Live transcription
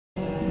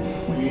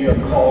We are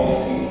called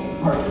to be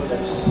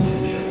architects of the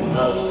future, we're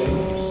not as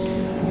victims.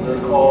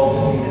 We're called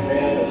to be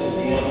commanders of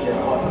the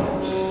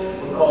anti-apocalypse.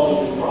 We're called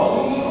to be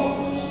problem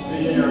solvers,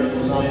 visionary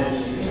designers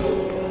of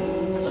utopia,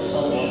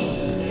 assumptions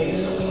that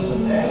encase us in the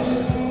past.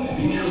 To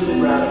be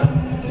truly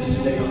radical is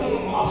to make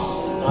hope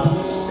possible, not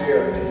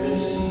despair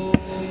convincing.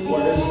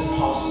 What is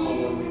possible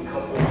when we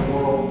couple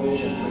moral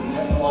vision with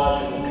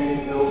technological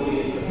capability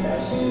and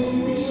capacity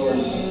and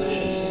resource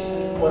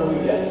sufficiency? What do we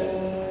get?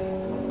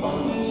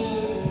 Abundance.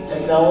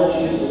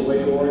 Technology is a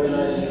way of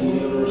organizing the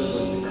universe so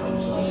it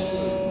becomes us.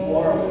 Who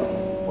are we?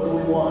 What do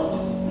we want?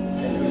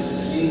 Can we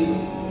succeed?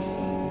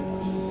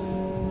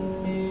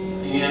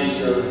 The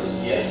answer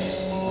is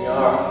yes, we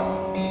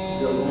are.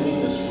 We are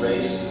winning this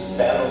race, this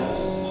battle,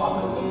 this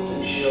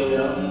apocalyptic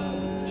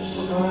showdown. Just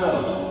look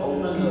around,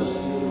 open those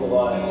beautiful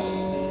eyes.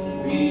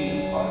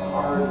 We are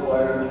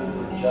hardwired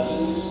for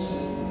justice.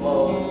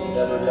 Love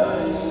never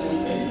dies,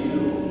 and you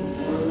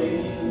are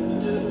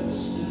making the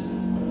difference.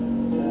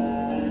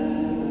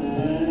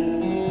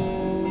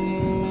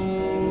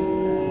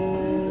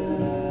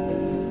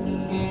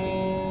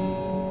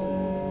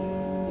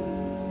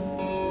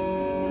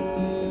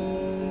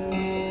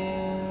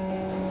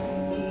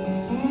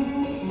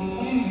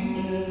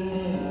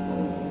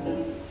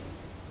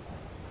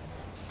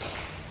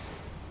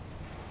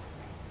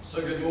 So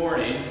good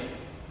morning.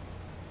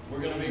 We're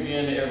going to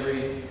begin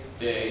every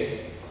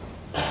day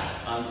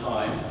on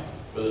time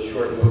with a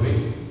short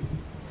movie.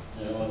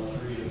 You know, a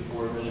 3 to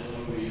 4 minute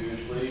movie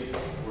usually,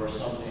 or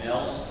something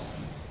else.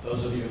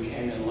 Those of you who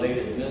came in late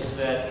and missed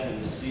that can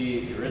see,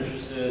 if you're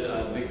interested,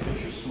 on Big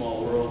Picture,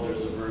 Small World,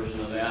 there's a version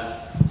of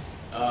that.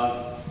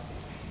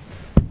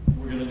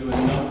 We're going to do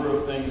a number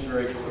of things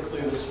very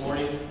quickly this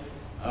morning.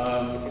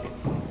 I'm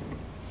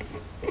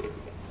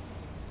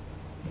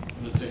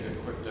going to take a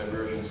quick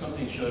diversion.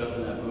 Something showed up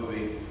in that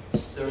movie.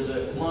 There's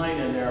a line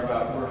in there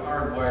about we're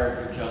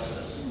hardwired for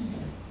justice.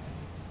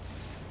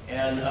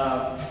 And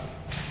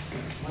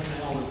what the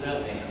hell does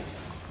that mean?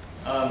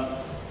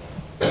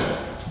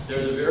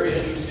 There's a very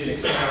interesting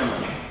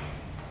experiment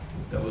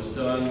that was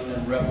done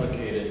and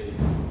replicated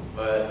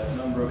by a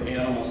number of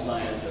animal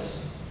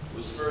scientists. It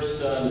was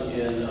first done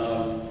in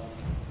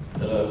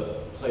at a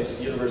place,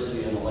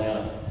 University in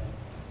Atlanta.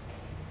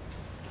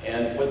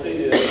 And what they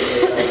did,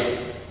 they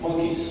had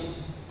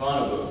monkeys,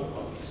 bonobo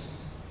monkeys,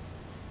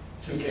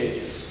 2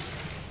 cages.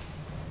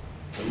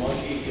 The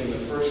monkey in the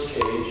first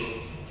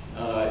cage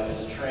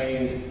is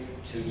trained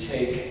to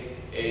take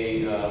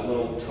a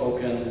little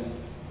token,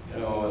 you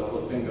know, a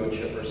little bingo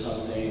chip or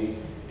something,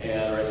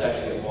 or it's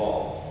actually a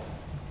ball.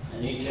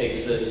 And he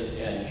takes it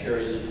and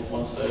carries it from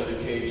one side of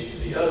the cage to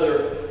the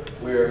other,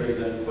 where he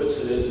then puts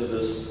it into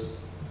this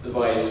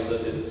device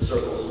that it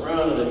circles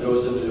around and then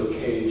goes into a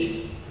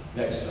cage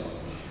next to him.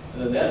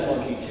 And then that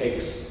monkey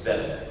takes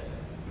that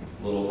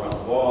little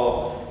round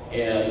ball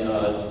and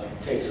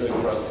takes it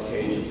across the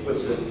cage and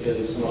puts it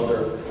in some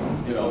other,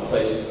 you know,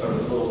 place, or a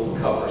little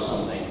cup or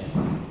something.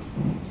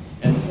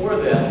 And for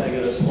that, they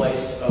get a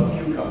slice of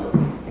cucumber.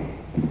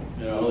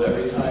 You know,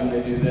 every time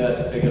they do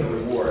that, they get a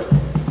reward.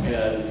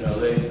 And, you know,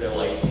 they're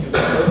like,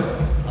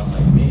 cucumber,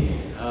 unlike me.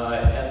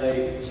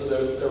 So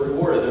they're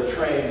rewarded, they're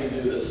trained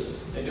to do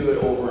this. They do it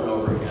over and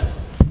over again.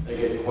 They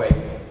get quite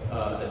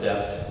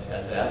adept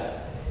at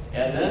that.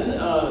 And then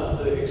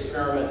the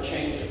experiment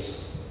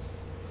changes.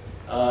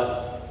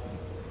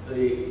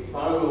 The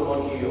bonobo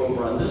monkey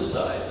over on this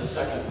side, the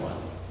second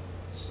one,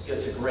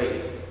 gets a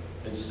grape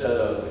instead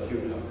of a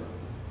cucumber.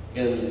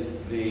 In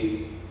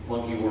the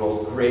monkey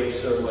world,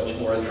 grapes are much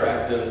more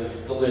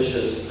attractive,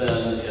 delicious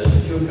than is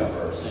a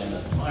cucumber, same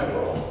in my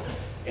world.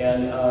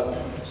 And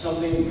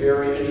something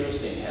very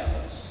interesting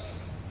happens.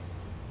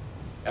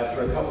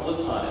 After a couple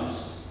of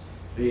times,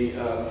 the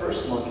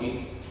first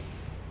monkey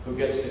who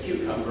gets the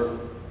cucumber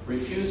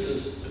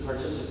refuses to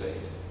participate.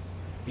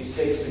 He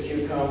takes the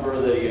cucumber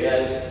that he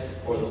adds,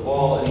 or the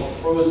ball, and he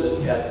throws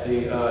it at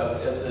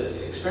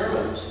the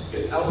experimenters,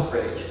 get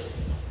outraged.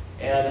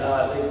 And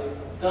they've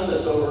done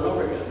this over and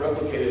over again,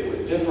 replicated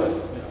with different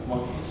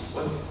monkeys.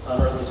 What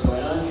on earth is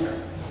going on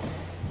here?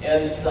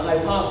 And the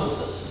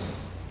hypothesis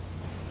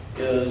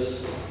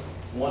is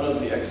one of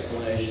the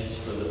explanations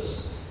for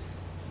this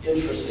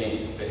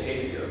interesting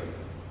behavior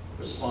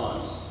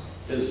response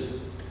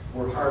is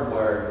we're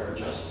hardwired for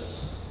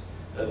justice.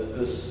 That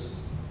this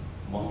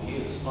monkey,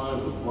 this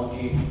bonobo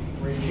monkey,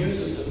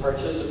 refuses to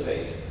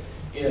participate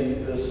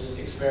in this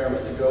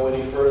experiment to go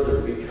any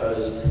further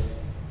because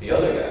the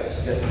other guy's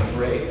getting a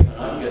grape and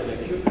I'm getting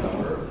a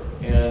cucumber,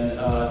 and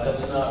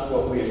that's not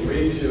what we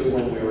agreed to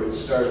when we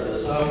started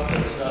this up.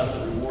 That's not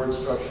the reward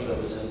structure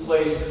that was in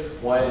place.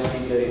 Why is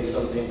he getting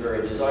something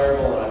very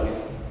desirable and I'm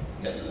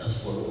getting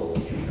this little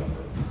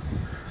cucumber?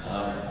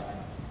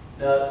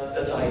 Now,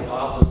 that's a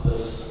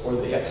hypothesis, or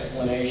the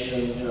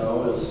explanation,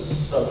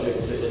 is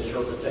subject to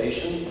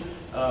interpretation.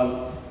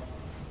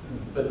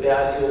 But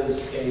that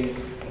is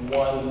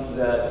one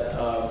that,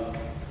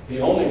 the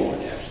only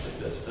one actually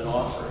that's been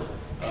offered,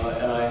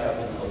 and I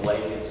happen to like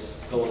its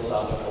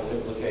philosophical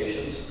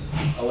implications.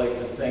 I like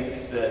to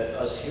think that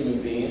us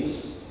human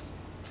beings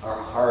are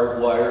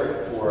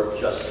hardwired for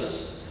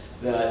justice,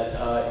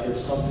 that if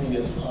something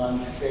is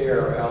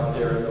unfair out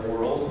there in the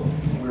world,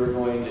 we're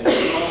going to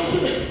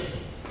encounter it.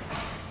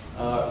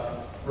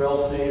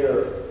 Ralph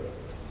Nader,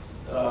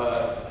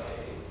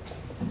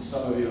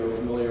 some of you are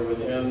familiar with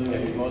him,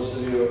 maybe most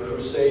of you, a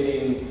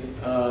crusading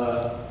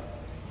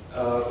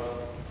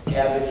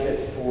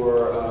advocate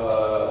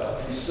for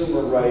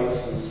consumer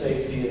rights and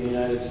safety in the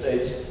United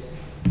States.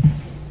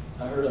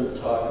 I heard him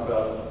talk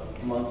about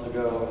a month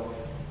ago,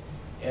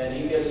 and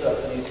he gets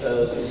up and he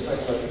says, he's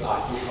talking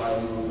about the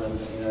Occupy movement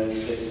in the United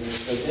States, and he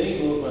says,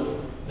 any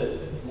movement that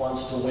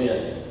wants to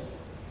win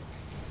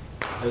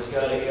has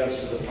got to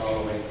answer the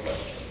following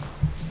question.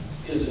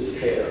 Is it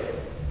fair?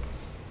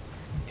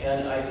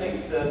 And I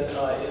think that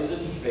is it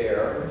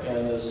fair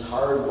and this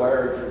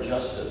hardwired for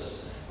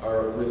justice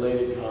are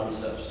related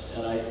concepts.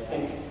 And I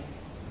think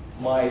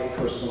my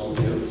personal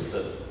view is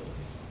that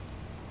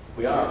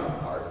we are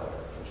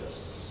hardwired for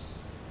justice.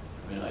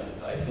 I mean,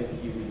 I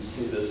think you can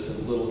see this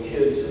in little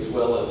kids as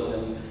well as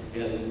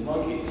in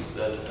monkeys,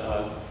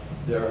 that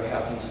there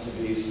happens to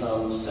be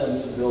some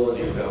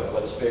sensibility about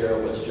what's fair,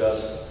 what's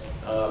just.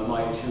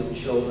 My two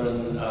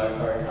children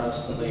are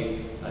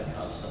constantly, not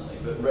constantly,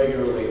 but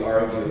regularly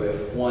argue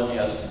if one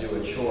has to do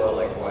a chore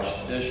like wash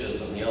the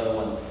dishes and the other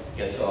one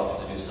gets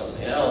off to do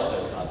something else.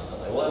 They're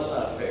constantly, well, that's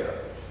not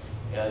fair.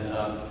 And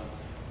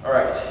all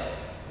right,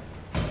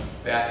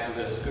 back to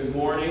this. Good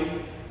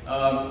morning.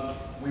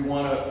 We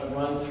want to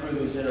run through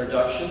these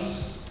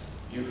introductions.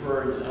 You've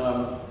heard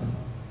a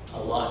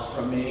lot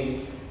from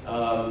me.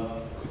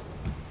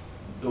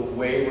 The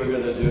way we're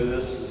going to do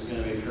this is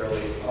going to be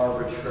fairly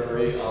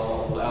arbitrary.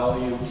 I'll allow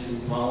you to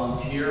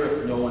volunteer.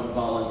 If no one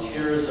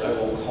volunteers, I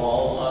will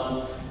call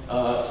on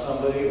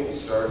somebody. We'll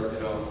start,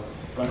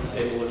 front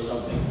table or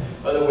something.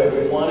 By the way,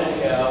 we want to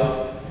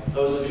have,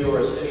 those of you who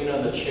are sitting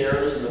on the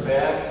chairs in the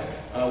back,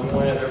 we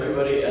want to have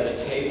everybody at a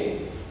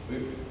table. We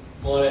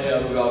want to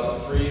have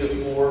about 3 to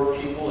 4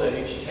 people at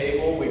each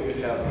table. We could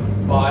have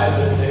 5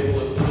 at a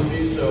table if need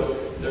be. So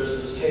there's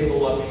this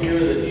table up here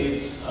that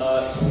needs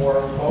some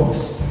more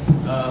folks.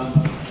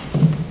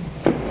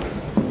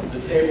 The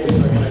tables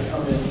are going to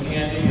come in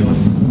handy.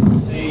 You'll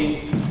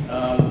see,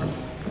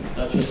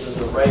 not just as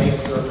a writing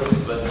surface,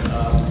 but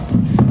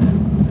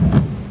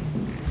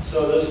so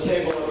this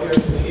table up here,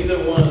 either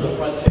one of the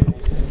front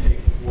tables can take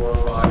 4 or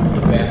 5 to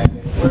the back.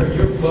 Where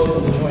you're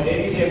welcome to join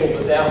any table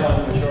but that one,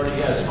 which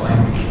already has 5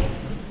 people.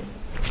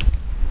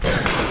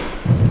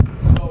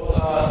 So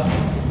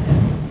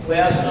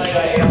last night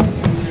I asked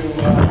you to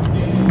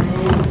think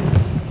through,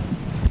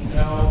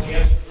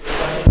 answer the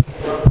questions that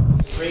were up on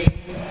the screen.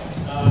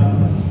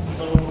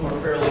 Some of them are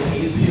fairly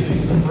easy, at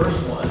least the first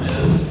one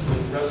is. The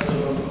rest of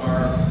them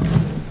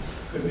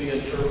could be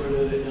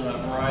interpreted in a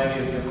variety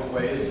of different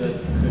ways that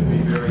could be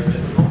very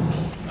difficult.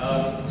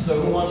 So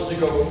who wants to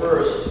go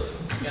first?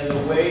 And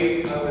the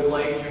way I would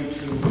like you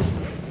to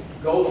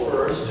go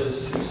first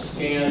is to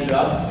stand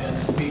up and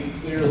speak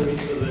clearly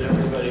so that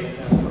everybody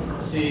can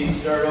see.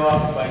 Start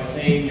off by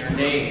saying your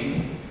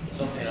name,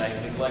 something I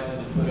neglected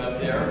to put up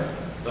there.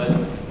 But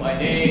my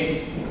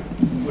name,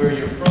 where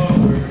you're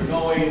from, where you're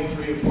going,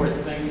 3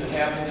 important things that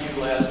happened to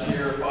you last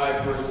year,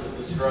 5 words that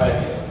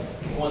describe you.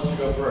 Who wants to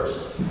go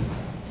first?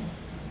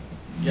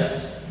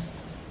 Yes.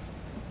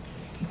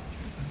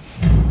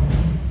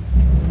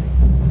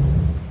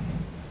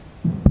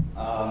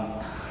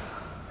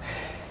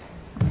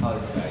 Hi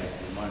guys,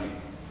 good morning.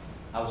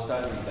 I'll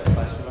start with the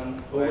first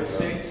one. Well,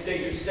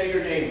 say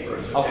your name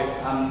first, okay?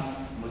 I'm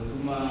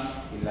Mutuma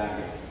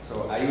Ilange.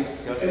 So I use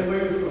just... And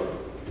where are you from?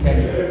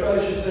 Kenya. I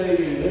probably should say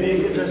your name. Maybe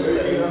you could just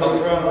say you're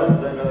from,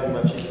 and then I'll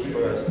match it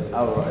first.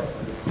 All right.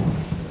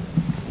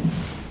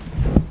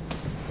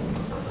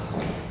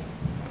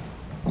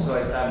 So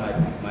I start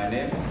my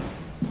name.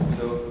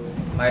 So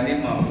my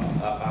name,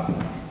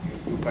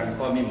 you can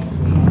call me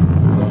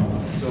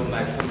Mutuma. So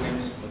my full name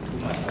is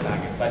Mutuma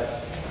Ilange. But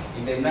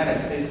in the United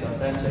States,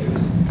 sometimes I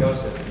use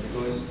Joseph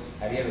because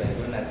I realize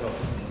when I talk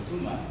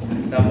Mutuma,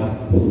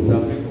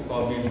 some people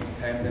call me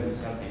Muhammad or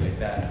something like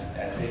that.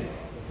 That's it.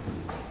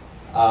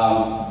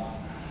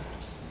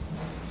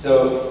 So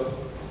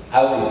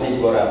I will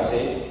repeat what I'm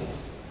saying.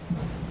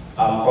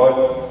 I'm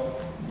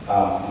called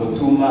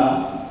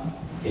Mutuma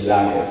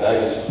Ilange. That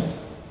is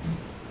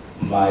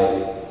my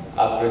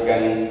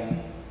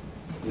African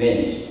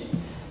name.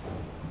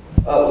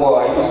 Well,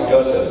 I use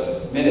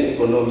Joseph. Many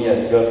people know me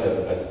as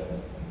Joseph, but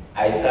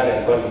I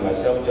started calling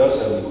myself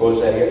Joseph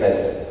because I realized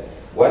that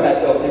when I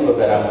tell people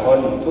that I'm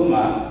called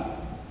Mutuma,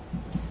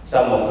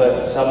 some of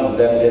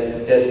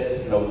them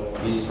just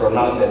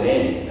mispronounce the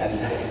name, and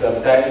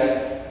sometimes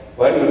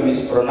when you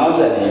mispronounce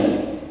a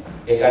name,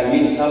 it can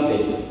mean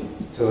something.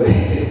 So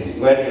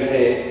when you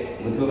say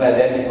Mutuma,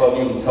 then you call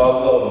me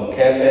Mutoko or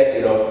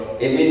Mkebe,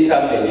 it means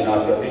something in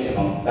our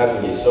professional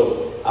language.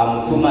 So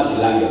I'm Mutuma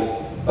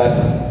Ilange,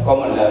 but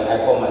commonly I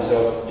call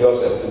myself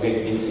Joseph to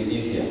make things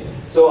easier.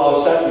 So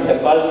I'll start with the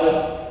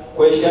first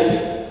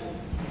question.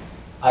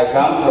 I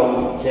come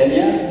from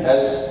Kenya.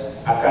 That's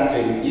a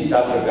country in East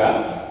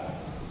Africa.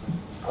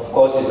 Of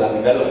course, it's a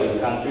developing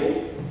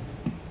country.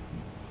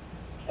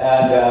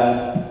 And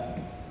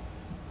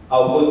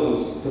I'll go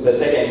to the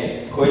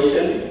second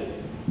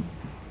question.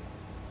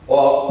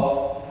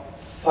 Well,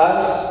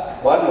 first,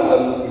 one of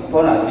the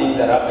important things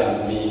that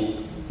happened to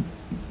me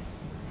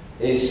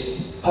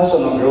is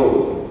personal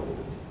growth.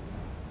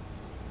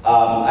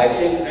 I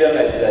came to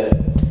realize that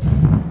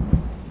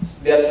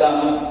there are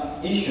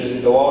some issues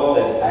in the world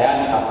that I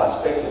had a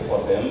perspective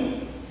for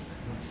them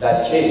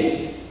that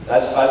changed.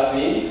 That's first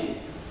thing.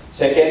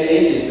 Second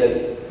thing is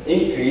the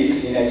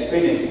increase in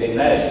experience in the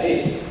United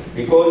States.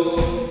 Because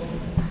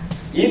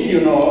if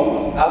you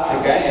know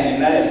Africa and the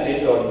United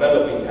States or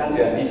developing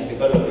countries, and these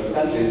developing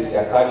countries,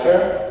 their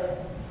culture,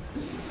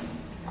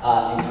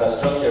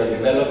 infrastructure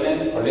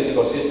development,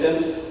 political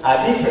systems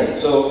are different.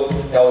 So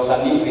there was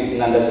an increase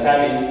in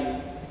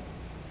understanding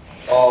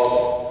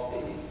of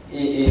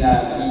in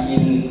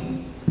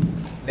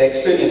the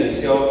experience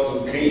itself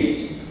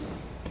increased.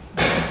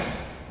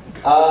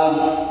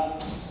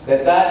 The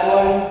third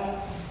one,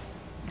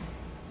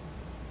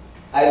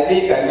 I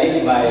think I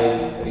made my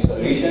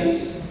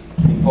resolutions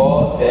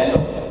before the end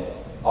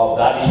of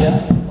that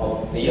year,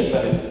 of the year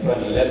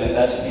 2011,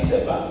 that's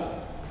December.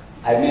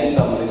 I made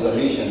some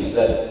resolutions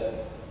that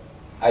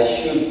I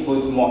should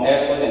put more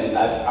effort and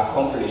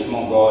accomplish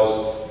more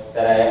goals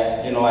that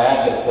I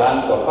had the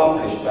plan to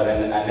accomplish, but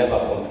I never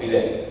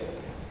completed.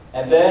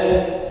 And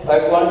then,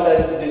 first one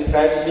that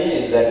describes me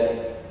is that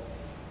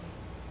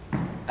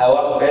I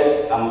work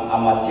best,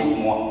 I'm a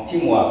team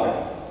worker.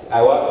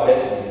 I work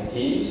best with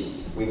teams,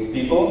 with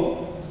people,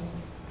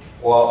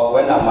 or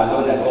when I'm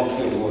alone, I don't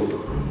feel good.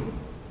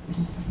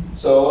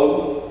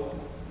 So,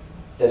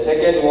 the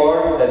second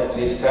word that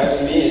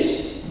describes me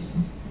is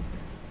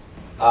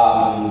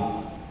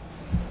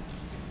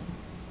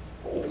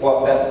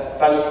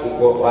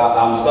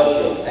I'm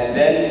social, and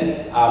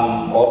then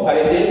I'm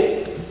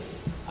cooperative,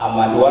 I'm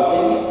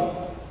hardworking,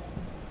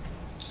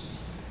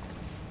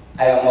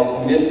 I am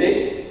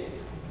optimistic,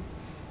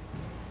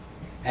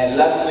 and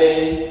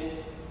lastly,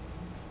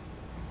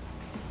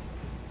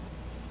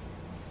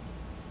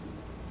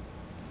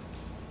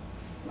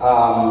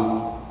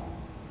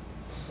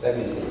 let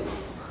me see.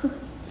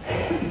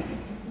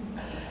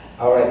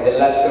 All right, the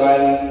last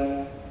one.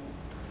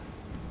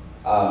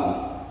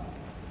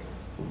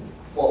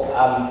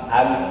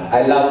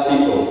 I love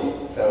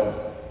people, so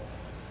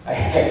I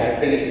can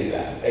finish with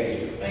that. Thank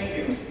you. Thank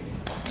you.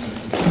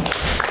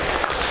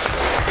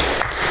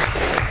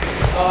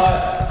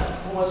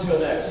 Who wants to go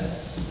next?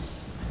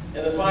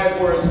 And the 5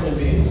 words can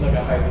be, it's like a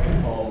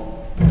haiku poem.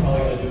 We're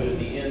probably going to do it at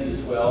the end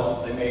as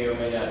well. They may or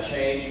may not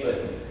change, but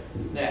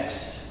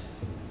next.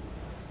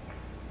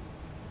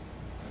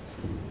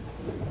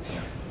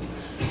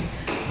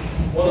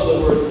 One of the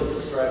words that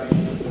describe you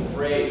should have been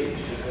brave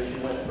because you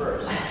went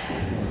first.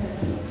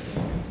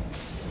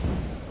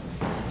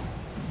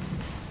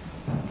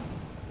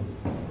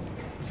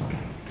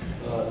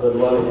 Good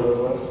morning,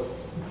 everyone.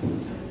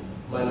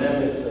 My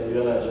name is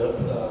Yona Job.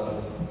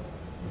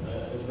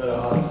 It's very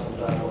hard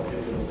sometimes for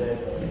people to say it,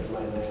 but it's my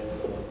name,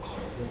 so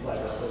it's like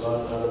a lot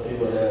of other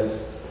people's names.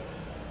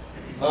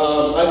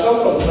 I come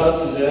from South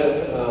Sudan.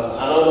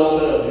 I don't know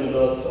many of you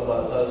know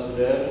about South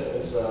Sudan.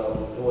 It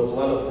was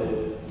one of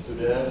the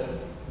Sudan,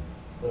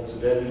 when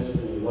Sudan used to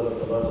be one of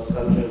the largest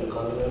countries in the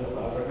continent of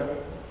Africa.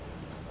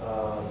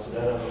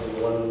 Sudan has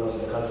been one of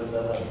the countries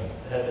that have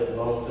had a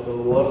long civil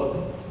war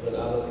than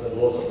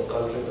most of the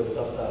countries in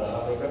sub-Saharan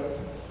Africa.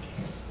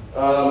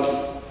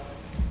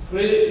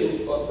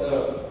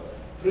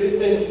 Three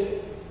things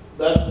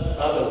that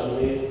happened to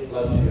me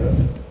last year.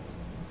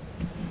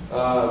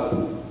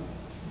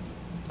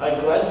 I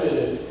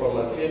graduated from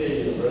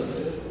Acadia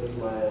University with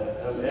my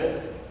MA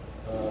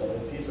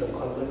in Peace and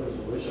Conflict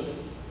Resolution.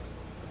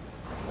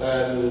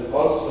 And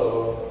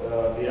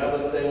also, the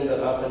other thing that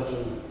happened to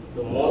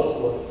the most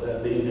was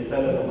the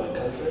independence of my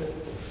country.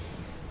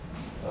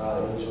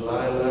 In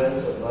July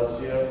 9th of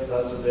last year,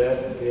 South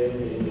Sudan gained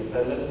the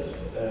independence,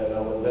 and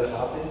I was very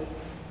happy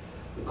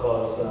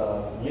because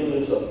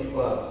millions of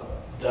people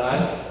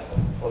died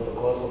for the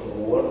cause of the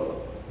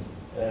war,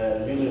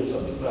 and millions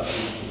of people have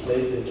been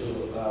displaced into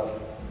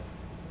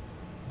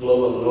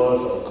global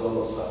north or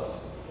global south.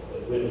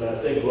 When I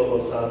say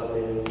global south, I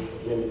mean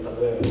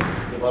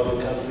developing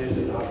countries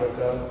in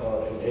Africa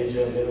or in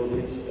Asia, Middle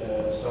East,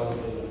 and some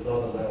in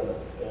North America,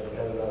 and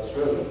Canada,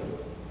 Australia.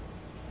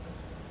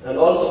 And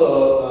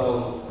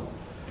also,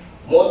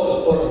 most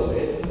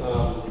importantly,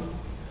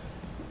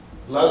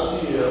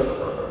 last year,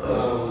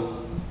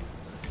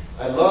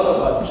 I learned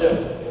about GEM,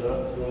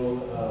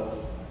 through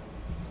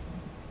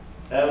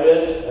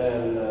Harriet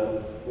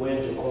and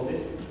Wayne Jacoby.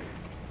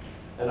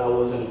 And I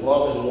was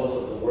involved in most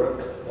of the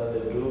work that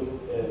they do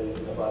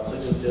about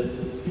social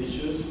justice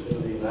issues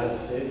in the United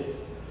States.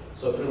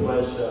 So pretty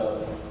much,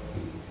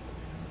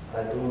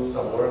 I do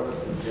some work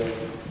with GEM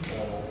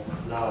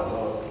now and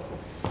on.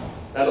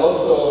 And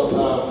also,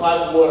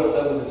 5 words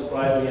that would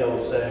describe me, I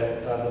would say,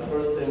 the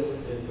first thing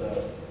is a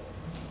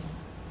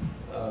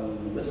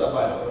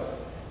survivor.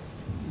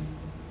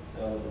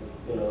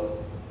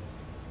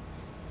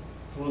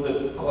 Through the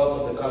course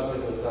of the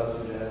conflict in South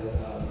Sudan,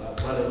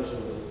 I managed to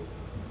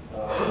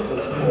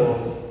just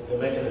for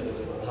making it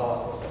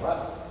hard to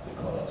survive,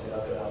 because you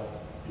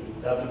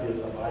have to be a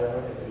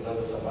survivor. If you're not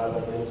a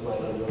survivor, things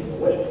might not go your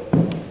way.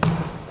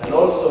 And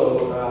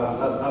also,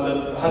 I'm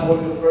a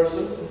hardworking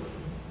person.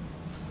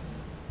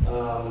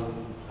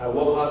 I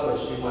work hard to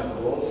achieve my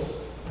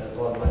goals and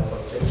toward my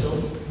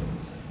potentials.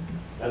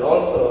 And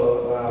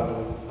also,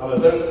 I'm a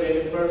very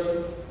creative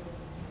person.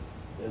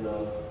 You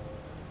know,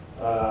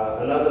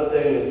 another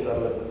thing is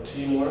I'm a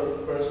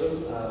teamwork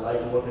person. I like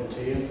to work in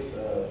teams.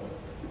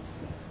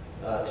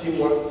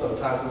 Teamwork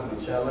sometimes can be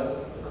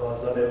challenging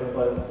because not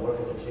everybody can work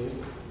in a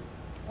team.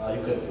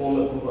 You can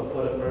form a group of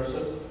 20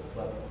 person,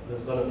 but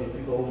there's going to be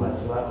people who might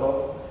slack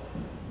off.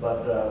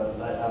 But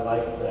I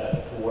like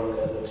that, to work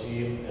as a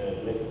team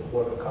and make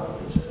work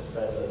accomplished as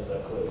best as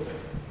I could.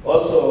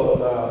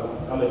 Also,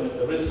 I'm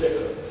a risk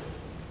taker.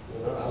 You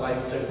know, I like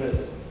to take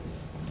risks.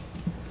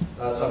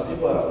 Some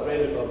people are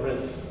afraid of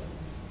risk,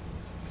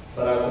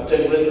 but I could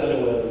take risks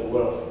anywhere in the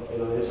world. You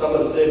know, if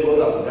somebody say go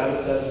to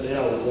Afghanistan today, I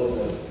will go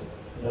there.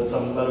 And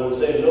somebody will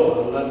say, no,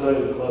 I'm not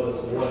going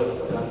because there's war in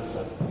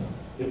Afghanistan.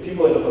 If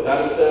people in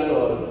Afghanistan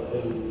or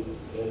in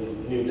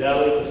New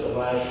Delhi could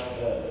survive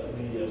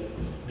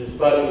the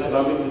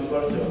economic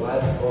disparity of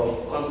life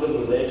or conflict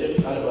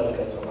related, anybody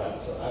can survive.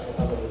 So I can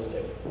have a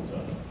mistake. So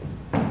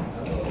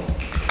that's all.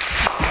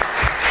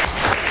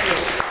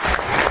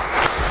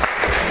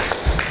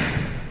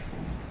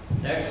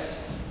 Next.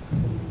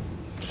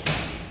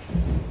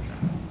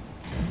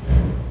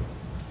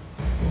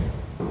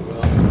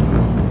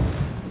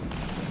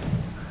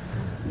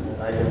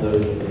 I can do it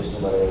if there's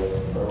nobody else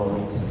for a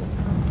moment.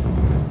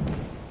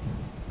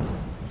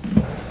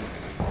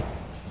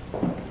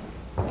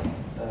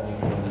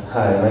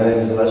 Hi, my name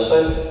is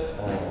Leszek.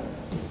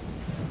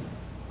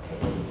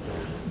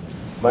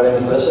 My name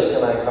is Leszek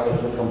and I'm coming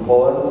here from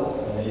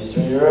Poland,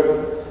 Eastern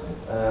Europe.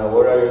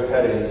 Where are you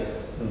heading?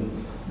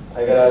 I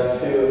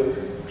got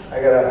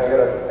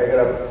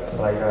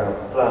like a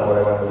plan what I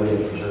want to do in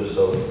the future.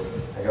 So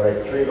I got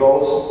like 3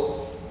 goals.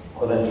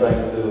 What I'm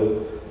trying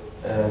to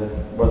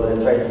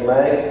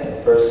make.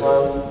 The first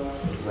one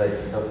is like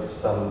have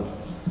some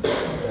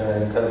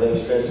kind of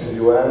experience with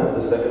UN.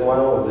 The second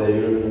one with the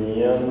European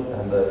Union,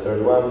 and the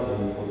third one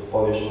with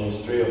Polish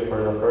Ministry of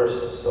Foreign Affairs.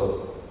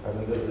 So I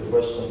think that's the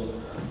question.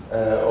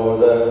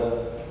 What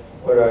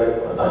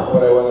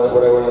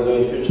I want to do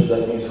in future.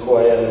 That means who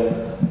I am,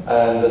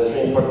 and the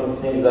 3 important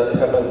things that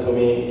happened to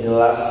me in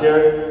last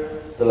year.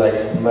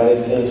 Like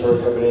many things were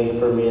happening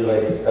for me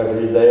like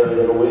every day or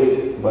every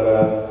week, but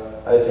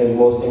I think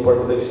most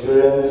important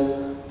experience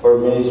for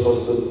me is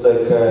supposed to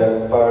take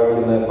part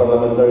in the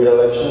parliamentary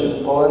elections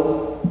in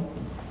Poland.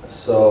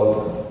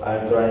 So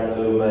I'm trying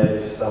to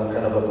make some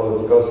kind of a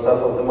political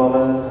stuff at the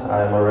moment.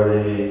 I'm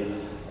already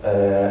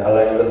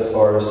elected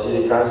for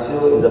city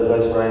council in the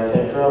place where I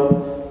came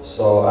from.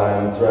 So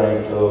I'm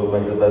trying to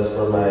make the best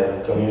for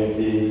my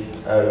community,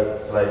 for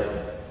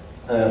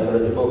the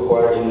people who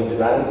are in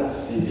Gdansk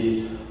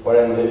city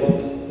where I'm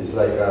living. It's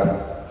like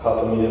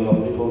 500,000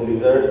 of people live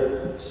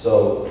there.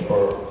 So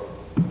for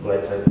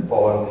like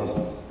Poland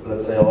is,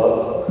 let's say, a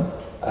lot.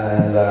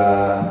 And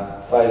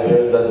 5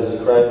 years that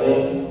describe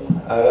me.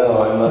 I don't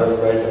know, I'm not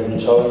afraid of new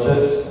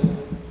challenges.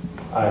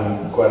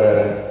 I'm quite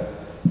a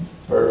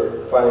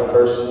funny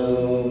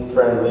person,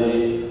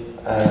 friendly,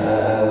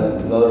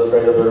 and not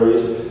afraid of a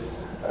risk,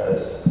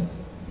 as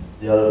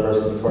the other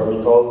person before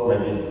me told.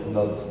 Maybe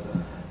not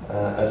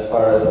as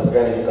far as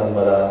Afghanistan,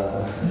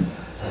 but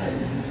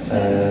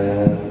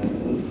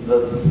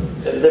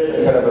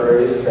definitely kind of a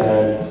risk.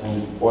 And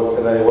what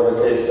can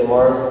I say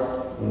more?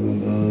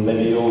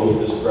 Maybe you will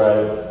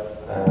describe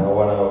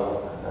one of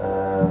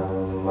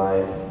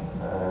my.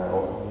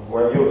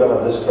 When you're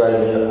gonna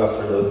describe me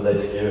after those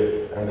days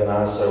here, I'm gonna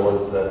answer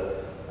what's the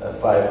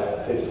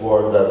fifth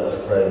word that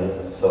describes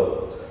me.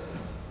 So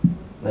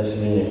nice to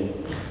meet you.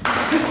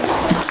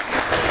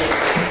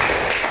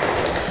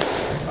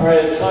 All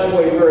right, it's time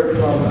we heard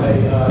from a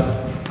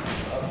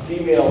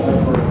female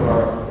member of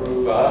our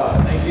group.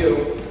 Thank you.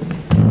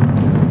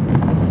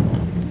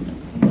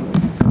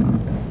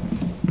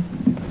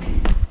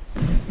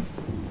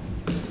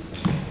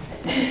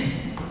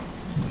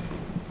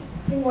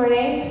 Good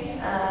morning.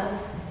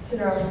 It's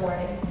an early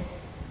morning.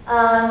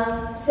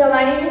 So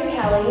my name is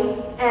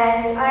Kelly,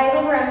 and I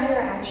live around here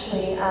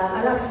actually.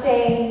 I'm not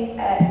staying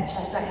at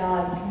Chestnut Hill.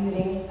 I'm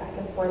commuting back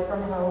and forth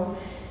from home.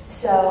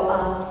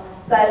 So,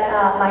 but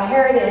my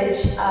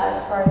heritage,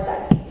 as far as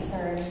that's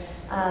concerned,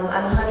 I'm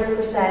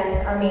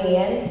 100%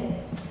 Armenian.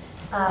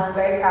 I'm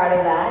very proud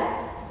of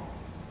that.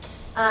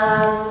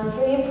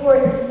 3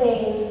 important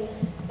things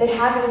that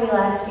happened to me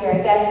last year.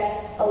 I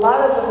guess a lot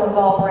of them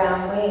revolve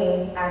around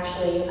Wayne,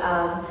 actually.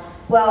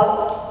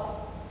 Well,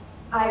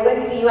 I went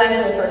to the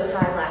UN for the first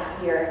time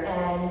last year,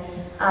 and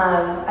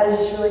I was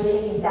just really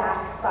taken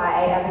back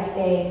by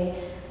everything,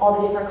 all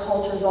the different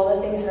cultures, all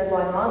the things that are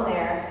going on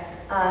there.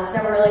 It's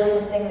never really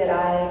something that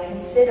I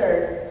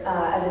considered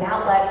as an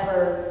outlet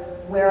for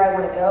where I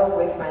want to go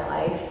with my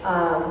life.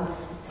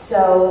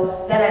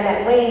 So then I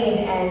met Wayne,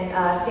 and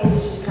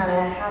things just kind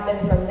of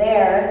happened from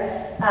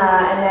there.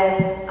 And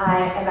then I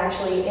am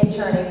actually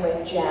interning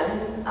with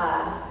GEM.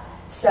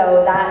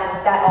 So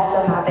that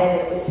also happened,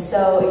 and it was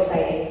so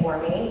exciting for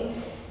me.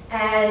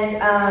 And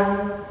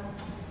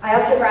I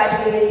also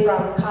graduated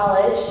from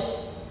college,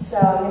 so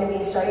I'm going to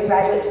be starting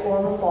graduate school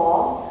in the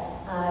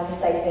fall. I'm a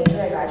psych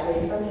major, I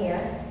graduated from here.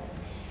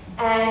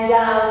 And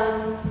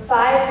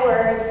 5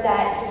 words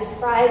that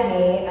describe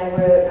me, I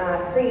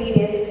wrote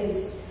creative,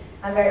 because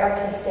I'm very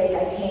artistic.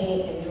 I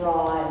paint and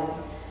draw, and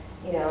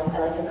I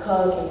like to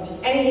cook, and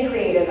just anything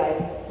creative, I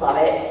love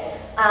it.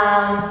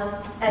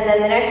 And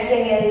then the next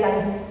thing is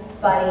I'm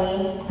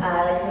funny.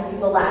 I like to make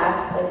people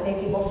laugh. I like to make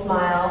people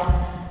smile.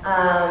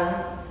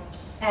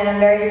 And I'm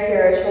very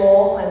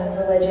spiritual. I'm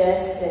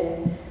religious,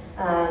 and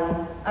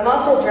I'm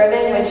also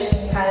driven, which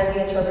can kind of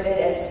be interpreted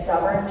as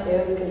stubborn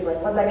too, because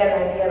once I get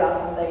an idea about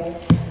something,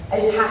 I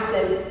just have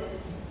to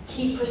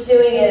keep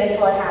pursuing it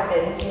until it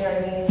happens. You know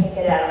what I mean? I can't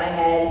get it out of my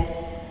head.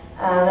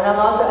 And I'm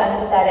also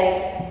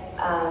empathetic.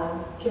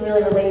 Can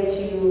really relate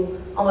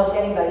to almost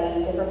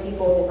anybody, different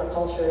people, different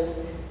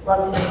cultures.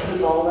 Love to meet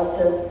people. Love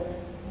to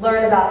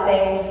learn about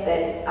things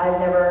that I've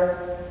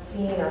never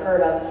seen or heard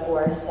of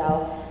before.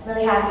 So I'm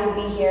really happy to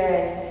be here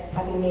and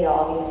happy to meet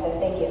all of you. So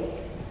thank you.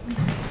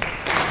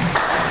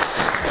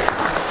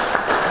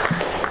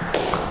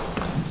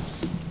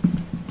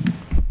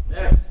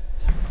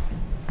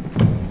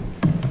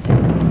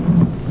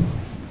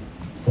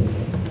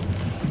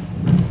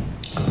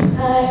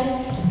 Hi,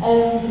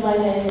 my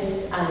name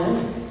is Anna,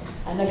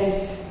 and I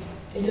guess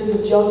in terms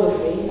of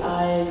geography,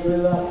 I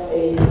grew up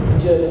in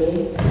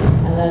Germany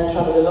and then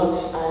travelled a lot,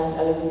 and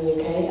I live in the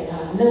UK and I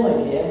have no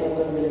idea where I'm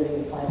going to be living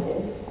in 5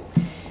 years.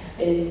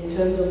 In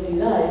terms of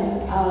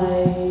design,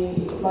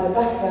 my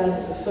background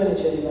is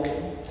furniture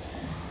design,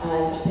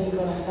 and I think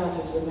when I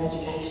started with my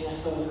education I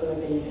thought I was going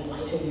to be a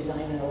lighting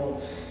designer or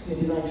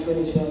design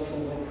furniture for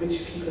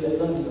rich people in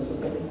London or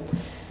something.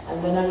 And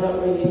then I got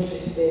really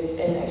interested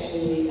in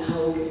actually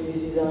how we could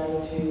use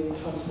design to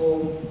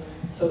transform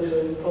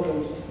social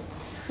problems.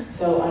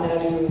 So I now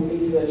do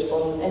research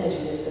on energy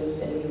systems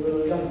in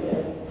rural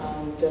Gambia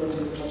and don't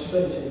do so much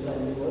furniture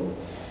design anymore.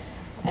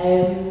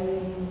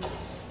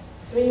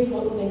 3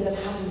 important things that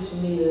happened to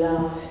me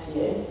last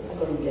year. I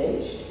got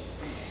engaged.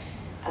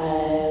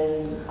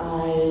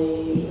 I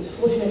was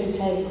fortunate to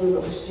take a group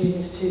of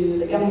students to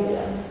the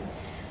Gambia,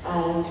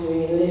 and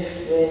we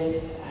lived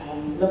with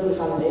local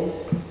families.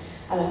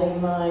 And I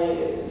think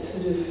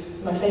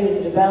my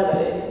favourite bit about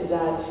that is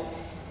that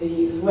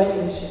these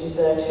Western students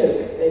that I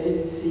took, they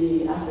didn't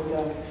see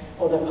Africa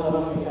or that part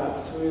of Africa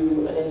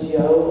through an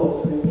NGO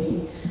or through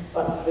me,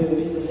 but through the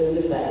people who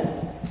live there.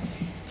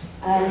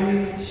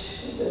 And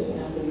something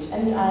happened.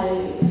 And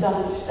I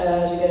started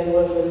to get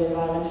involved with an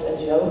environmental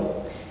NGO,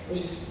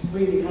 which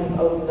really kind of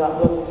opened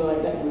up lots of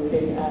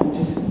networking and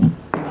just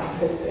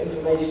access to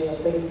information of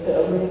things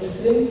that I'm really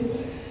interested in.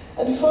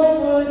 And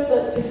 5 words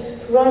that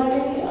describe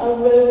me, I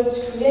wrote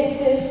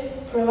creative,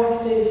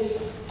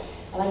 proactive,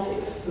 I like to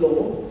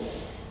explore,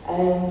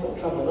 and sort of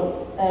travel a lot.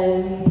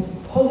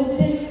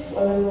 Positive, I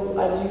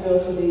do go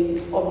through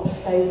the odd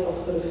phase of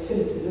sort of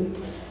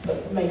cynicism,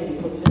 but mainly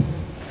positive.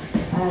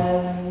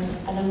 And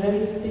I'm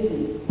very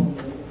busy. I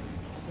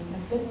think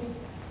that's it.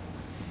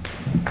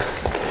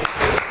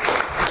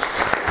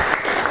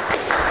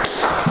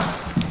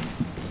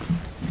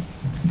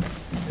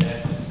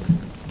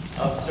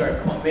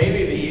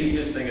 Maybe the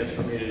easiest thing is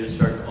for me to just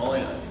start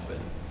calling on you, but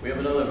we have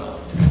another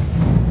volunteer.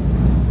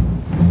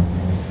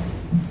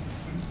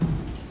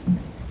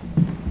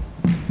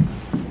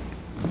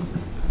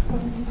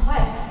 Hi,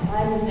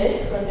 I'm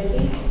Vic, or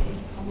Vicky,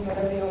 call me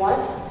whatever you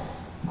want.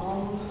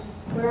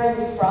 Where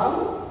I'm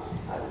from,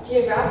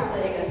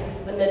 geographically, I guess,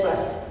 is the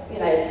Midwest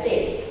United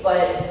States,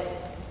 but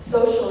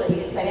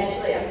socially and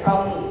financially, I'm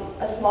from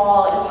a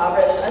small,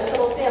 impoverished,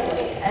 unsettled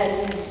family,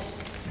 and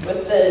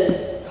with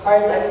the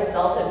cards I was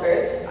dealt at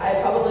birth, I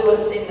probably would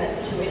have stayed in that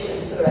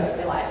situation for the rest of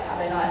my life had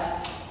I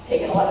not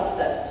taken a lot of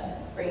steps to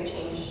bring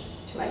change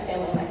to my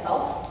family and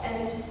myself.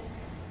 And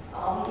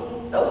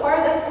so far,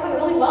 that's gone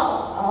really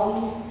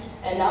well.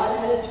 And now I'm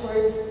headed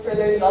towards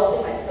further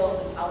developing my skills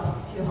and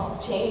talents to help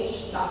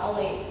change not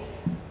only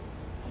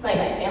my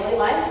family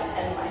life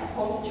and my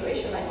home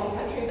situation, my home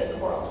country, but the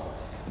world.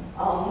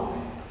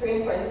 3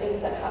 important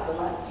things that happened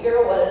last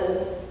year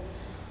was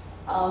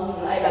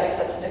I got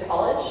accepted to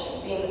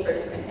college, being the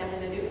first in my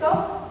family to do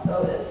so.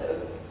 So it's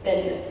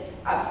been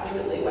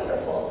absolutely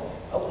wonderful,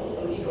 opened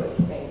so many doors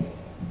for me.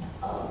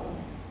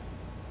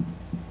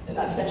 And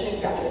not to mention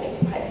graduating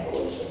from high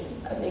school is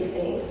just a big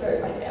thing for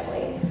my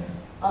family.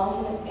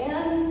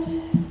 And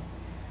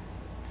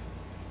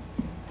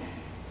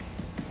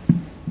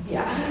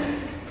yeah.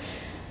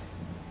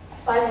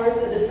 5 words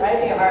that describe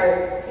me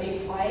are pretty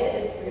quiet.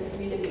 It's weird for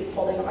me to be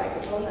holding a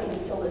microphone. I'm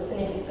still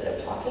listening instead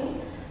of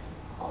talking.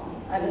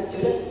 I'm a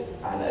student.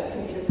 I'm a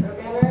computer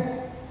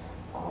programmer.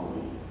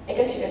 I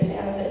guess you could say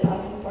I'm a bit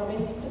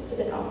non-conforming, just a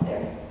bit out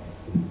there.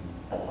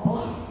 That's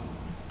all.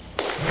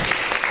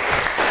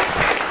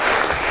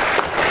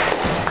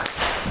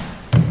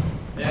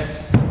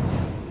 Next.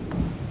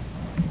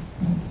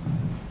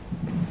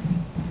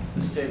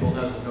 This table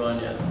has a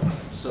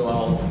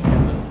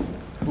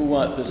who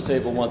at this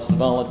table wants to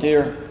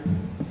volunteer?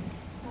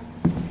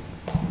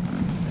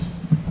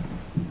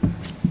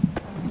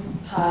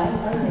 Hi,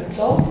 I'm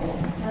Rachel.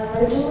 I'm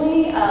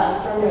originally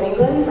from New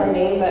England, from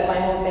Maine, but my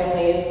whole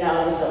family is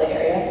now in the Philly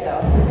area, so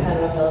I'm kind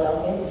of a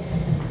Philadelphian.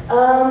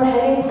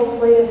 Heading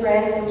hopefully to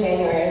France in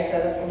January, so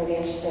that's going to be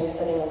interesting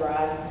studying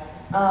abroad.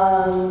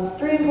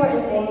 3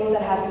 important things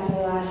that happened to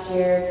me last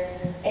year.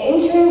 I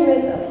interned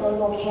with a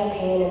political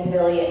campaign in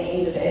Philly and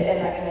hated it,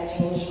 and that kind of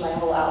changed my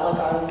whole outlook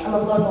on, I'm a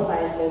political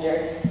science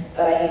major,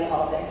 but I hate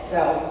politics,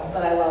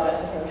 but I love it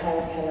at the same time,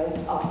 it's kind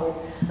of awkward.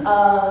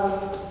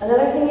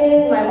 Another thing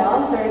is my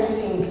mom started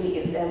keeping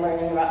bees and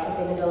learning about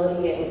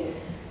sustainability and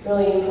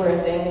really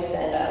important things,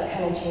 and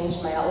kind of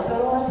changed my outlook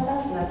on a lot of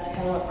stuff, and that's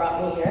kind of what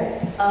brought me here.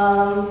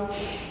 Can't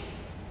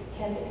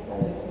think of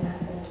another thing that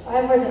happened.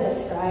 5 words that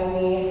describe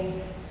me.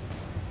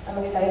 I'm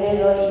excited,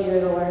 really eager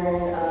to learn,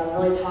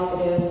 really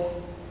talkative.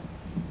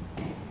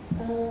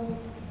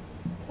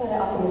 That's about it,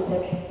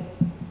 optimistic.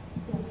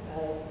 That's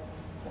about it.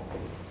 So.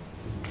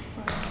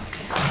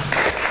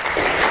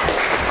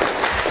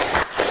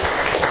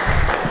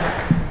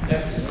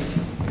 Next.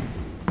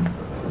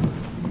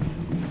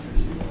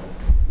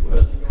 Who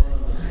hasn't gone on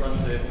this front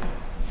table?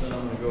 Then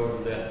I'm going to go over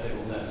to that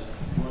table next.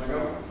 You want to go?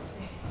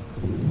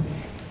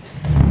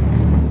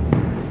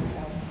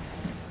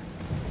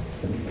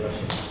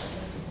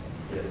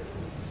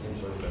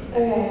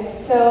 Okay,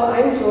 so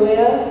I'm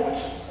Julia.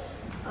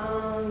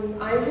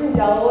 I'm from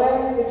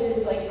Delaware, which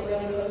is like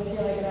really close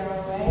here, like an hour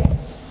away,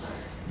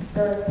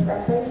 for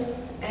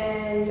reference.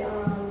 And I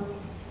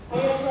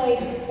guess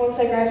like once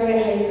I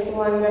graduate high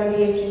school, I'm gonna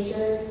be a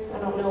teacher. I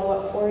don't know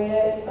what for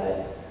yet,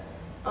 but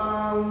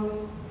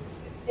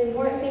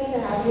important things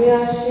that happened to me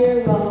last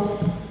year. Well,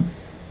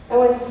 I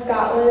went to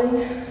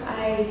Scotland.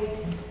 I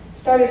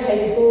started high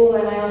school,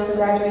 and I also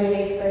graduated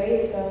 8th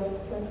grade, so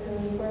that's kind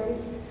of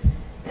important.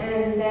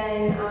 And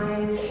then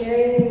I'm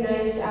caring,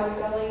 nice,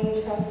 outgoing,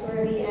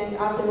 trustworthy, and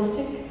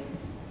optimistic.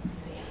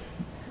 So yeah.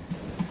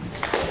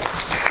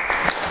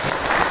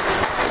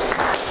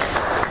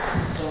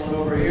 Someone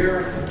over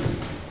here.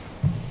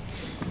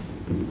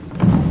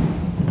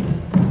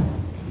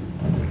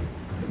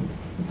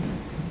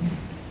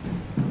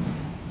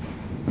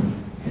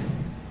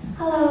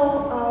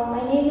 Hello,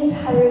 my name is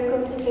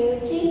Haruko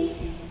Takeuchi,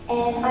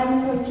 and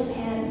I'm from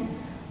Japan.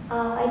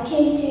 I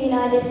came to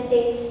United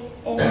States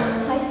in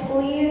my high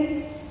school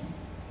year,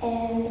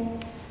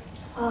 and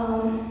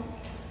I'm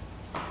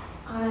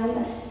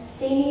a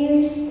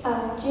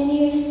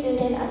junior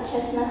student at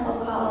Chestnut Hill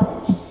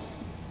College,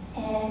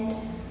 and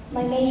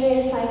my major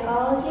is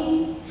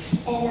psychology,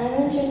 and I'm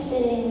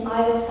interested in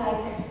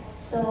IOPsych,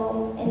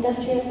 so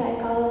industrial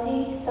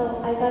psychology,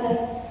 so I got an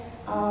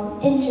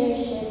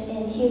internship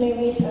in human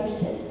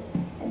resources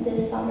in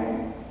this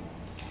summer.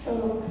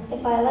 So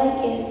if I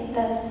like it,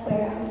 that's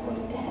where I'm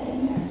going to head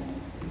in there.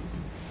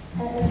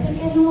 And the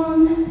second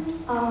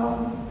one,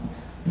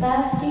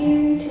 last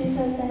year,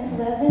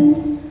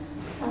 2011,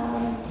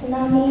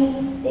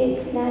 tsunami,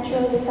 big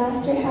natural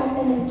disaster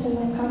happened into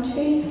my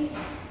country,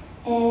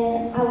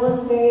 and I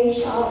was very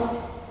shocked.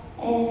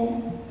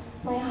 And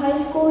my high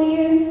school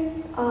year,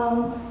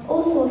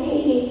 also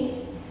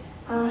Haiti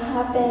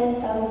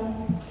happened,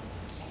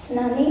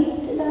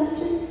 tsunami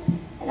disaster.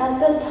 And at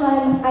that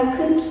time, I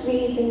could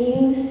read the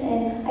news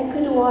and I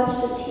could watch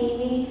the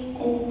TV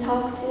and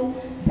talk to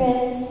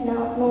friends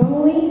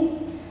normally.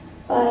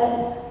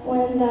 But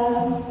when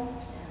the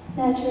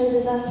natural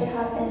disaster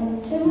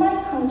happened to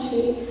my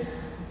country,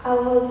 I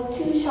was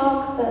too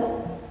shocked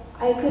that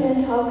I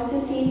couldn't talk to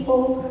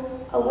people.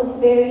 I was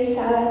very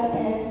sad,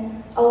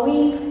 and a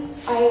week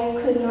I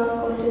could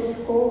not go to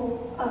school,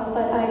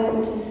 but I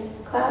go to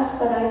class,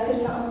 but I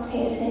could not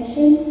pay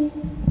attention.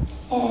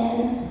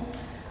 And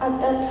at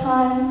that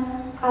time,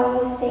 I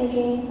was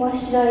thinking, what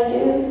should I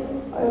do?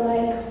 Or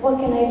like, what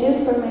can I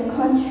do for my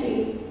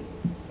country?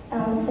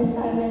 Since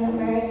I'm in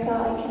America,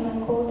 I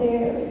cannot go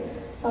there or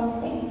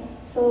something.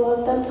 So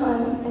at that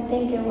time, I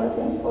think it was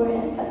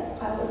important that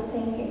I was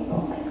thinking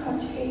about my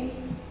country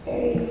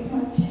very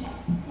much.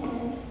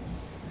 And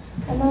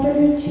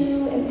another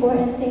 2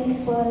 important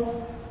things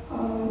was,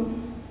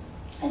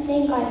 I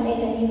think I made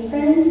a new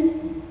friends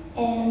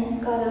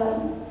and got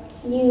a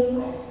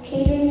new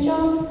catering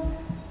job.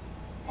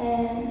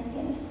 And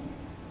yes,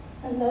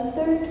 and the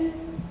third,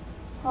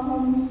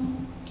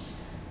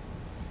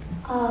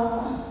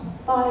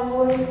 5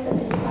 words that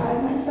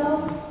describe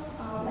myself.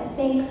 I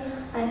think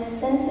I'm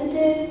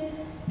sensitive,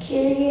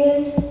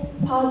 curious,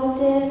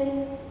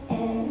 positive,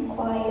 and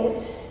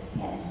quiet.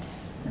 Yes.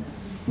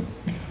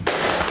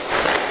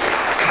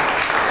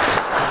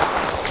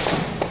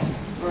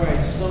 All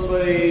right,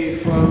 somebody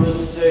from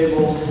this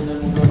table, and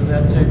then we'll go to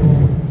that table.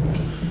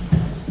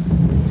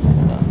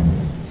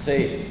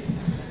 Say.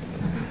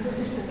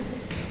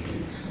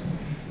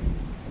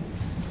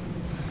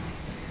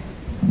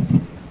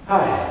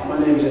 Hi, my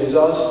name is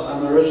Azaz.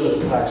 I'm originally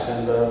from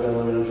Pakistan, but I've been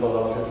living in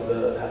Philadelphia for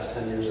the past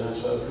 10 years now,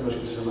 so I pretty much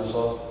consider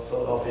myself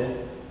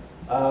Philadelphian.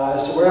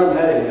 As to where I'm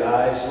heading,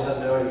 I still have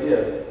no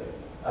idea.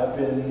 I've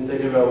been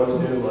thinking about what to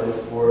do in life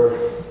for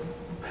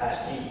the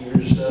past 8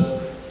 years or so.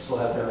 Still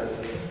have that.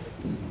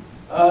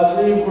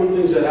 Three important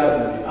things that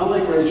happened to me.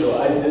 Unlike Rachel,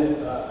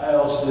 I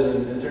also did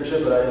an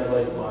internship, but I didn't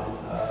like mine.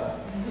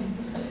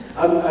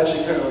 I'm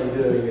actually currently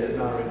doing it,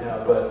 not right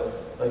now, but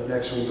like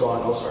next week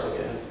on, I'll start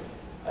again.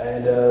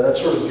 And that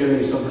sort of gave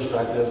me some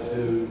perspective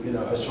to,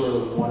 I sort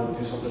of wanted to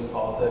do something in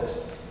politics.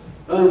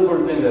 Another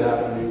important thing that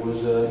happened to me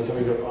was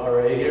becoming an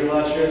RA here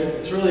last year.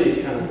 It's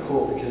really kind of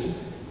cool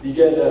because you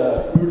get,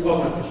 we were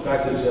talking about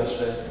perspectives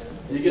yesterday,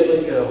 you get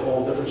like a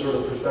whole different sort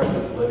of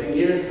perspective living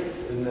here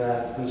in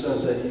the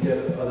sense that you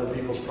get other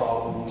people's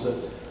problems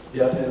and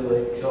you have to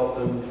like help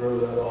them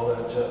through all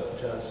that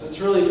jazz. It's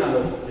really kind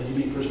of a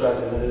unique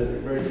perspective and a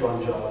very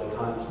fun job at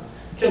times.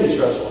 It can be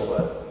stressful,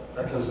 but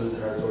that comes with the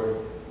territory.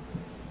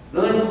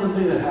 Another important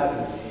thing that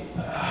happened to me,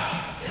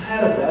 I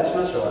had a bad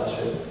semester last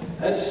year.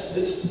 It's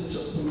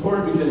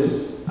important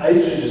because I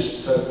usually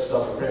just took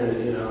stuff for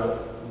granted,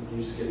 I'm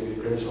used to getting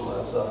good grades and all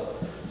that stuff.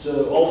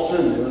 So all of a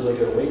sudden it was like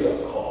a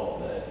wake-up call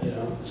that,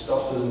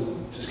 stuff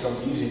doesn't just come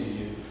easy to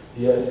you.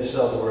 You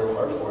still have to work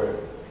hard for it.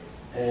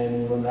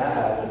 And when that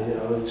happened,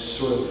 it just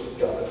sort of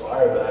got the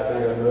fire back and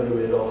I got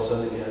motivated all of a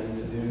sudden again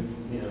to do,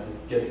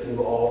 get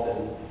involved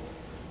and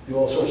do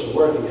all sorts of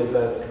work and get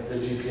the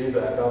GPA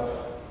back up,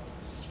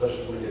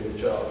 especially when you get a good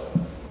job.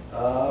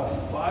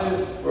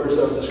 5 words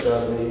that would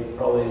describe me: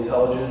 probably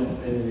intelligent,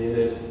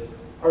 opinionated,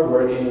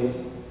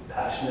 hardworking,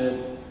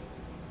 passionate,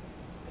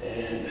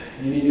 and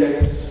unique, I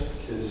guess,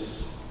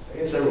 because I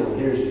guess everyone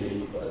here is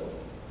unique, but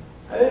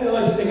I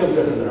like to think I'm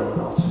different than everyone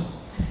else.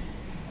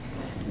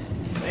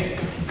 Thank you.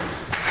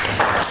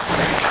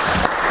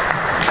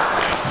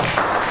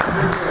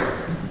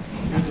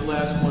 You're the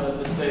last one at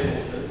this table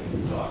to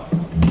talk.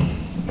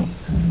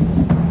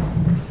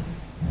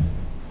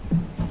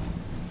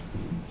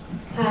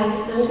 Hi,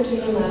 I'm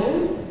Katrina Matter.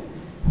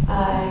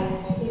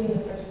 Even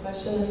the first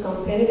question is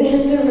complicated to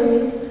answer for me,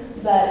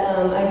 but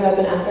I grew up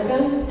in Africa,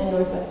 in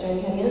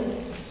northwestern Kenya,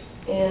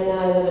 and now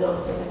I live in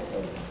Austin,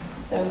 Texas.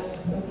 So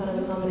I'm kind of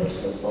a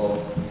combination of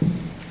both.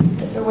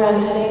 As for where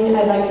I'm heading,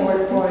 I'd like to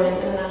work for an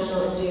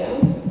international NGO,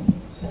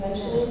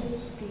 eventually.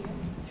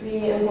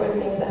 3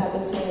 important things that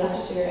happened to me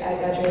last year. I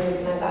graduated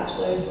with my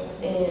bachelor's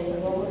in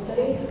global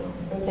studies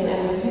from St.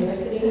 Edmunds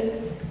University.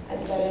 I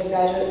started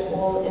graduate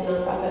school in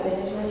nonprofit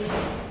management,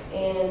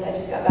 and I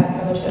just got back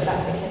from a trip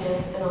back to Kenya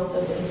and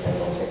also to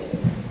Istanbul, Turkey.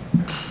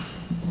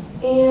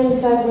 And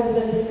 5 words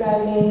that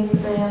describe me: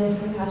 I am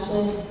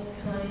compassionate,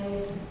 kind,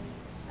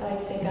 I like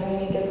to think I'm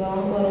unique as well,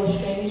 a little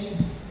strange,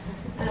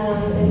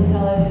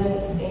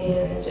 intelligent,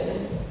 and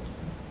generous.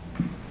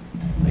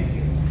 Thank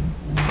you.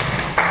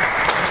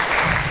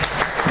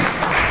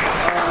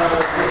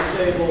 This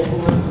table, who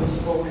hasn't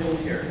spoken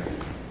here?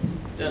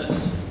 Dennis.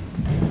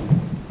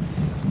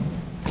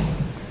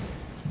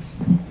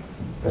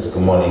 Yes,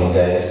 good morning,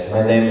 guys.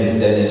 My name is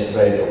Dennis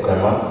Fred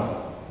Okema.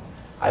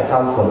 I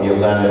come from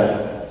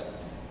Uganda,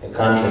 a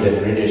country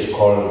the British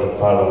called the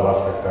Pearl of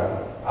Africa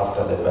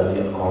after the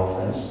Berlin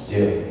Conference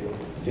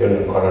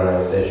during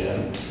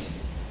colonization.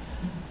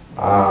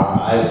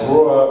 I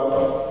grew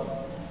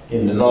up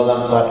in the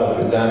northern part of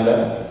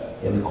Uganda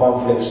in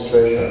conflict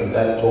situation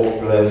that took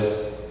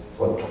place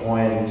for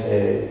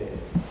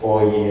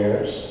 24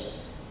 years.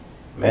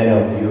 Many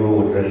of you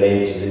would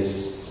relate to this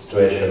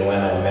situation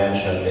when I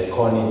mentioned the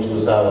CONI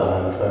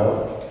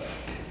 2012.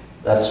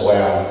 That's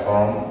where I'm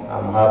from.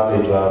 I'm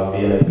happy to have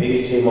been a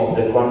victim of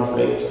the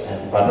conflict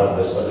and part of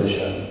the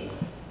solution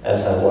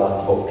as I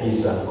work for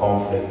peace and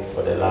conflict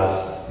for the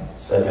last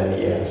 7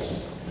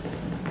 years.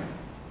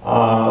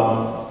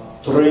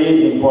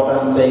 3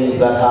 important things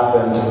that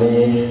happened to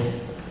me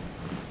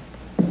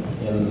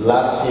in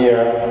last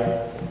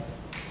year.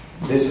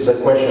 This is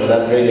a question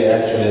that really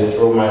actually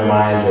threw my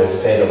mind to a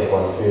state of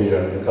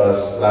confusion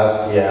because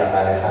last year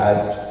I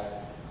had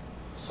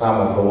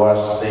some of the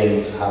worst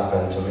things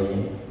happen to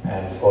me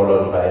and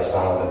followed by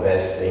some of the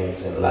best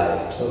things in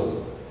life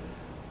too.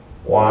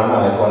 One,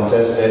 I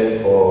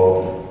contested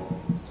for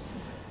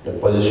the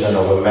position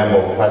of a member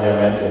of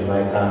parliament in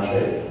my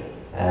country,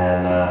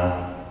 and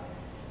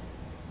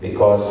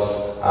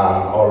because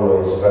I'm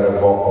always very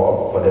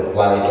vocal for the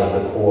plight of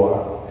the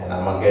poor and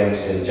I'm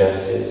against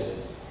injustice,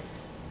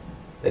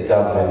 the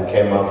government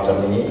came after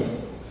me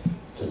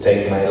to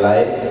take my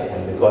life,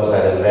 and because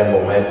I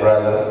resemble my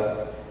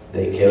brother,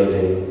 they killed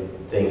him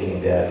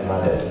thinking they had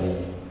murdered me.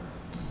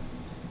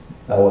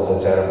 That was a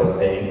terrible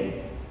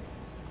thing.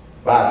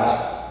 But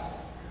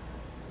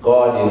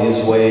God, in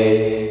His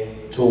way,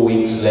 2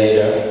 weeks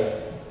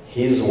later,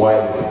 his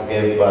wife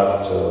gave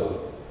birth to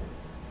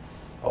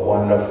a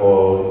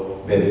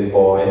wonderful baby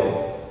boy,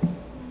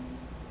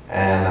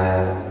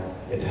 and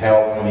it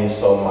helped me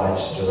so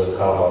much to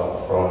recover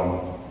from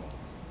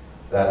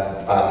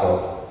that part of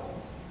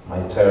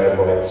my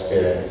terrible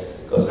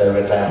experience, because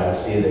every time I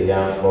see the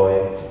young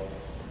boy,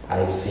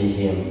 I see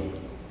him,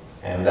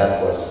 and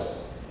that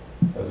was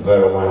a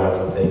very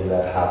wonderful thing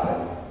that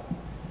happened.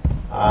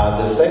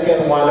 The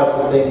second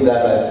wonderful thing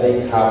that I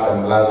think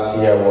happened last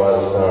year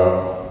was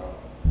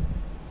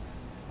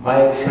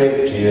my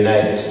trip to the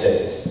United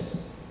States.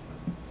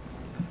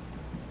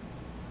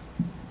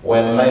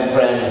 when my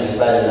friends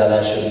decided that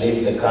I should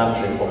leave the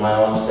country for my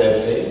own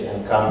safety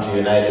and come to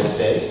United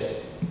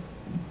States,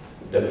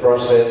 the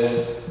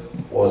process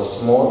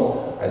was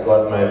smooth. I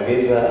got my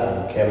visa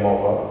and came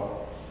over,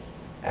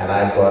 and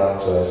I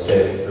got to a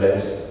safe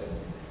place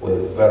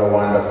with very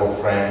wonderful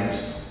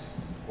friends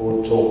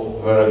who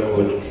took very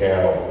good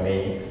care of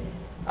me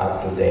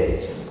up to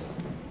date.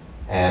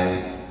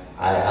 And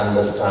I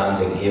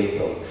understand the gift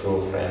of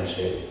true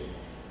friendship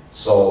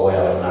so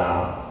well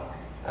now,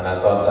 and I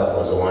thought that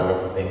was a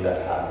wonderful thing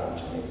that happened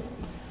to me.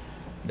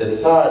 The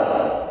third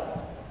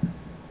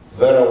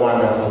very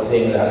wonderful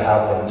thing that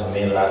happened to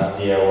me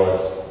last year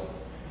was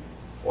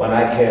when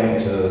I came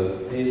to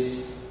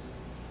this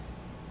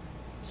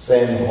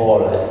same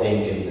hall, I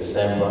think in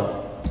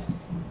December,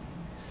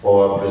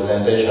 for a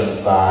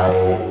presentation by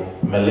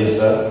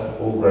Melissa,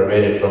 who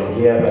graduated from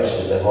here, but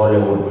she's a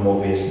Hollywood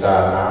movie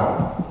star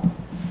now,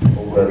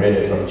 who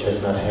graduated from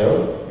Chestnut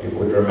Hill. You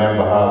could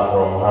remember her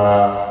from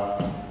her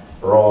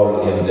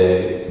role in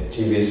the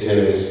TV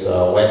series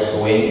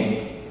West Wing.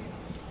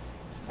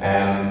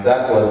 And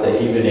that was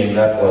the evening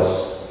that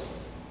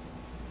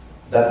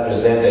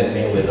presented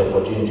me with the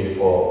opportunity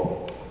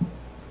for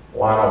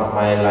one of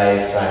my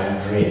lifetime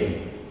dreams.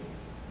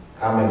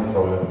 Coming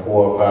from a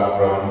poor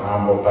background,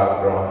 humble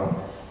background,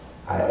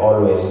 I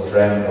always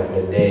dreamt of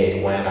the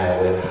day when I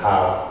will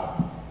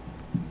have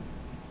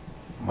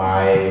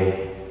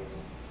my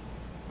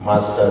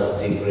master's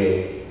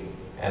degree,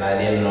 and I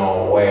didn't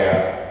know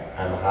where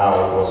and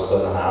how it was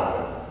going to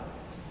happen.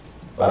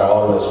 But I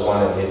always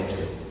wanted it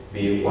to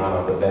be one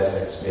of the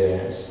best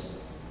experiences,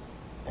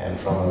 and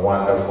from a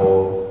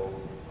wonderful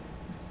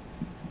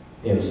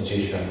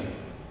institution.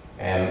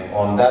 And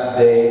on that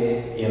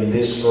day, in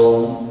this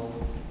room,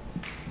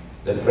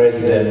 the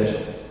president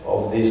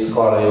of this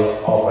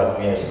college offered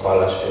me a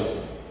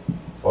scholarship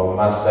for a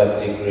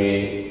master's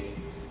degree,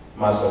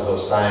 Masters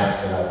of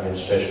Science in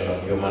Administration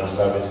of Human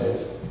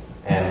Services.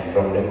 And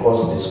from the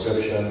course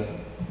description,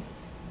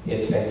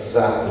 it's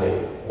exactly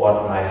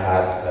what my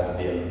heart had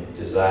been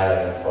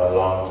desiring for a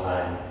long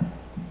time.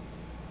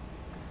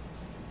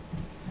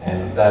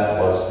 And that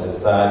was the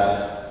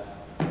third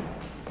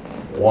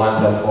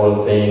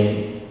wonderful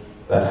thing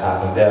that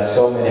happened. There are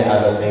so many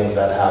other things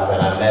that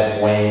happened. I met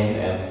Wayne,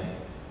 and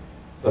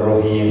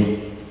through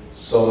him,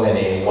 so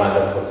many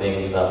wonderful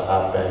things have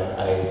happened.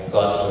 I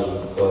got to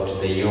go to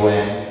the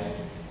UN,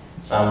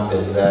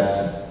 something that,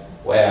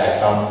 where I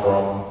come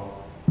from,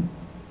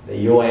 the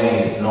UN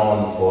is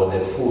known for the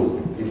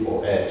food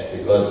people eat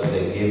because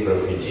they give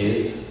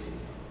refugees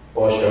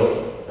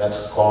posho,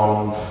 that's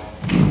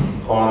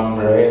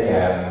cornbread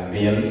and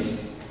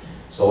beans.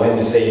 So when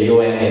you say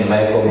UN in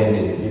my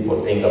community,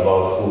 people think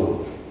about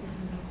food.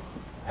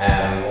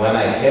 And when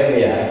I came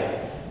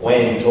here,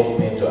 Wayne took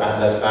me to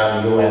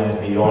understand UN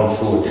beyond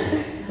food.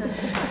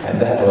 And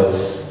that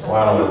was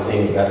one of the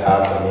things that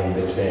happened in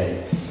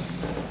between.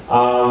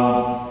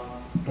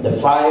 The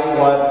 5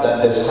 words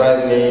that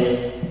describe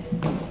me: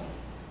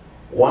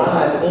 one,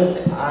 I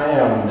think I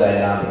am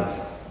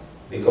dynamic,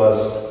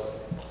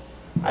 because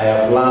I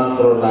have learned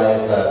through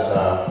life that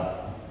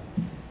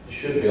you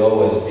should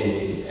always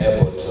be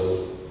able to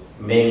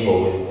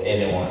mingle with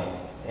anyone,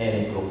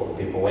 any group of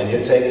people. When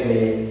you take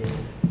me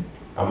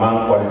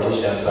among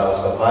politicians, I'll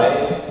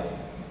survive.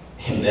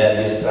 In their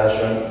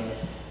discussion,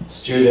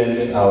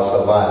 students, I'll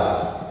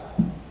survive.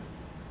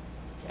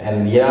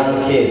 And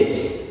young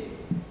kids,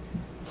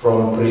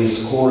 from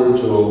preschool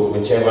to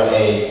whichever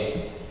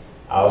age,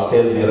 I'll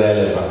still be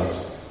relevant.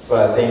 So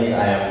I think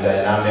I am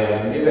dynamic,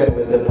 and even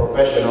with the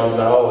professionals,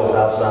 I always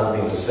have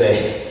something to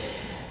say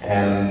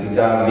and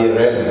become be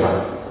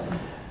relevant.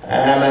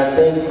 And I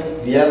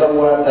think the other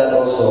word that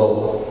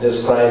also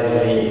describes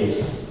me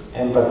is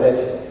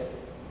empathetic.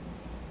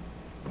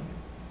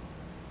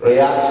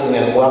 Reacting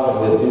and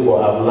working with people,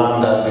 I've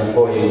learned that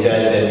before you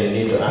judge them, you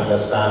need to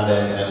understand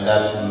them, and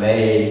that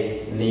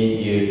may need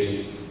you to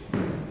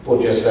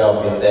put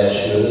yourself in their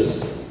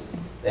shoes.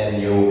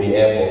 Then you will be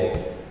able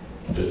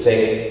to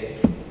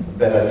take a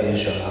better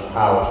decision on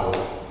how to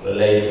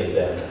relate with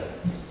them.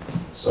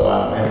 So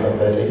I'm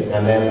empathetic,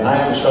 and then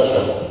I'm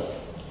sociable.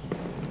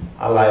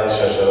 I like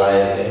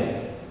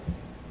socializing.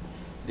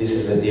 This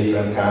is a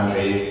different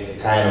country.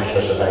 The kind of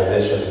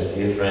socialization is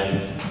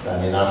different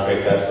than in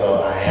Africa,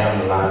 so I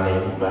am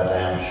learning, but I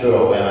am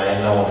sure when I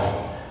know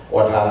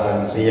what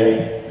happens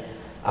here,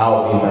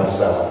 I'll be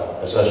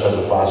myself, a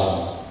social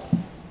person.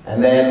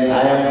 And then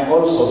I am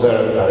also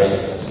very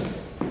courageous.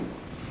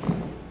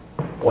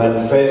 When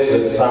faced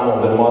with some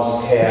of the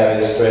most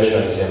scary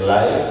situations in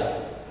life,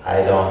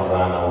 I don't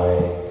run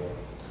away.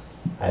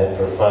 I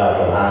prefer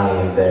to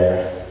hang in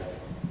there.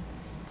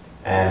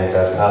 And it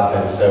has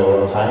happened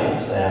several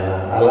times,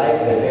 and I like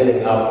the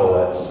feeling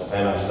afterwards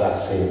when I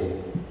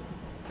succeed.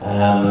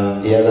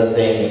 And the other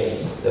thing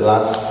is,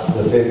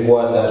 the fifth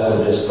word that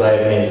will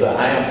describe me is that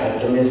I am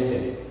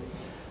optimistic,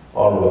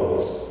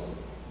 always.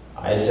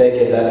 I take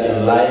it that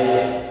in life,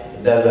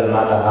 it doesn't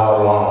matter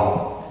how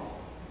long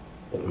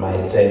it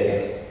might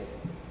take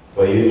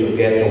for you to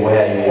get to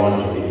where you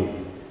want to be.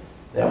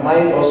 There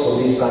might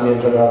also be some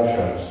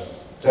interruptions,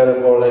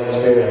 terrible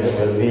experience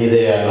will be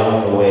there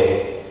along the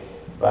way,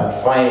 but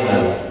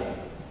finally,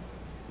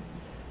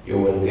 you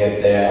will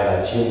get there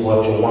and achieve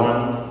what you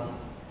want.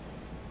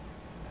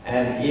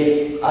 And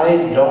if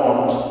I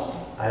don't,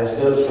 I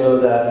still feel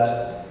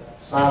that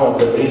some of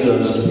the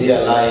reasons to be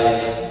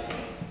alive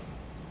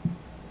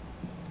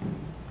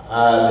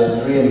are the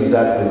dreams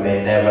that we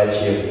may never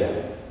achieve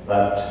them.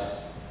 But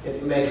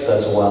it makes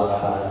us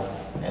work hard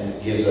and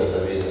it gives us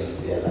a reason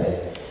to be alive.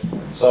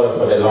 Sorry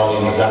for the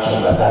long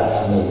introduction, but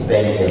that's me.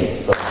 Thank you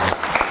so much.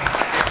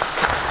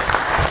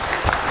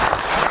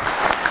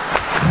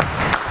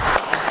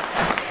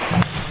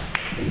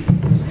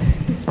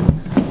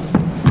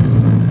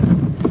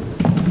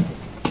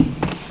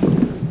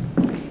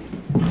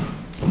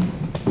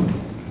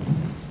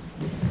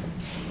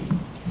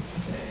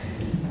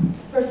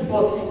 First of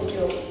all, thank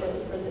you for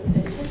this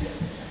presentation.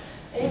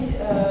 And I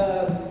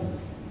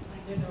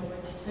don't know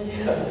what to say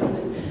after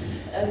this.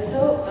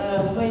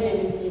 My name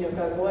is Nino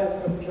Kago,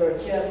 I'm from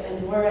Georgia,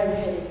 and where I'm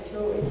heading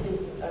to, it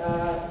is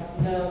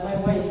my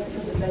way is to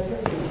the better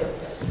future.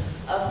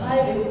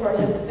 5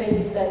 important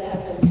things that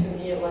happened to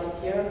me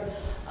last year.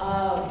 3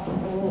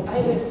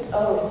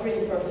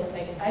 important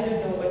things. I don't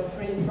know what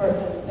 3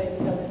 important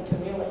things happened to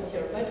me last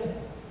year, but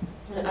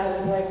I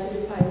would like to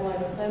define one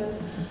of them.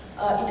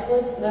 It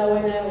was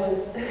when I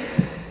was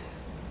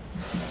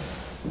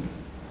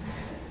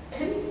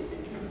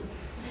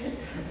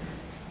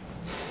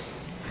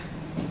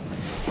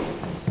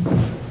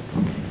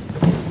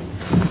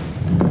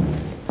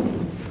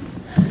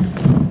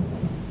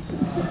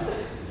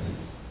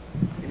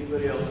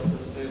Anybody else at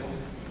this table?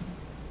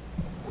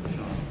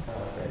 Sean.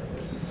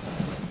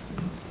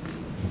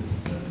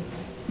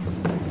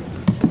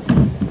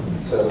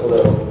 So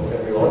hello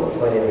everyone,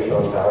 my name is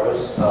Sean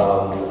Powers.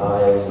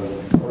 I'm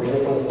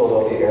originally from the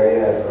Philadelphia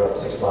area. I grew up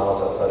 6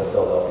 miles outside of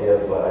Philadelphia,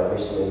 but I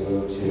recently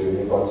moved to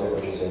New Brunswick,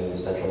 which is in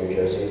central New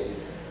Jersey.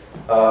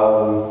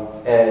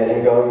 And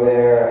in going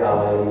there,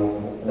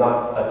 I'm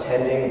not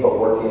attending, but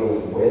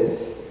working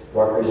with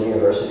Rutgers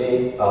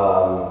University.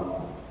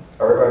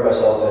 I regard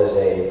myself as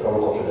a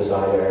permaculture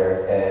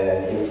designer,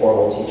 an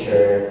informal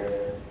teacher,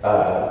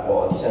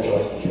 a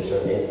decentralized teacher, so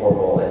an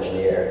informal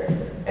engineer,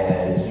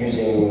 and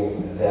using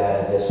we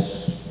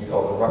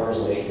call it the Rutgers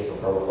Initiative for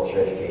Permaculture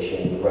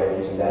Education, right?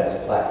 Using that as a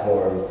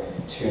platform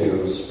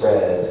to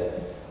spread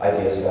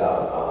ideas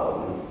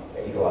about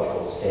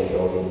ecological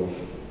sustainability,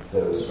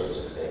 those sorts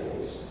of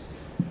things.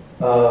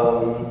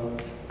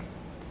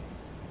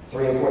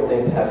 3 important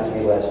things that happened to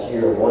me last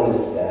year. One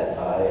is that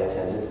I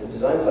attended the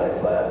Design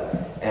Science Lab,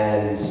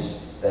 and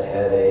that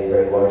had a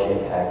very large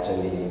impact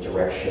in the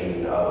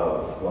direction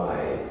of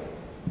my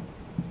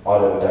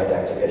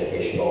autodidactic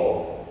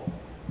educational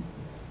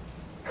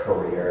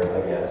career,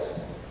 I guess.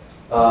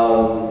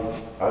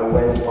 I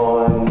went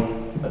on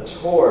a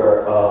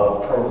tour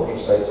of permaculture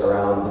sites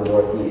around the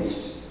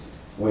Northeast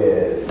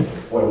with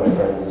one of my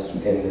friends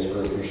in this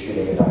group who's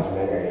shooting a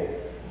documentary,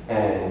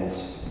 and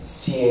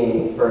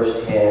seeing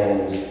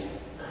firsthand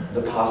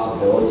the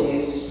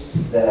possibilities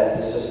that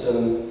the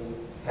system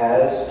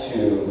has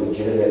to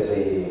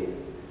legitimately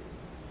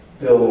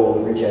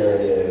build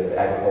regenerative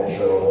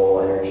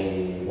agricultural,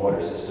 energy,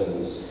 water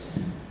systems,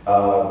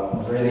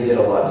 really did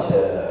a lot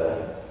to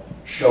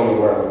show me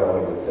where I'm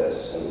going with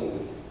this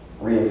and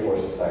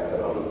reinforce the fact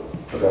that I'm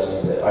progressing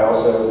a bit. I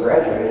also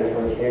graduated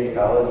from community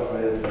college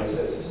with an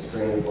associate's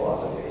degree in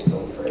philosophy, so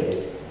I'm afraid.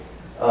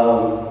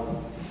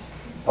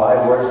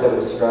 5 words that would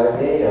describe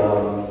me: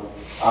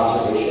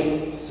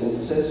 observation,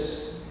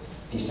 synthesis,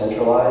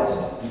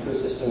 decentralized,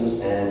 ecosystems,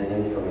 and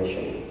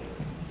information.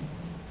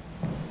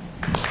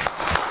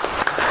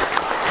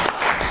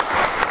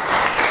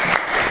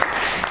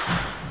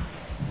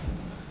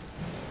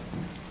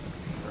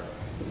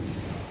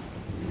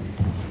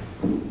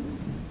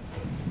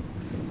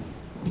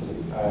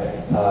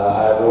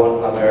 Hi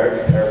everyone, I'm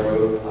Eric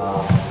Wu.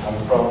 I'm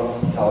from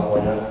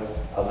California,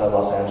 outside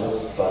Los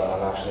Angeles, but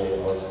I'm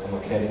a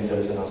Canadian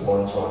citizen. I was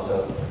born in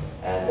Toronto,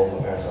 and both my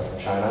parents are from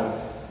China.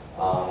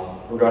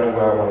 Regarding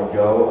where I want to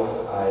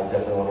go, I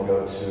definitely want to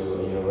go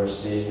to a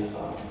university,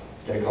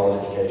 get a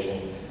college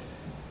education,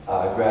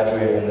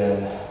 graduate, and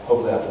then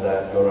hopefully after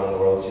that go around the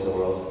world, see the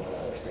world,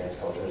 experience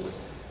cultures.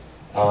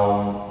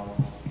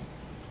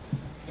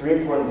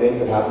 3 important things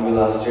that happened to me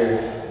last year.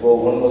 Well,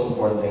 one of the most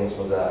important things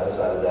was that I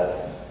decided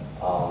that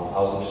I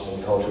was interested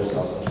in cultures,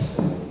 I was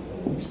interested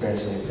in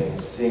experiencing new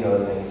things, seeing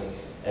other things,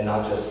 and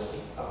not just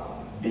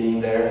being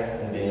there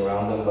and being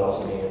around them, but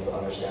also being able to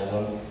understand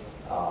them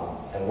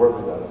and work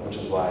with them, which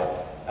is why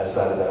I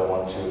decided that I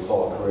wanted to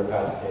follow a career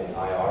path in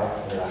IR,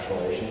 International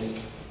Relations.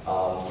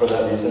 For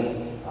that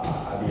reason,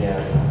 I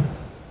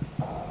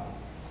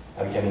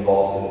became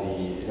involved in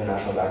the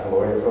International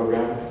Baccalaureate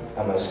program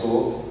at my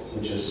school,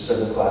 which is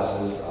certain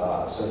classes,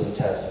 certain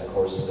tests and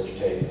courses that you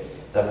take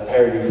that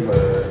prepare you for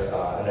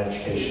an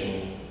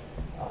education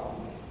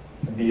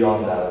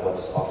beyond that of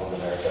what's offered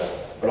in America,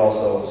 but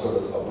also sort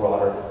of a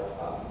broader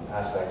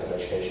aspect of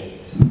education,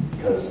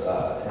 because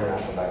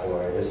International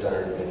Baccalaureate is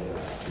centered in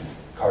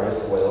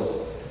Cardiff, Wales.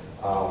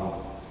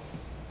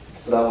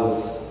 So that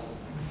was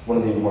one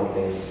of the important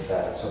things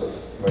that sort of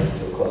merged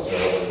into a cluster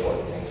of other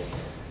important things,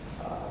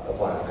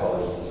 applying to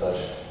colleges and such,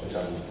 which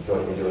I'm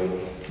going to be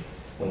doing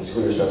when the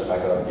school year starts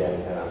back up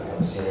again and I become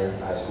a senior in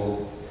high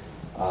school.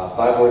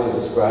 5 words to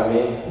describe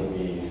me would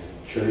be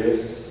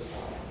curious,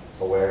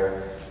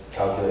 aware,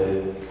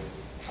 calculated,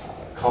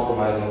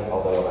 compromising,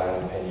 although I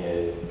am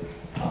opinionated,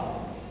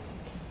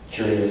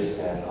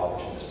 curious, and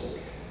opportunistic.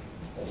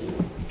 Thank you.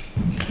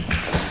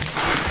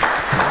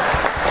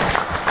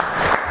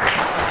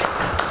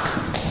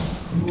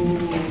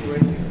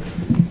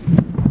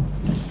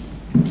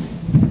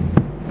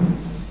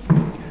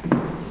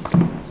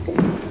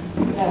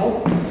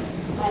 Hello,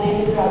 my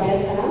name is Rabia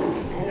Sana,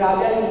 and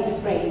Rabia means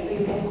spring, so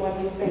you can call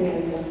me Spring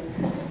Angel.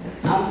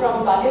 I'm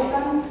from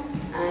Pakistan,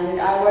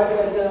 and I work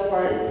with the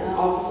Foreign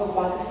Office of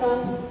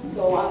Pakistan,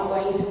 so I'm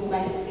going to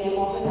my same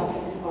office after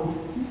this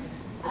conference.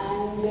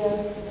 And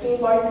 3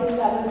 important things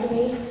happened to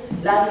me.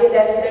 Last year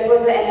there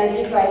was an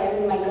energy crisis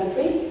in my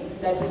country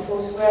that was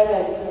so severe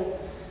that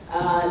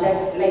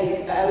that's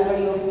like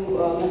everybody of you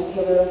must be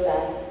aware of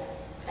that.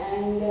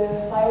 And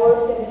 5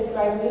 words that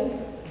describe me.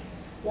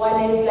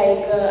 One is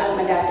like I'm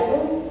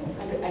adaptable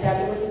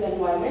to the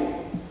environment,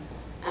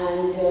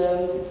 and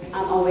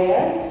I'm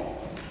aware,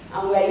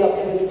 I'm very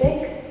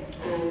optimistic,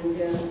 and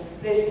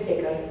risk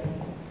taker.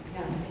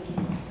 Yeah, thank you.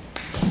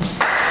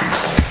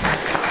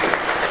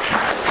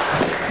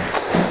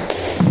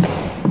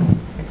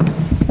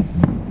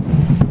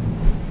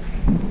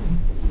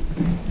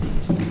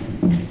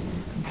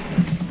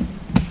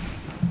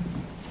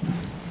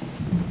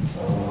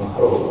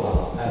 Hello,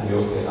 I'm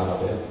Yosuke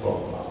Hanabe from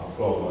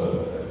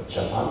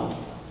Japan.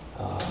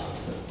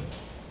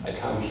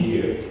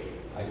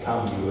 I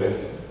come US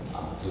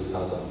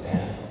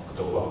 2010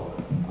 October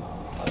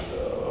as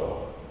an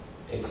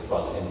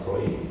expert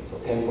employee, so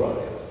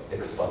temporary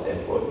expert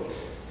employee.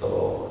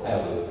 So I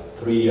have a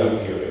 3-year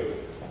period.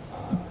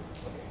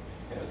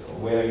 Yeah, so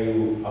where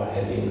you are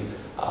heading?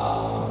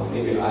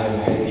 Maybe I'm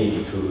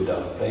heading to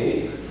the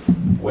place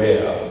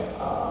where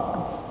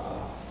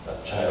the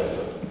child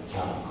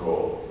can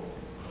grow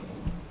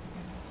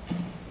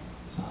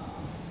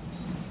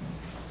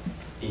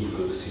in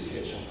good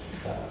situation.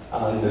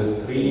 And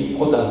the 3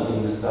 important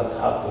things that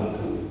happened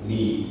to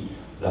me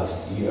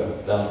last year.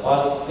 The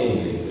first thing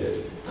is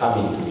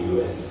coming to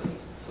US.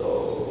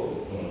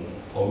 So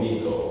for me,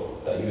 so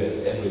the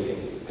US,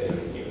 everything is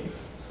very new.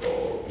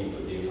 So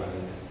people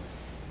different,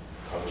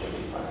 culture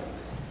different.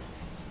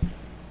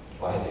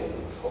 Why they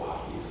look so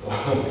happy? So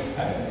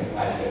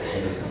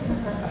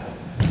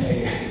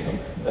so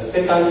the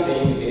second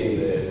thing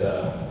is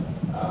the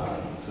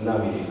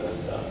tsunami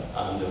disaster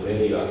and the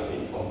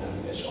radioactive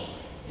contamination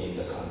in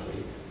the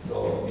country.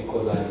 So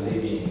because I'm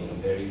living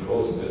very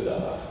close to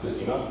the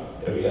Fukushima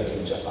area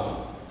in Japan,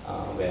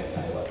 when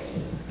I was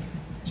in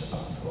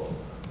Japan, so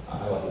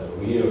I was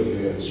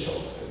really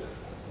shocked.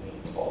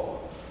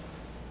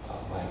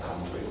 My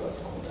country was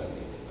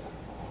contaminated.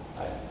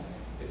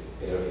 It's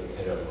very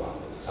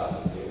terrible and sad.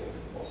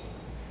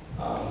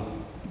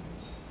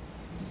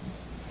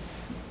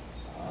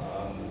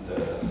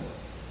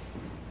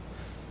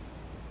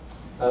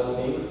 Third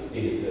thing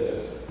is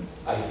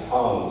I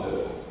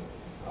found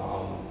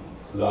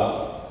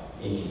flaw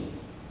in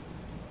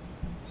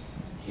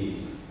his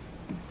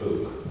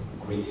book,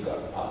 Critical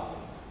Path.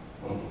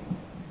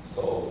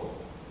 So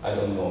I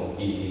don't know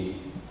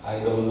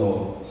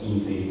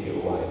in detail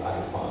why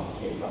I found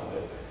him, but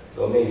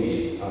so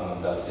maybe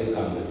the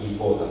second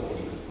important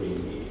things bring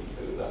me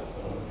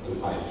to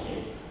find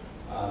him,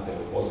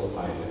 and also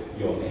find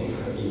your name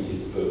in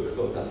his book.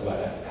 So that's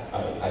why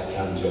I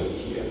can join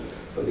here.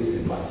 So this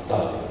is my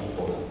third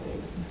important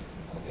things.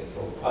 Okay,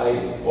 so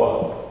 5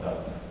 words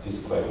that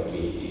describe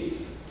me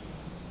is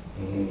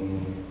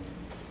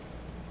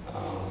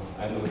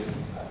I'm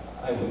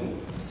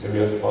a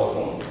serious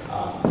person,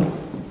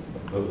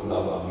 book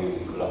lover,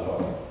 music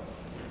lover,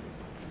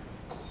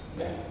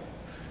 man.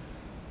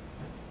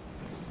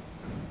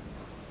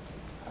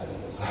 I don't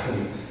know,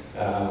 sorry.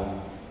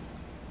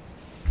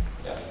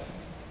 Yeah.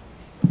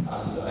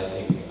 And I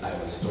think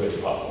I'm a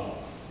straight person.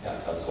 Yeah,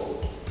 that's all.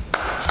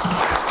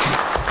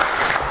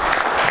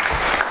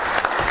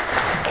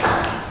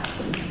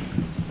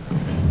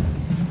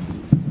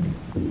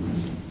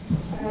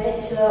 Alright,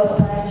 so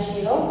I'm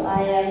Sheetal.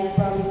 I am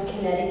from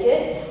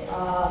Connecticut.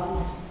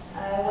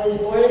 I was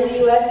born in the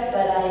US,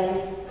 but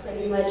I'm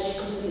pretty much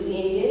completely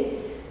Indian.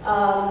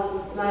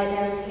 My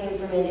parents came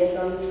from India,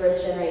 so I'm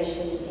first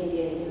generation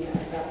Indian in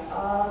America.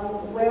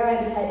 Where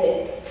I'm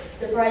headed,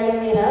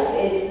 surprisingly enough,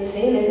 it's the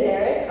same as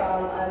Eric.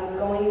 I'm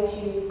going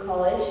to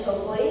college,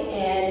 hopefully,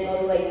 and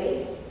most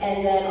likely,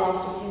 and then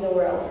off to see the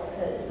world,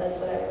 because that's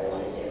what I really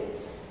want to do.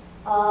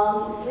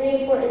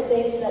 3 important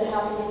things that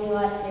happened to me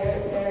last year.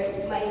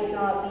 They might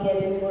not be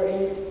as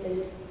important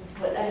as,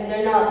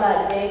 they're not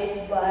that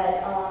big,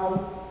 but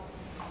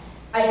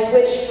I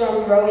switched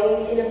from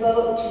rowing in a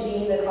boat to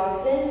being the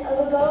coxswain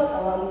of a boat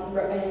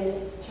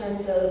in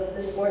terms of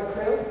the sport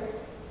crew.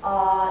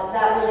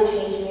 That really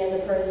changed me as a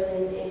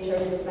person in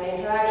terms of my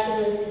interaction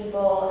with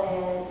people,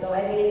 and so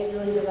I think it's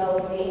really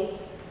developed me.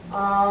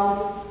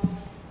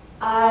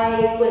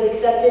 I was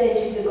accepted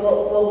into the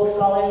Global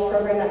Scholars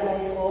Program at my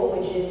school,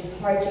 which is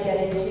hard to get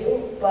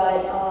into,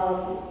 but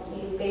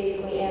you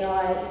basically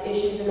analyze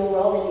issues in the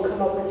world and you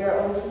come up with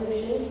your own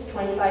solutions.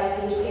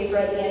 25-page paper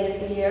at the end of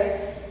the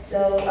year.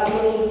 So I'm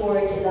looking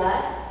forward to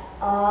that.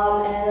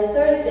 And the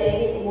third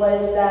thing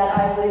was that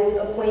I was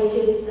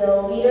appointed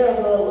the leader of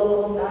a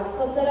local math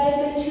club that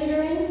I've been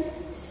tutoring.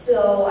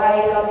 So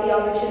I got the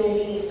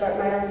opportunity to start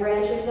my own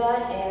branch of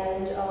that.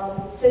 And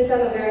since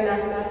I'm a very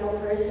mathematical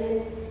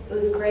person, it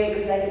was great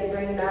because I could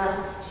bring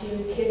math to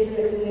kids in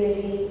the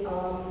community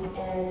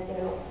and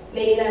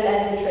make them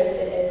as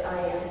interested as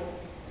I am.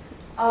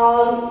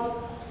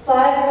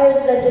 5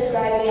 words that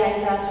describe me. I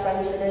have to ask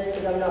friends for this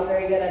because I'm not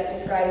very good at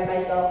describing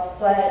myself.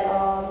 But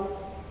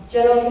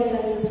general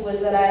consensus was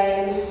that I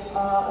am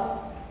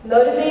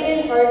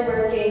motivated,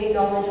 hardworking,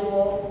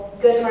 knowledgeable,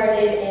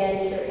 good-hearted,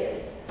 and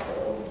curious.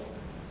 So,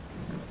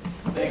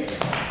 thank you.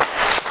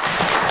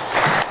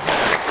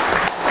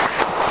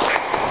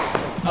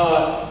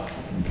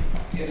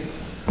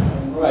 If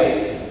I'm right,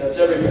 that's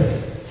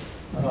everybody.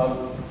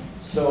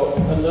 So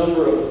a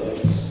number of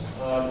things.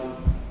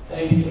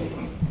 Thank you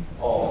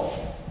all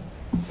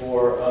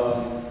for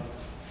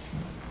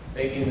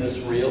making this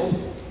real.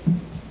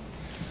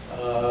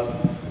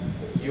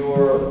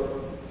 Your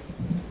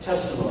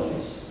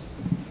testimonies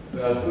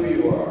about who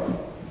you are,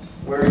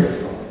 where you're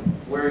from,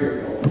 where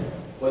you're going,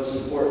 what's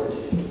important to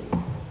you,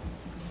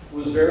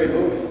 was very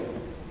moving.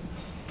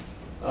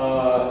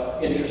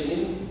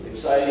 Interesting,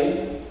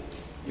 exciting.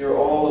 You're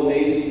all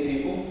amazing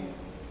people.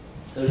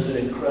 There's an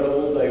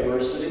incredible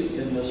diversity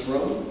in this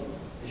room,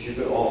 as you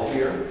could all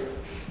hear.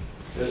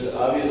 There's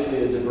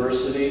obviously a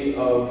diversity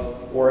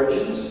of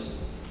origins,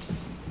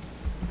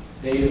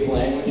 native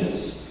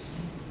languages,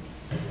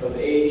 of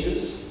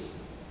ages,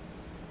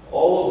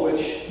 all of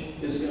which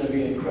is going to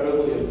be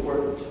incredibly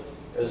important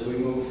as we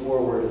move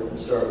forward and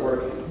start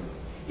working.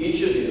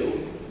 Each of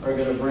you are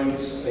going to bring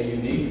a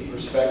unique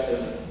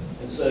perspective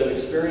and set of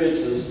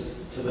experiences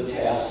to the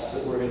tasks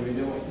that we're going to be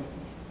doing.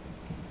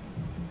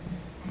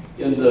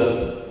 In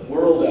the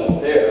world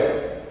out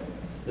there,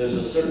 there's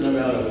a certain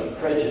amount of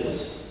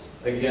prejudice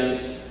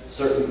against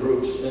certain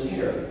groups in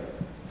here.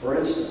 For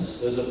instance,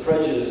 there's a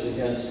prejudice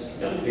against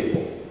young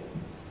people.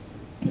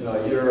 You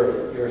know,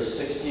 you're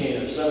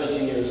 16 or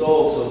 17 years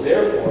old, so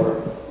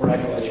therefore, we're not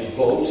going to let you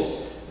vote.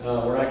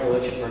 We're not going to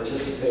let you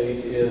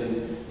participate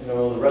in,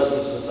 the rest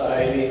of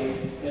society.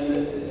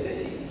 And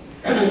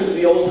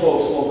the old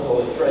folks won't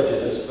call it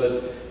prejudice,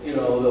 but,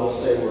 they'll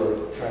say we're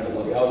trying to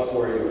look out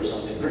for you or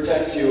something,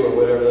 protect you or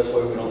whatever. That's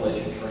why we don't let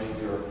you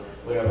drink or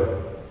whatever.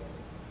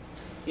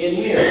 In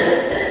here,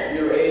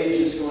 your age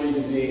is going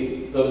to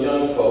be the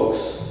young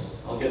folks.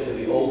 I'll get to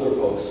the older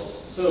folks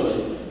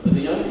soon, but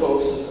the young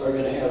folks are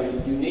going to have a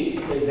unique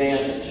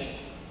advantage.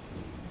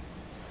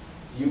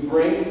 You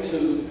bring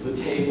to the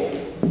table,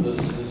 this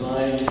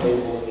design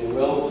table, if you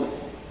will,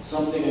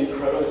 something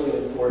incredibly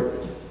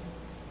important.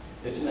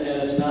 It's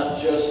not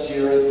just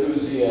your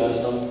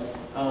enthusiasm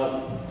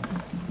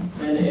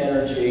and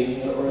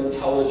energy or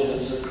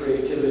intelligence or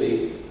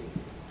creativity,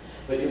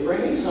 but you're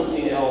bringing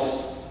something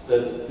else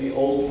that the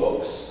old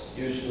folks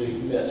usually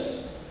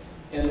miss.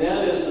 And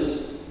that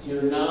is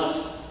you're not,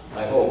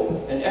 I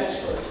hope, an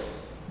expert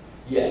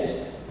yet.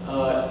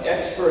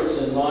 Experts,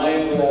 in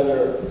my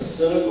rather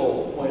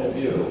cynical point of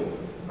view,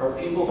 are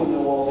people who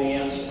know all the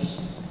answers.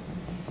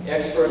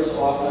 Experts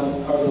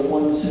often are the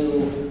ones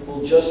who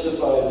will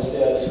justify the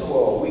status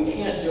quo. We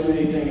can't do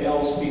anything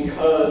else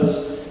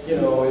because,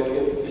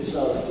 it's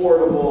not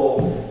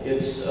affordable,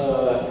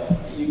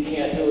 you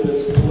can't do it,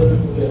 it's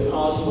politically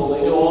impossible.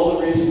 They know all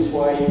the reasons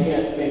why you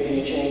can't make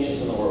any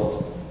changes in the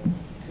world.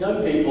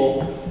 Young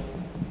people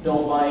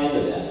don't buy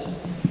into that.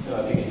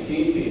 If you can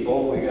feed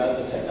people, we got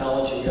the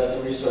technology, we got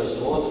the resources,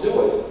 well, let's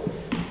do it.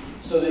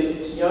 So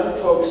the young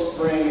folks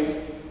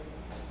bring,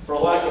 for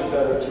lack of a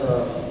better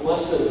term, a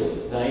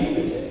blessed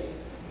naivete,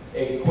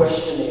 a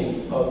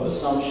questioning of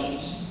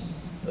assumptions,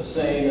 of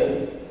saying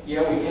that,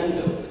 yeah, we can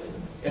do it,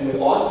 and we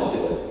ought to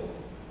do it.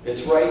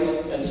 It's right,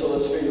 and so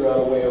let's figure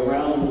out a way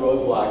around the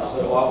roadblocks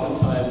that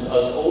oftentimes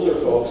us older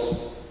folks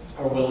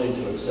are willing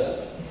to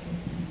accept.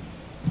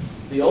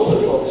 The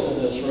older folks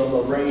in this room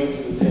are bringing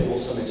to the table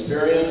some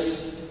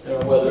experience,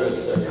 whether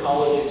it's their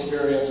college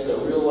experience, their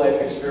real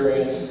life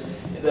experience,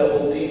 that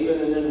will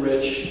deepen and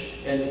enrich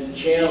and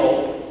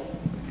channel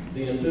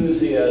the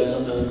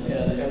enthusiasm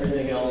and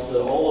everything else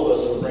that all of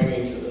us are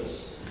bringing to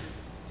this.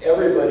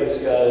 Everybody's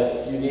got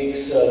a unique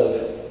set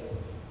of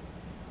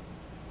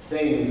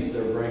things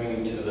they're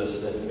bringing to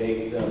this that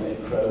make them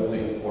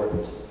incredibly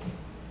important.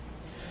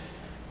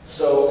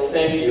 So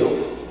thank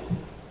you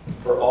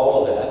for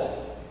all of that.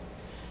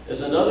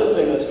 There's another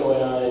thing that's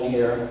going on in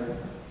here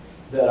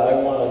that I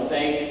want to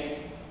thank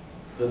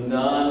the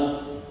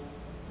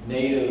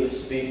non-native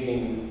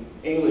speaking,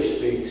 English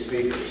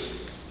speakers.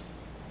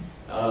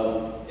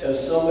 As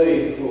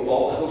somebody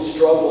who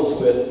struggles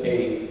with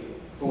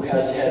who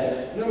has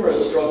had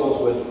numerous struggles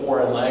with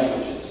foreign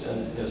languages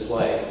in his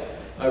life,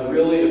 I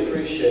really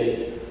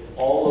appreciate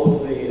all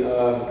of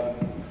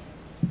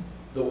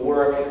the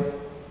work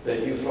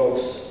that you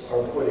folks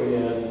are putting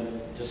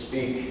in to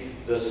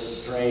speak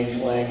this strange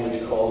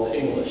language called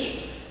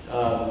English.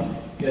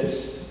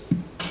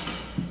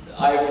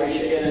 I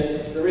appreciate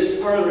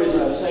it. Part of the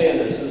reason I'm saying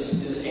this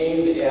is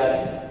aimed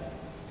at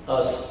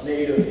us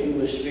native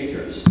English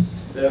speakers,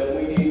 that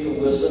we need to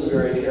listen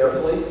very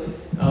carefully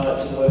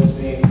to what is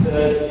being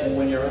said, and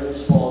when you're in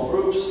small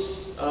groups,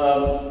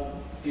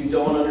 if you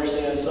don't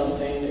understand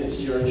something,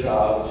 it's your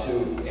job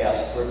to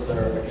ask for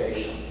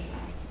clarification.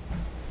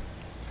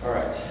 All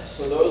right,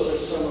 so those are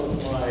some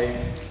of my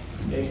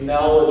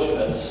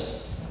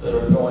acknowledgments that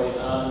are going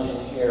on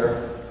in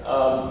here.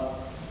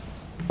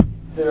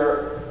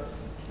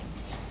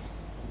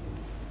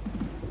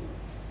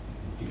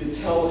 You can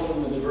tell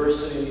from the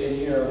diversity in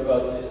here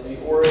about the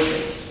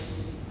origins.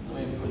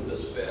 Let me put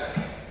this back.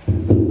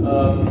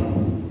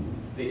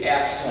 The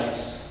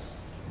accents,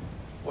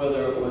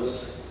 whether it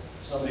was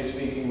somebody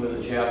speaking with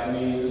a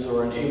Japanese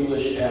or an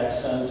English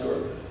accent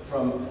or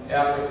from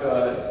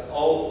Africa,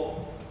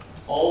 all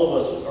of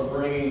us are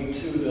bringing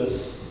to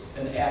this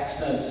an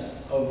accent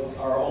of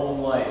our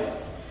own life.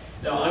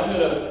 Now I'm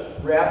going to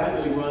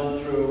rapidly run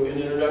through an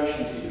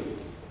introduction to you.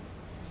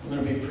 I'm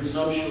going to be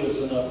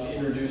presumptuous enough to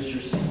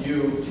introduce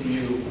you to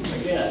you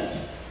again.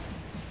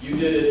 You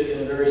did it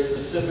in a very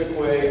specific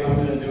way. I'm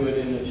going to do it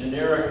in a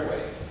generic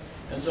way.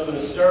 And so I'm going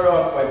to start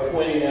off by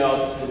pointing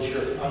out that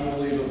you're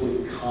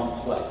unbelievably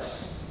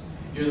complex.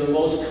 You're the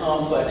most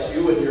complex,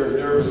 you and your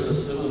nervous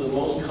system are the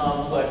most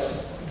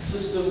complex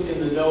system in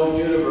the known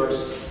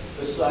universe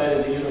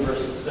beside the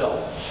universe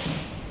itself.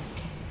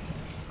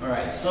 All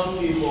right, some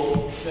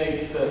people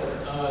think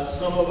that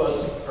some of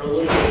us are a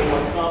little bit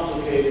more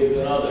complicated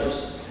than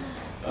others.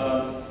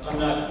 I'm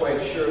not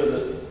quite sure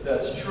that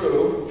that's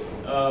true.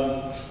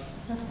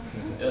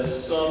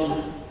 As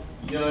some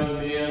young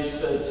man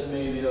said to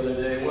me the other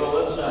day, well,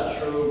 that's not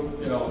true,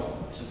 you know,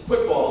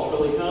 football's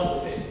really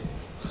complicated.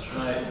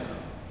 Right?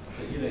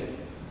 You didn't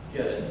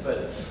get it.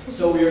 But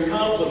so we are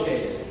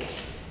complicated.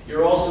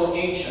 You're also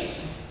ancient.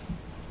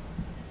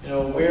 You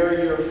know,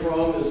 where you're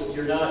from is,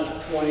 you're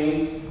not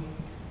 20,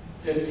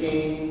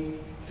 15,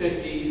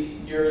 50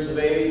 years of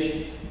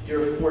age.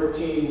 You're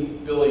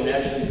 14 billion,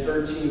 actually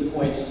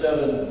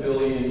 13.7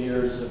 billion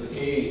years of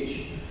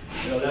age.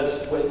 You know,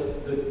 that's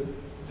what the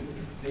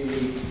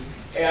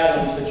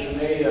atoms that you're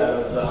made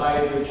out of, the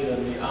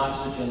hydrogen, the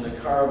oxygen, the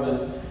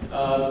carbon,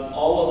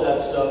 all of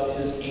that stuff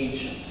is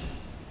ancient.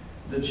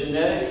 The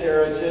genetic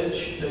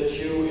heritage that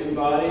you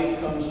embody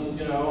comes,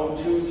 you know,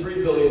 2-3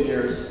 billion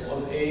years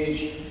of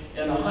age,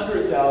 and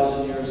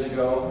 100,000 years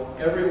ago,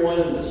 everyone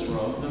in this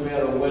room, no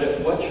matter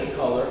what your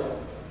color,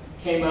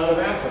 came out of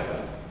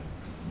Africa.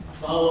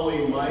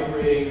 Following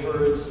migrating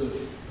herds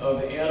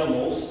of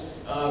animals,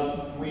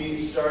 we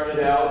started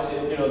out,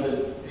 you know,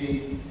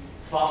 the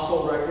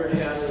fossil record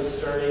has us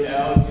starting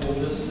out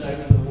in this neck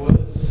of the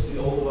woods, the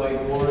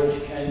Olduvai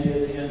Gorge,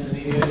 Kenya,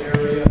 Tanzania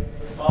area,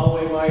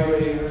 following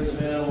migrating herds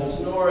of animals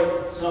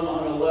north, some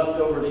on the left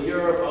over to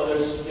Europe,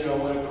 others, you know,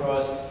 went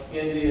across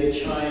India,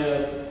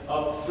 China,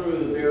 up through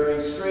the Bering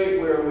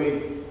Strait, where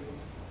we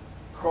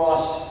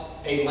crossed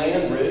a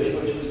land bridge,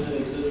 which was in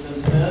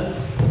existence then,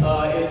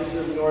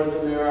 into North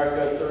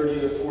America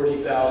 30 to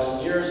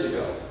 40,000 years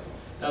ago.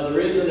 Now, the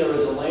reason there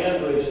was a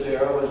land bridge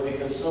there was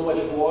because so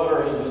much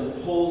water had been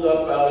pulled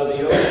up out of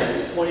the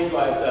oceans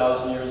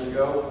 25,000 years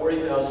ago,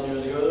 40,000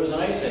 years ago. There was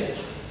an ice age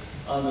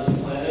on this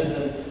planet,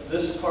 and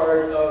this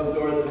part of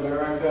North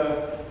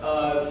America,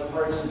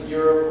 parts of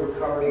Europe were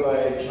covered by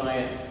a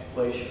giant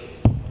glacier,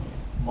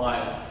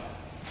 mile,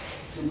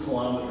 2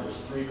 kilometers,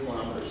 3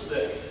 kilometers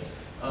thick.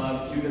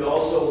 You could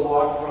also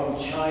walk from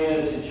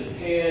China to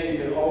Japan. You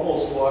could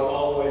almost walk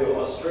all the way to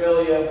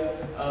Australia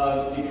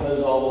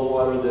because all the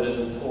water that had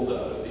been pulled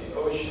out of the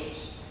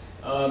oceans.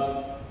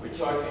 We're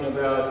talking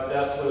about,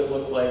 that's what it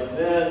looked like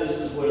then. This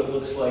is what it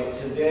looks like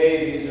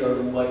today. These are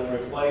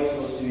electric lights.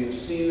 Most of you have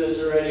seen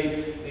this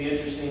already. The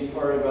interesting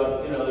part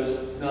about, you know,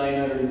 there's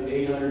 900,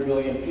 800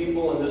 million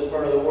people in this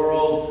part of the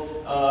world.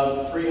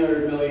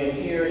 300 million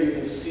here. You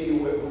can see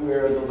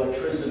where the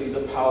electricity,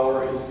 the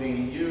power is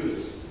being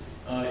used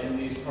in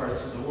these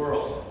parts of the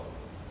world.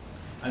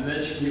 I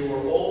mentioned you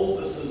were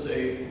old. This is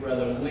a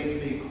rather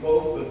lengthy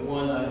quote, but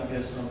one I think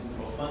has some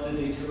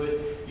profundity to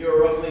it.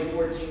 You're roughly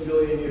 14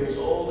 billion years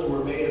old and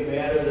were made of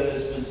matter that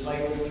has been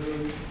cycled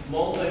through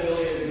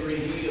multi-million degree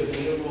heat of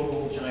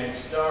innumerable giant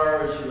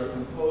stars. You are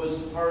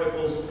composed of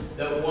particles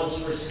that once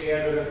were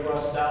scattered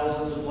across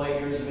thousands of light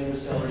years of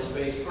interstellar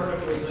space,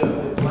 particles that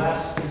would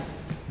blast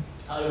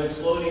out of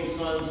exploding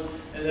suns,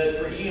 and that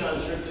for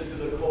eons drifted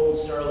through the cold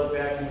starlit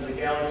vacuum of the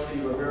galaxy.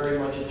 You are very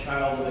much a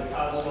child of the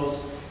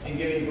cosmos, and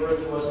giving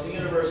birth to us, the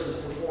universe has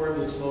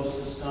performed its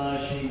most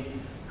astonishing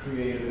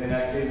creative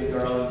act. David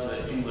Garland's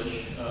an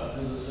English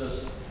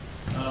physicist.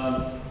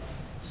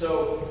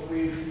 So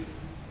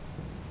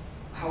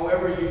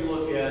however you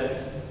look at it,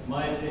 in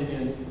my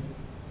opinion,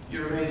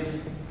 you're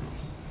amazing.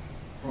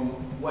 From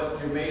what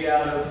you're made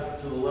out of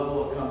to the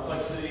level of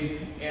complexity,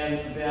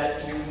 and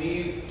that you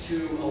need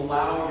to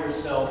allow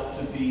yourself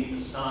to be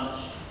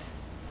astonished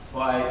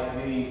by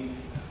the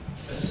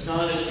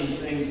astonishing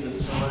things that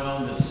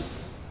surround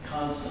us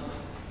constantly.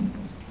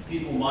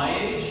 People my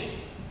age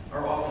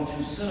are often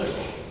too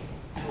cynical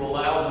to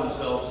allow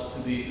themselves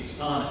to be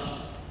astonished.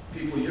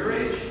 People your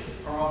age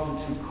are often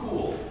too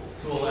cool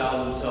to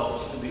allow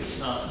themselves to be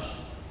astonished.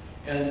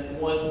 And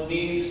one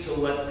needs to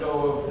let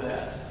go of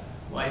that.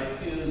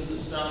 Life is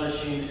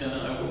astonishing, and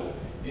I will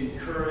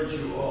encourage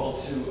you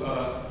all to,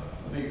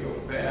 let me go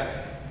back.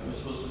 I was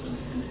supposed to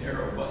have been an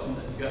arrow button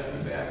that got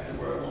me back to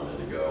where I wanted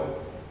to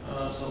go.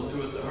 So I'll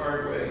do it the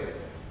hard way.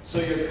 So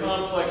you're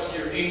complex,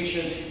 you're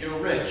ancient, you're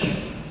rich.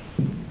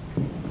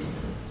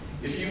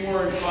 If you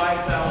earned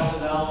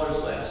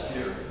 $5,000 last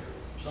year,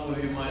 some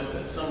of you might have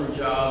had summer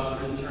jobs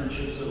or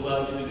internships that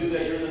allowed you to do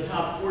that, you're in the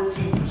top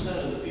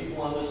 14% of the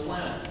people on this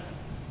planet.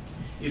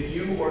 If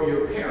you or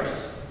your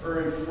parents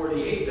earn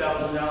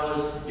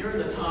 $48,000, you're in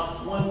the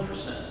top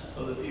 1%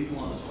 of the people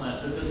on this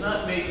planet. That does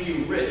not make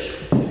you rich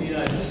in the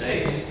United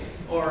States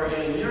or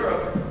in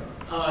Europe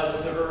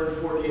to earn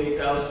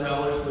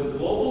 $48,000, but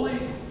globally,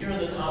 you're in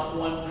the top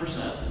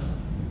 1%.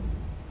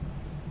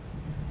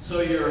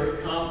 So you're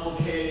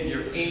complicated,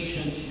 you're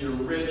ancient, you're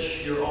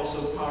rich, you're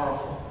also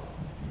powerful.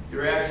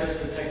 Your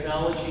access to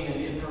technology and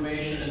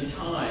information and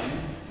time,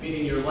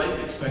 meaning your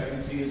life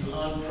expectancy, is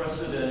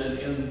unprecedented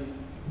in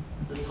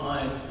the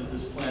time that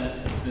this planet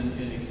has been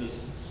in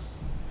existence.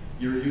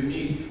 You're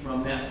unique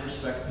from that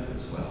perspective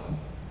as well.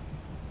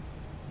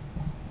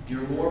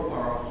 You're more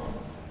powerful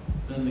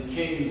than the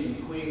kings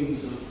and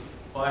queens of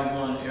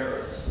bygone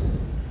eras.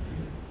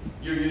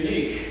 You're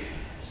unique.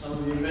 Some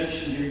of you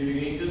mentioned your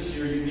uniqueness.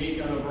 You're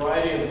unique on a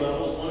variety of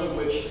levels, one of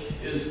which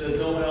is that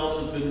no one else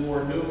has been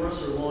more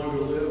numerous or longer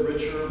lived,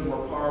 richer,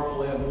 more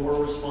powerful, have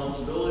more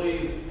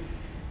responsibility.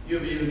 You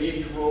have a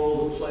unique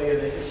role to play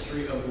in the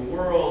history of the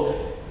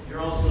world.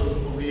 You're also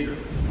a leader.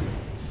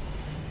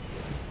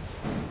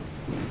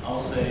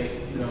 I'll say,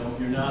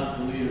 you're not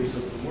the leaders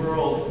of the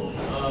world,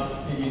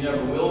 and you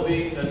never will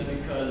be. That's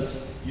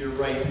because you're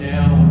right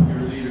now,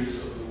 you're leaders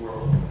of the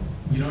world.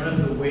 You don't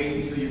have to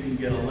wait until you can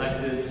get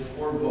elected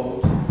or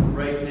vote.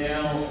 Right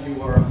now,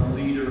 you are a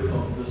leader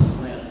of this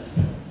planet.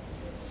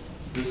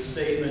 This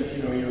statement,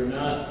 you're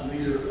not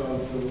leader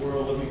of the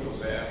world. Let me go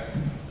back.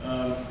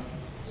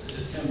 It's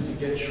an attempt to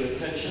get your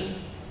attention,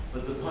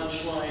 but the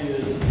punchline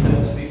is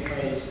that's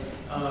because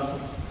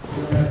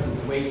you don't have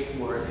to wait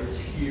for it. It's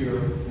here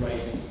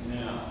right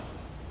now.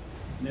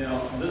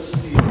 Now, this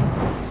piece,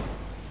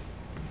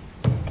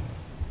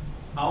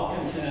 I'll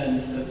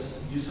contend that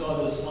you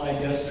saw this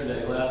slide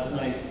yesterday, last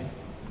night,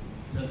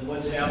 that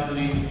what's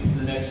happening in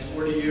the next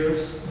 40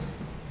 years,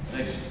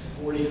 next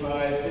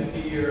 45,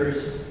 50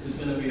 years is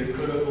going to be a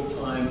critical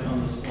time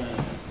on this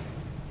planet.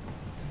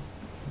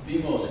 The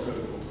most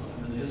critical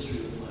time in the history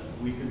of the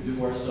planet. We could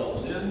do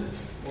ourselves in,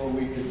 or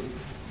we could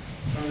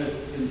turn it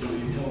into a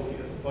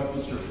utopia.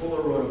 Buckminster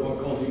Fuller wrote a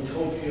book called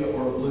Utopia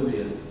or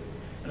Oblivion.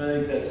 And I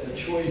think that's the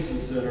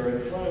choices that are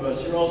in front of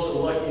us. You're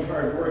also lucky,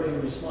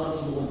 hardworking,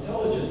 responsible,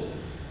 intelligent,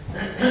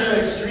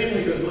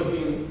 extremely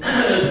good-looking,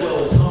 as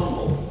well as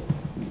humble.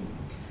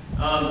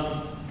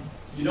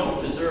 You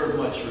don't deserve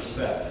much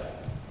respect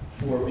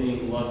for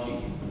being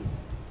lucky.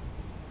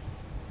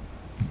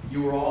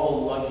 You were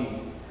all lucky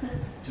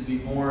to be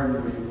born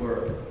where you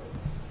were.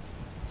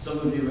 Some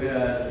of you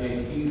had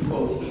a,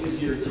 quote,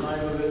 easier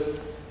time of it,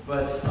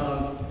 but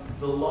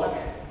the luck,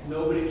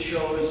 nobody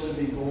chose to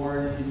be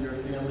born in your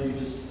family,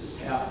 just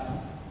happened.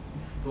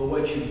 But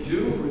what you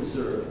do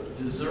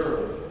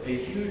deserve a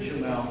huge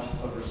amount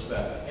of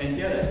respect, and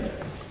get it,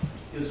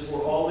 is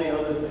for all the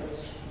other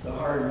things. The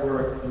hard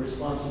work, the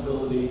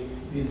responsibility,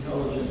 the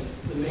intelligence,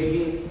 the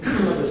making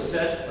of a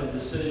set of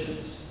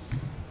decisions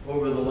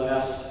over the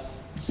last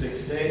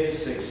 6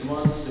 days, 6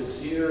 months,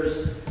 6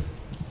 years,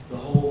 the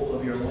whole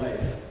of your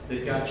life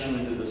that got you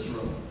into this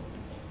room.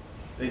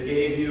 That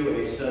gave you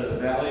a set of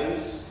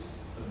values,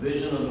 a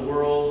vision of the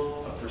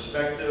world, a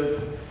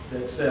perspective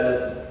that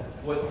said,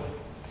 what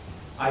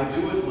I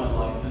do with my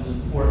life is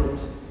important,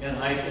 and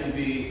I can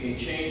be a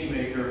change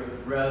maker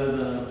rather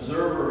than an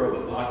observer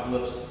of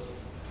apocalypse.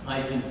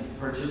 I can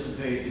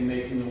participate in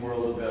making the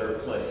world a better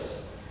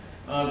place.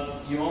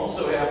 You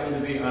also happen to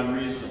be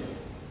unreasonable.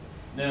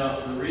 Now,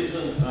 the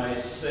reason I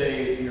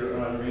say you're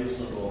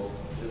unreasonable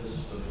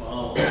is the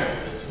following.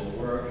 This will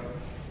work.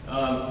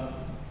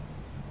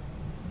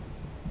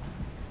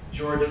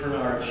 George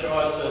Bernard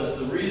Shaw says,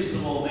 the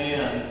reasonable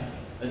man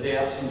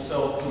adapts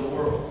himself to the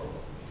world.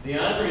 The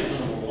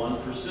unreasonable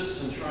one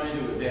persists in trying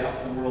to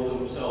adapt the world to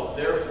himself.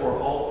 Therefore,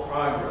 all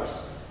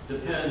progress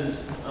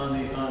depends on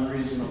the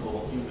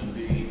unreasonable human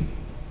being.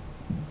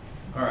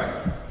 All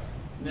right.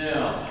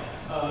 Now,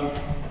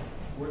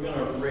 we're going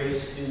to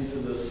race into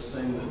this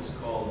thing that's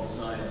called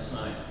design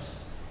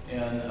science.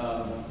 And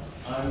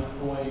I'm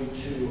going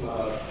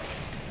to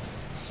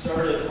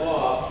start it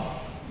off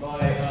by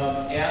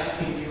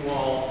asking you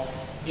all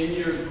in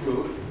your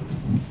group.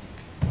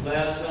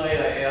 Last night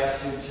I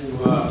asked you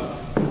to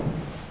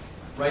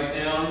write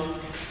down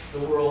the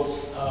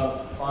world's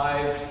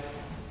 5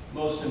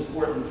 most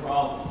important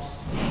problems.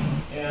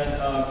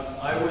 And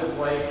I would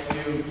like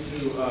you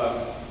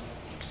to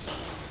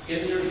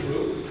in your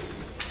group,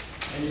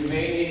 and you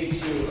may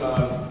need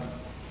to,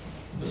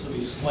 this will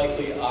be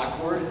slightly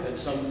awkward at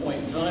some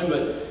point in time,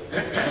 but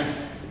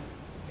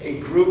a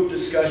group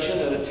discussion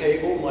at a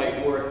table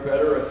might work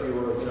better if you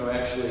were,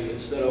 actually,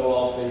 instead of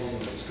all facing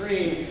the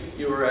screen,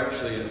 you were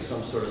actually in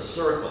some sort of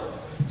circle.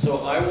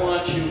 So I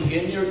want you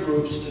in your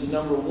groups to,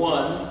 number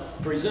one,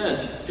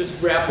 present,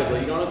 just rapidly.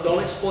 You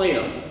don't explain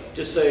them.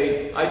 Just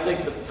say, I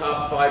think the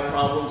top 5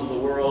 problems of the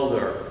world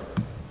are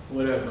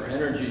whatever,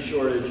 energy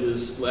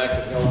shortages, lack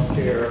of health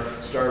care,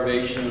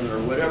 starvation, or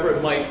whatever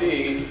it might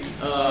be.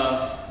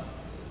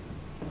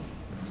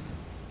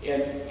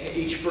 And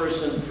each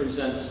person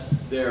presents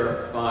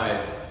their 5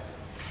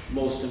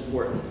 most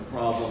important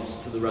problems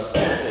to the rest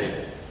of the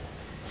table.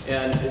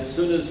 And as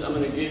soon as I'm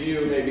going to give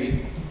you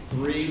maybe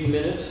 3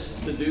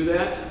 minutes to do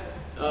that,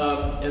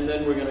 and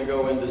then we're going to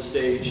go into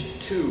stage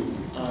 2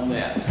 on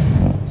that.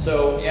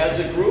 So as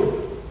a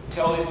group,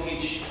 tell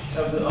each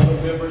of the other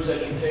members at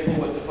your table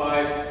what the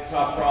 5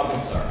 top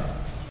problems are.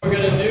 What we're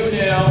going to do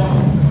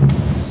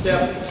now,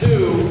 step 2,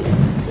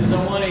 is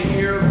I want to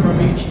hear from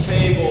each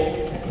table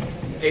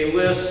a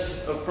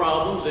list of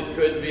problems. It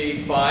could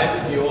be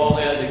 5 if you all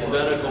had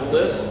identical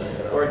lists,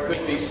 or it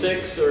could be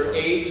 6 or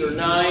 8 or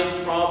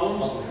 9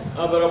 problems.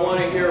 But I want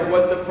to hear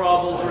what the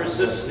problems are.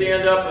 Just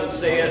stand up and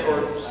say it,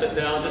 or sit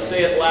down. Just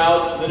say it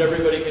loud so that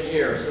everybody can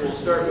hear. So we'll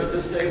start with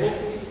this table.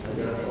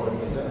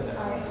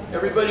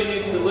 Everybody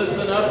needs to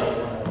listen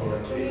up.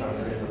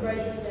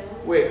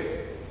 Wait,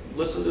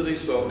 listen to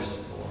these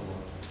folks.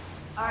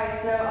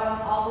 Alright, so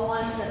all the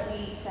ones that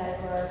we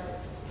said were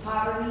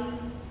poverty,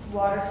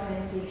 water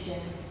sanitation,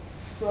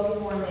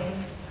 global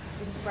warming,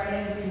 the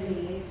spreading of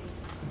disease,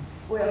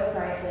 oil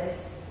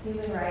crisis,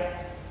 human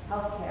rights,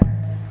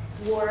 healthcare,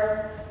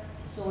 war,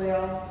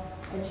 soil,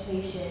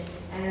 education,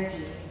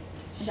 energy,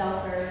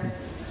 shelter,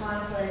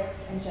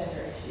 conflicts, and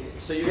gender issues.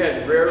 So you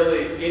had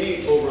rarely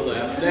any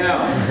overlap. Now,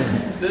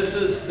 this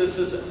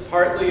is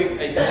partly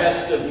a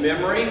test of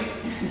memory.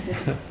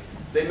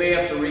 They may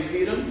have to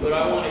repeat them, but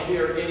I want to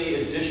hear any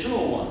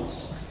additional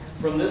ones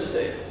from this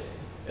table.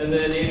 And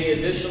then any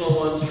additional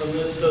ones from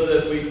this, so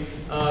that we,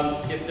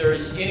 if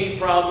there's any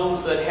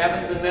problems that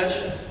haven't been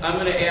mentioned, I'm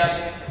going to ask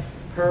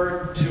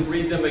her to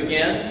read them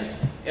again,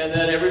 and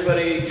then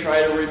everybody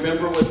try to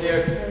remember what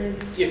they're,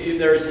 if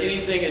there's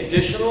anything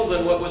additional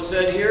than what was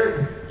said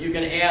here, you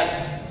can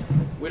add it.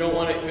 We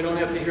don't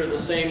have to hear the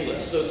same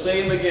list. So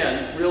say them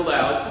again, real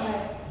loud.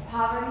 Okay.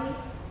 Poverty,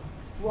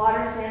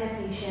 water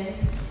sanitation,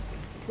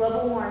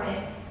 global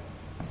warming,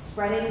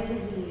 spreading of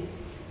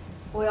disease,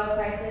 oil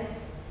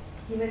crisis,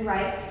 human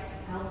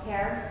rights,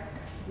 healthcare,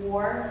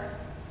 war,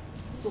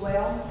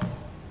 soil,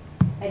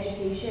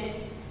 education,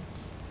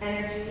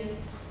 energy,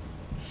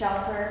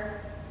 shelter,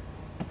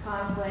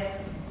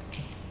 conflicts,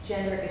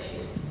 gender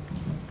issues.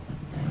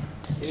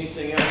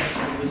 Anything else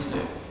from this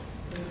table?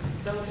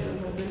 Social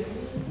mobility.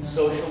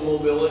 Social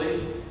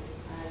mobility.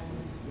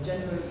 And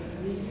gender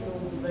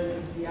resource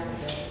availability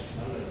access.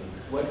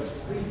 What?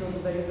 Resource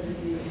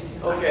availability.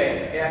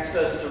 Okay,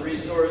 access to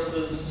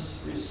resources.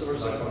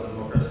 Lack of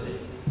democracy.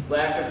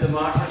 Lack of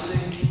democracy.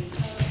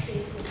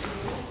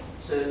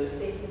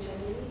 Safe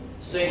maternity.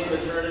 Safe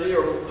maternity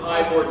or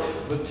high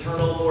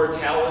maternal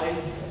mortality.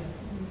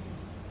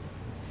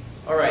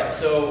 All right,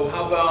 so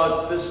how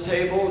about this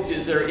table?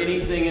 Is there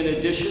anything in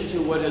addition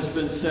to what has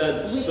been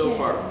said so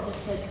far?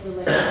 Just like the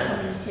lack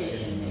of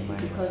communication,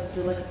 because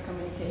the lack of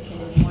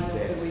communication is one of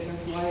the reasons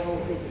why all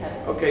this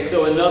happens. Okay,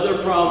 so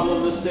another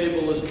problem this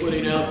table is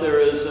putting out there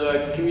is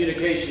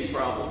communication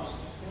problems.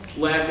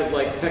 Lack of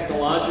like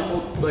technological,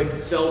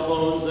 like cell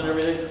phones and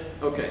everything.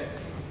 Okay,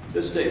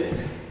 this table.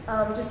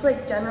 Just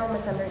like general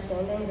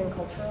misunderstandings and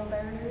cultural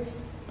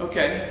barriers.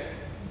 Okay.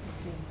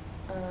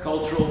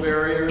 Cultural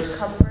barriers.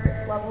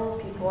 Comfort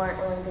levels. People aren't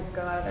willing to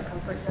go out of their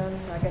comfort zone,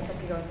 so I guess I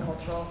could go with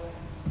cultural.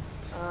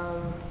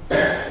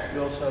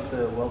 You also have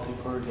the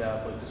wealthy-poor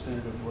gap, like the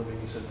standard of living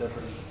is so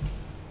different.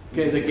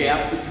 Okay, the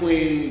gap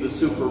between the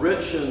super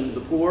rich and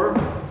the poor,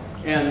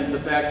 and the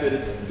fact that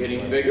it's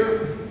getting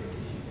bigger.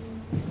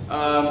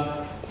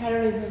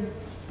 Terrorism.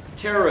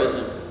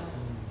 Terrorism.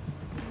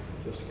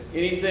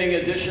 Anything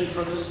addition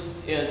from this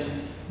in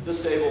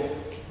this table?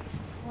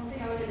 One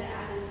thing I wanted to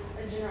add is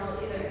a general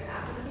either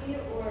apathy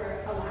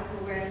or a lack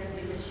of awareness of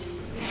these issues.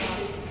 In some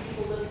cases,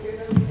 people live through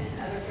them, and in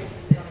other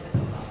cases, they don't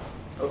even know about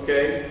them.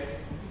 Okay.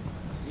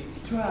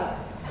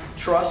 Drugs.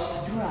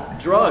 Trust?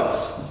 Drugs.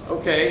 Drugs.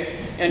 Okay.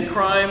 And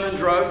crime and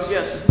drugs,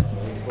 yes.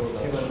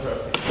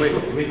 Wait.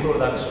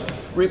 Reproduction.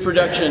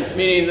 Reproduction,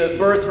 meaning the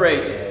birth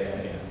rate.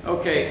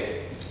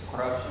 Okay.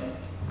 Corruption.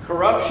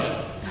 Corruption.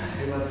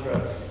 Human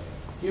trafficking.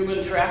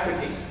 Human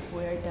trafficking.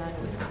 We're done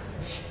with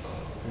corruption.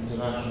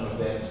 International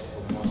debts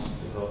for most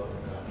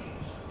developing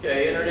countries.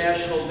 Okay,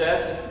 international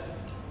debt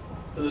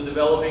to the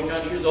developing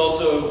countries.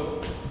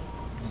 Also,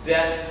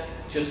 debt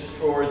just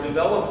for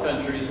developed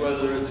countries,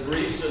 whether it's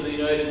Greece or the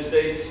United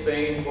States,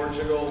 Spain,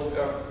 Portugal,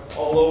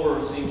 all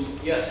over it seems.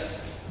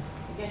 Yes?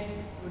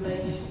 Against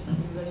relation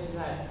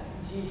that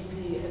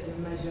GDP as a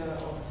measure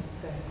of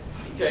success.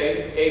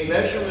 Okay, a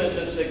measurement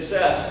of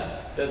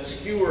success that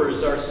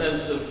skewers our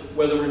sense of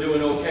whether we're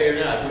doing okay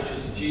or not, which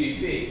is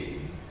GDP.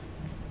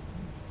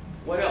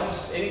 What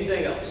else?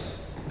 Anything else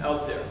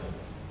out there?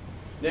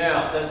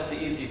 Now, that's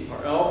the easy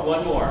part. Oh,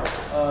 one more.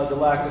 The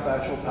lack of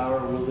actual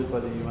power wielded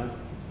by the UN.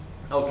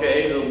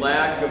 Okay, the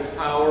lack of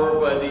power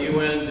by the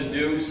UN to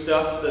do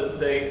stuff that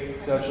they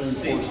actually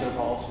see. enforce their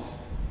policies.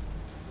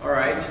 All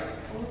right.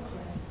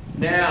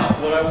 Now,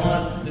 what I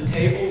want the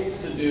table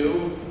to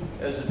do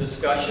as a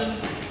discussion,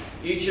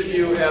 each of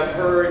you have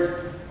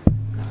heard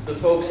the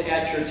folks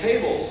at your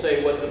table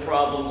say what the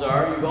problems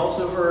are. You've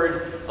also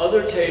heard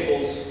other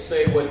tables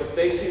say what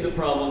they see the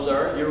problems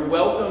are. You're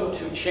welcome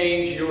to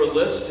change your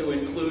list to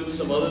include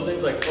some other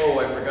things like, oh,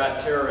 I forgot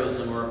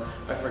terrorism, or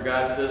I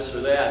forgot this or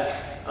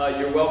that.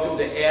 You're welcome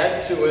to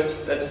add to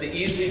it. That's the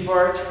easy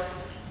part.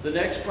 The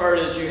next part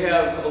is you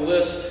have a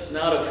list,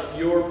 not of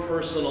your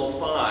personal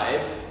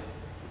 5,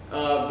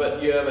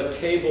 but you have a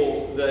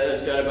table that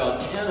has got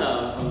about 10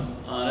 of them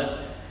on it.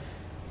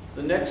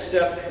 The next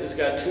step has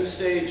got 2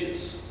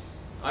 stages.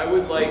 I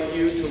would like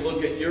you to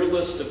look at your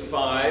list of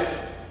 5,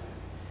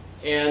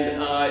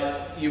 and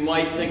you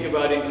might think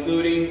about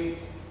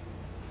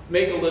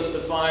make a list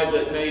of 5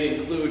 that may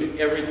include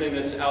everything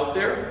that's out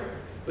there,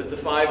 but the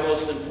 5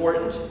 most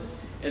important,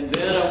 and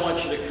then I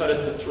want you to cut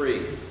it to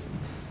 3.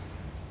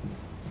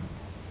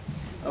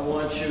 I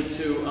want you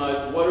to,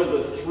 what are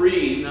the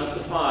 3, not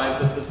the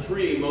 5, but the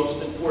 3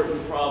 most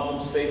important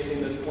problems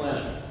facing this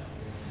planet?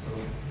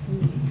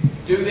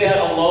 Do that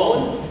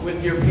alone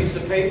with your piece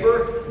of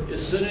paper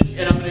as soon as,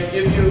 and I'm going to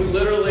give you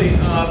literally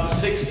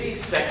 60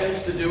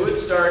 seconds to do it,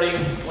 starting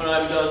when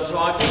I'm done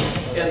talking.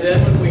 And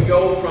then when we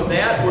go from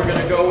that, we're going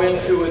to go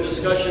into a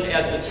discussion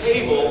at the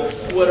table.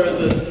 What are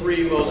the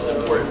 3 most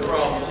important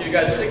problems? So you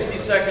got 60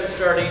 seconds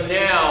starting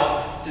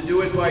now to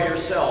do it by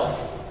yourself.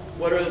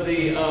 What are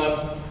the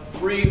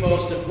 3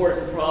 most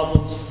important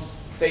problems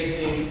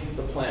facing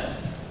the planet?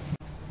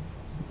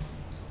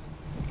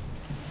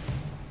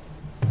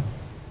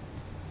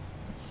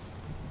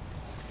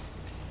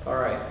 All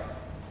right.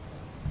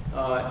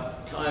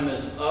 Time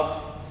is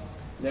up.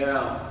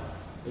 Now,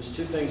 there's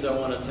 2 things I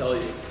want to tell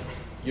you.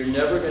 You're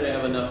never going to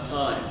have enough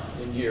time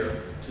in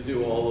here to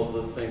do all of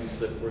the things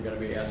that we're going to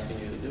be asking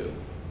you to do.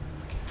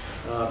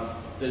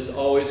 There's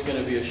always going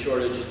to be a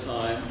shortage of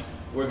time.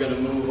 We're going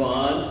to move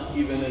on,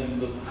 even in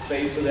the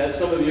face of that.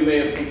 Some of you may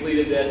have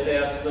completed that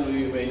task, some of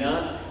you may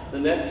not. The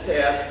next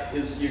task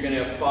is you're going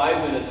to have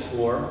 5 minutes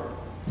for,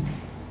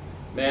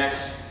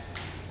 max,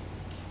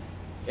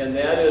 and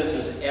that is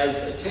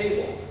as a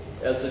table,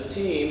 as a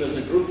team, as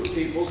a group of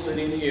people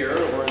sitting here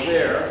or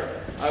there.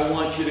 I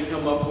want you to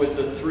come up with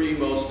the 3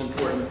 most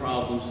important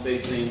problems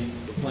facing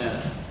the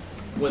planet.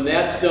 When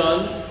that's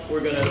done,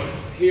 we're going to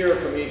hear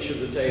from each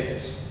of the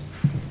tables.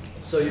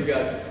 So you've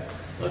got,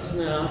 let's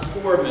now,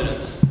 4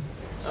 minutes.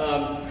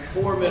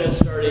 4 minutes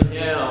starting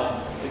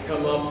now to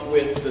come up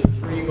with the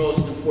 3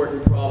 most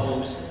important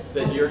problems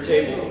that your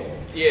table,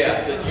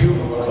 that you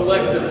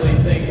collectively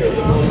think are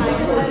the most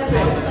important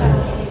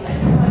facing.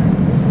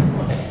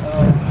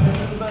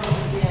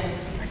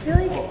 I feel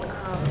like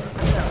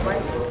my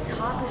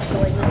top is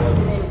like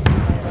understanding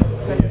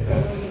because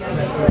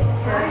I feel like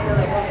terms are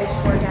like one big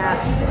core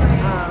gaps,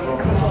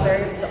 cultural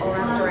variants all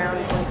wrapped around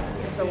like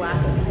just a lack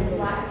of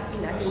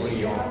connection.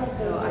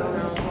 So I don't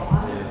know.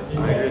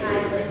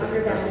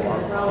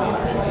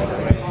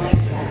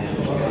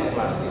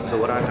 So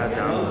what I had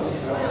down was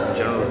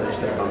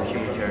generalization about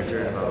human character,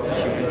 about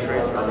human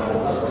traits,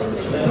 about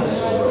specific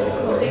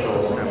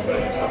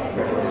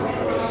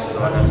so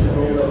I had to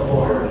do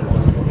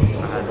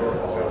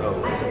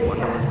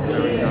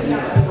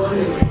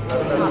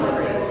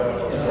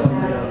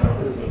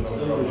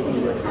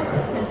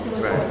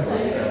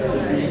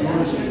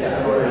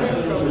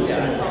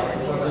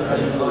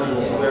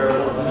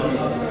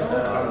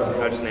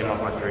Can I just name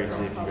off my 3 to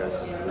see if you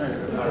guys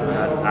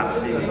had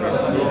apathy?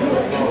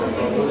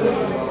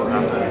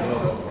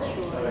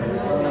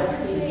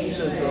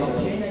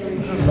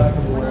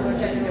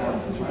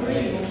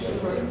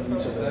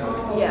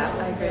 Yeah,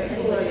 I agree. I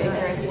think like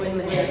ignorance and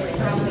mistakes I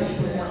think,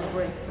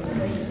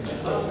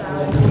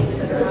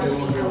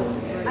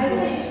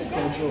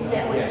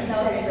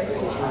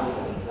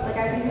 like I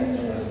really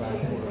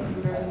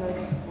very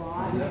much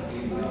flawed.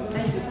 I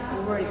just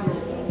worry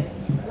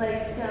like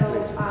so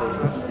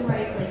human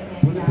rights like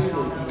hands down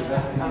all the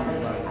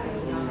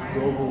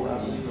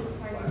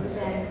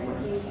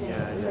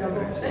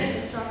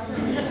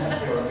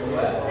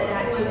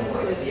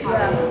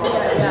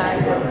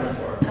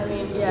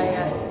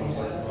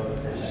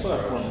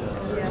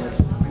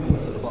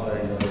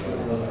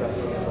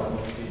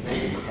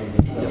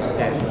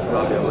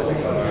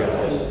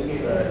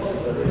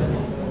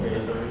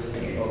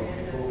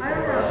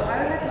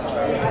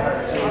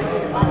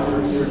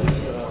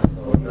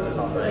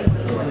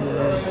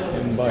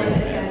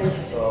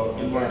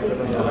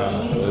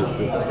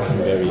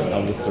very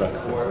abstract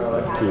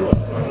tool.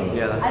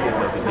 Yeah, that's good.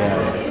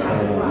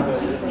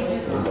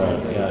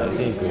 I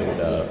think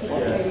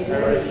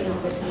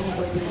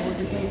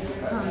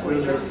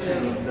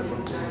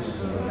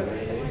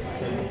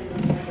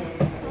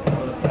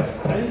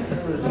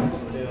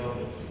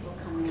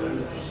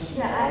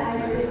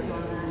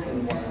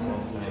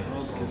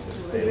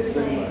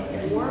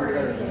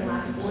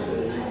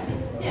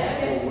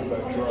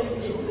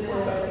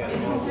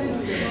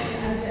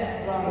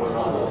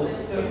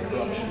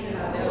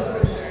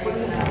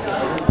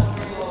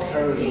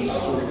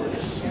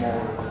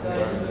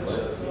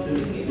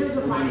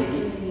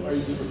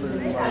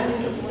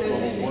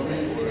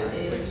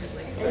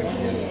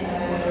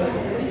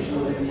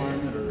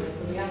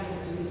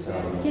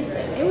Yes,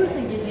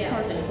 everything is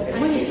important, but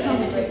when it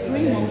comes to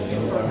three most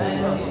important, I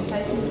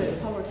think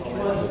that poverty is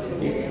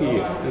If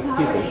people feel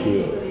good in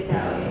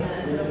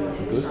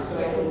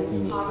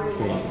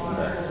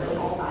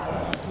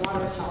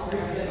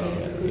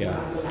yeah.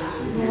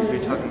 So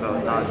you're talking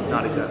about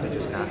not exactly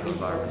just natural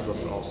environment, but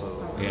also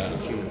Yeah.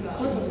 human.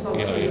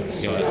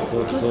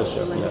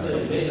 Social. Yeah.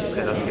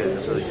 Okay, that's good.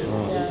 That's really good.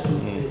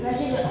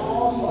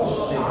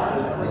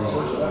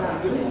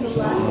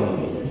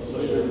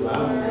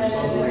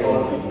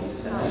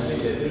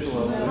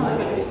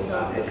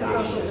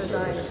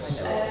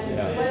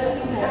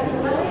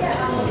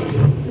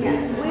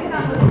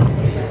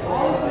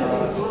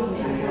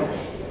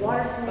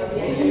 Water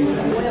sanitation,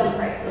 oil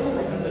prices,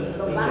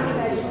 the lack of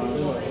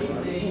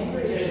education.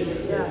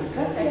 Yeah,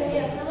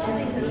 that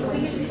makes sense. We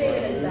could state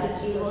it as that.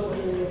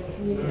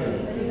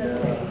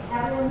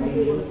 Everyone's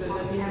able to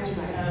talk to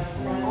everybody.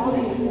 All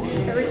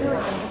these Every time I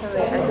think of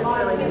something, I just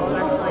feel like all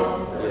that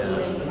time is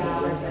eating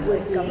powers and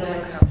like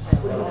government corruption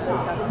and all that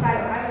stuff. In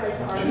fact, I would like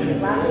to argue that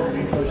lack of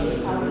education is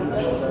probably the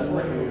most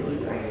important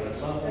disease rates.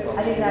 I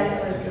think that is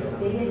one of the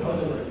biggest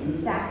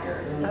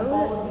factors of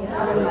all of these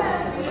other laws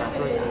that we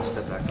have.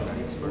 Step back to that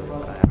for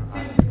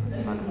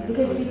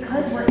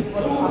Because we're able to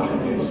talk to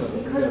people,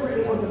 because we're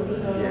able to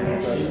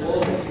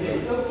lead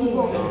those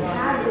people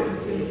have the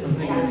disease,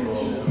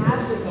 vaccinations have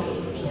the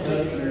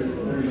disease.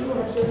 People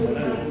have been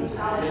learning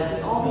scholarships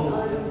and all these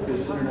other things that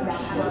we're learning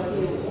about how to do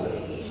with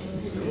education.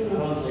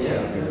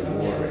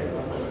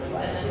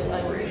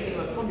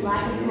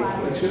 Black and black. I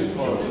like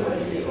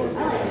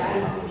that. I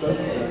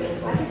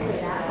can say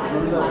that.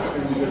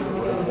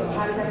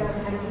 How does everyone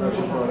kind of collaboration is much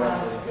more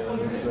better.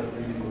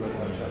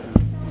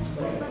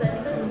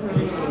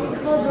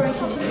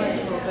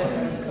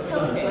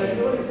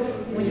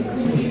 When you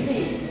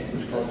communicate, when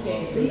you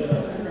collaborate,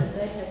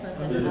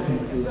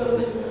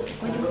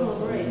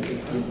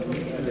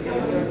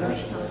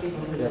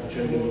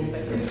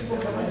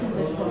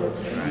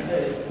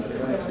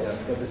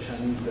 the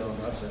Chinese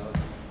bailing us out.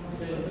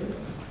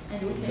 2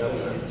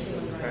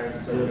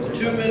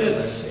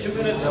 minutes. 2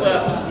 minutes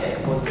left. I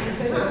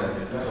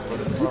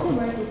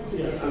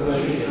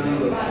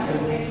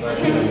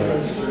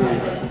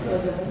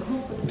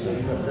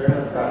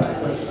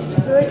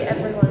feel like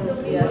everyone in the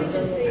US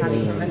is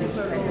having some energy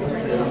crisis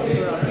right now.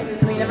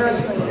 I mean,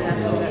 everyone's going to have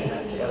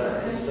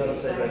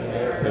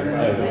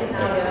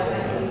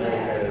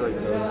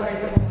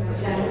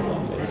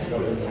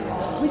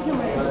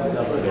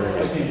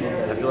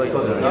I feel like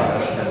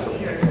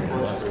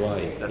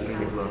that's going to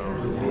be blown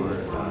over before. Let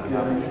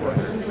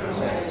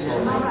us say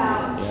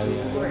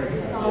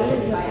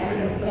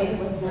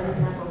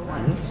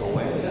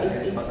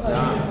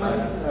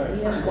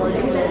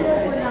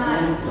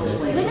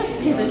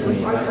that we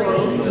are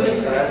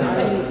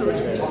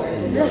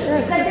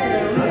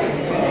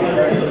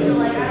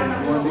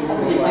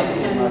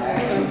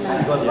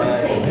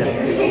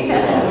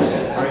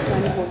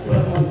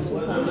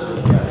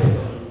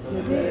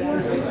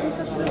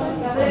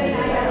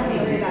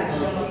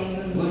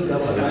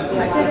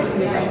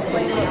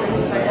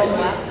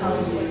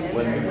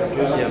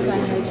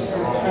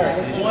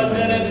One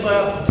minute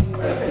left. Do you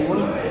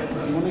want to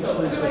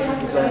explain social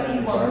design and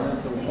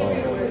environment? And do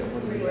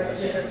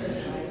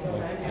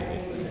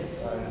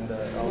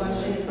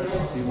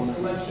you want to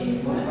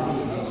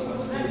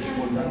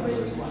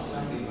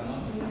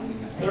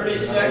 30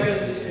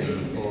 seconds.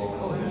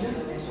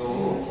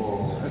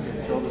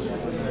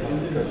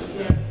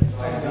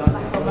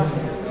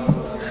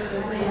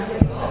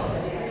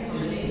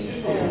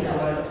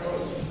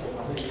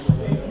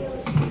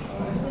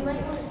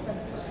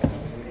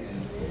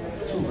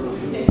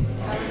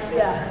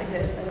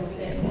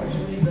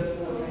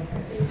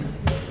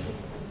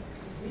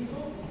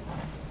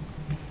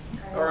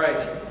 All right.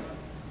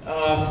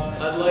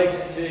 I'd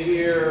like to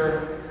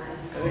hear,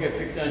 I think I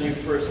picked on you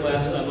first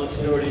last time. Let's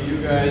go to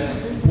you guys.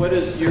 What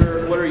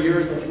are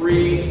your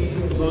 3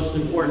 most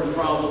important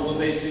problems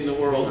facing the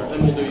world?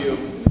 Then we'll do you.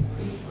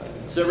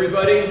 So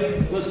everybody,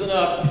 listen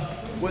up.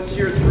 What's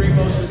your 3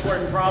 most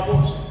important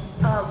problems?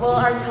 Well,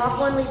 our top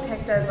one we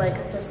picked as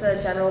like just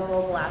a general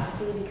global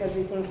apathy because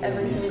we think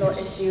every single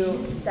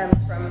issue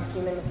stems from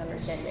human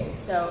misunderstanding.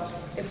 So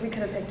if we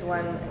could have picked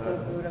one, I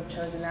think we would have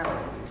chosen that one.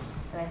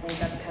 And I think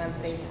that's kind of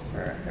the basis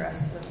for the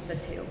rest of the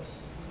 2.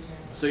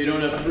 So you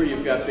don't have 3,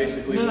 you've got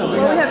basically Well, we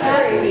have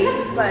 3,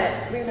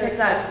 but we picked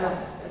that as the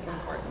most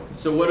important.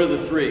 So what are the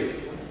 3?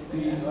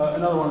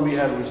 Another one we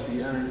had was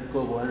the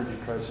global energy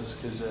crisis,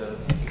 because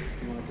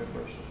you want to go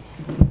first?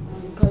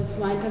 Because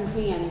my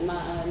country and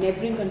my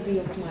neighboring country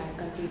of my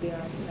country, they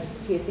are like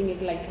facing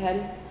it like hell,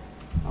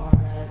 or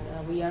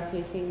we are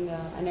facing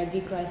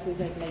energy crisis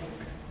at like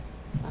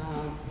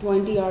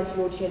 20 hours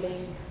load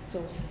shedding.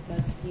 So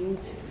that's huge.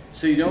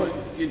 So you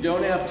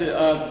don't have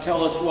to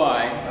tell us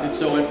why it's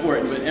so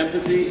important, but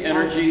empathy,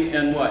 energy,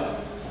 and what?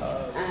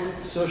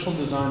 Social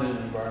design and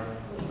environment.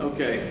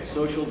 Okay,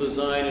 social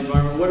design,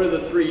 environment. What are the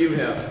three you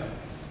have?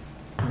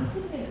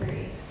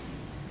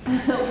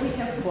 We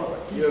have 4.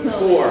 You have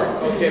 4.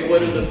 Okay,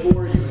 what are the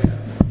 4 you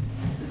have?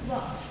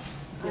 Well,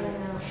 I don't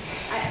know.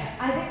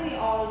 I think we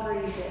all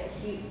agree that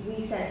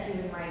we said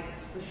human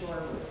rights for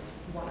sure was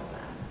one of them.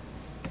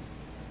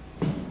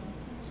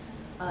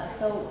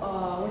 So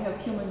we have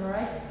human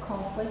rights,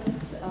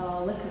 conflicts,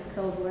 lack of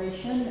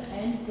collaboration,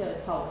 and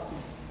poverty.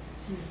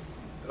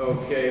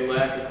 Okay,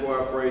 lack of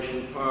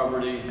cooperation,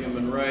 poverty,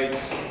 human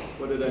rights.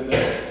 What did I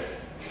miss?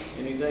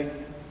 Anything?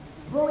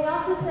 Well, we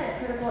also said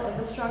critical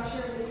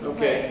infrastructure because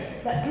Okay.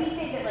 like, that we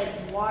think that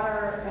like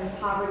water and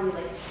poverty,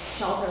 like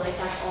shelter, like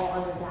that's all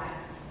under that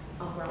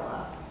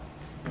umbrella.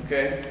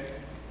 Okay.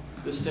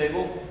 This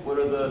table, what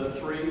are the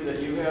 3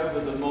 that you have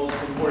are the most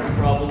important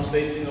problems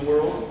facing the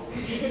world?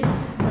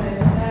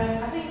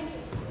 I think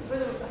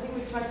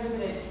we tried to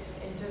look at it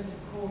in terms of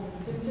cause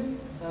and symptoms.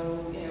 So,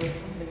 it's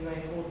something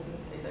very important.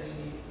 It's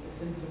actually a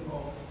symptom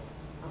of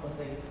other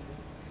things.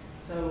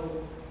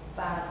 So,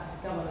 bad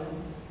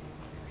governance.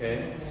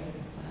 Okay.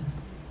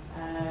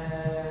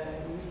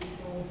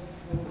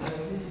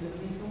 Misuse of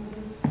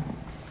resources.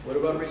 What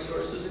about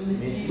resources?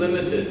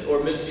 Limited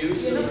or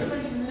misuse? Yeah, not so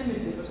much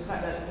limited, but the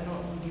fact that we're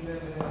not using them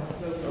in a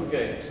close.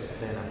 Okay.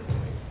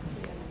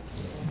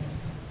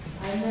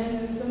 And then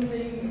there's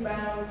something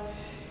about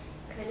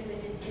kind of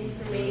an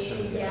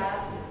information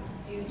gap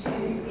due to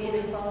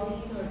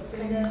inequalities.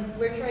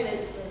 We're trying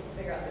to sort of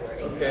figure out the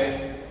wording.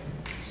 Okay.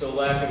 So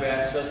lack of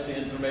access to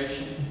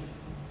information.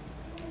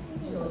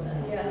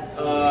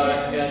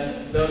 Yeah. And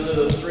those are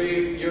the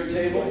 3, your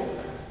table?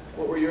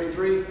 What were your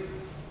 3?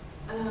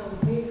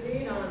 We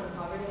agreed on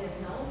poverty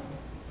and health,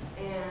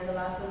 and the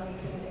last one we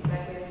couldn't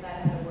exactly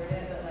decide how to word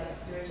it, but like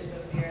stewardship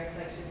of the earth,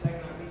 like she was talking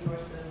about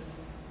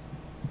resources,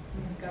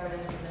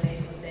 governance of the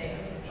nation state. I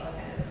think it's all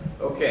kind of.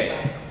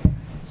 Okay.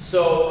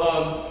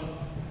 So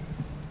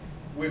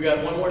we've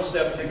got one more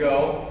step to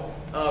go,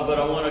 but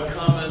I want to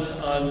comment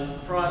on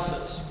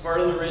process.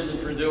 Part of the reason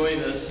for doing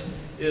this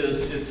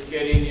is it's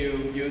getting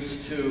you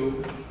used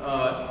to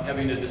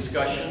having a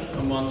discussion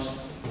amongst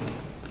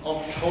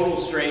total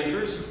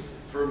strangers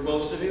for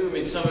most of you. I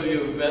mean, some of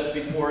you have met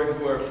before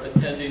who are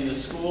attending the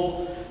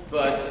school,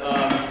 but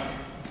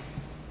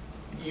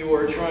you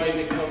are trying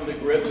to come to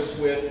grips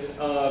with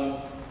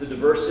the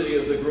diversity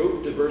of the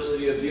group,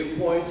 diversity of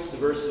viewpoints,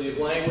 diversity of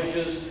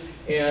languages,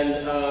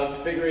 and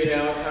figuring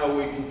out how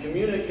we can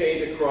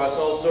communicate across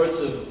all sorts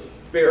of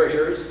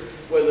barriers,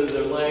 whether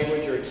they're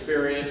language or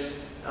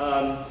experience,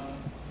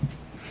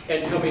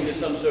 and coming to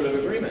some sort of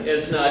agreement. And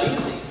it's not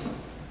easy.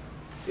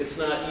 It's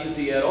not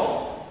easy at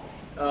all.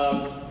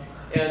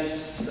 And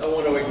I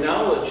want to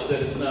acknowledge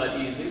that it's not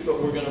easy,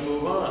 but we're going to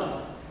move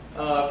on.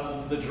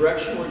 The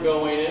direction we're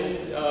going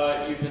in,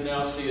 you can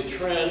now see a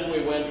trend.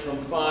 We went from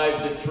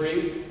 5 to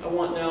 3. I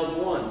want now the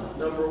 1,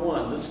 number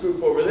 1. This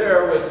group over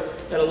there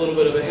had a little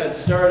bit of a head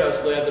start. I was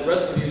glad the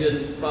rest of you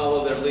didn't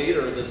follow their lead,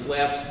 or this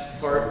last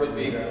part would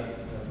be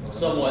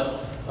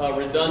somewhat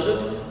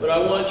redundant. But I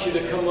want you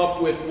to come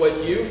up with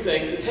what you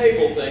think, the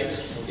table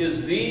thinks,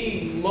 is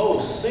the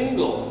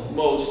single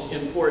most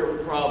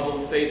important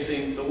problem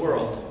facing the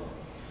world.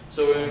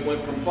 So we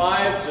went from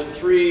 5 to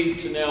 3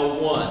 to now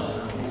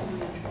 1.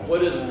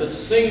 What is the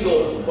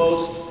single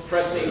most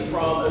pressing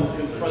problem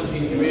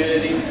confronting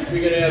humanity?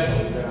 We're going to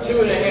have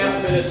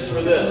 2.5 minutes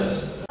for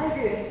this. I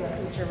agree with the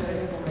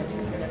conservatism that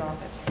has been in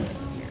office for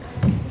years.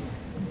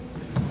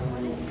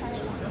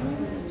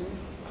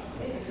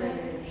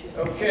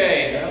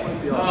 Okay.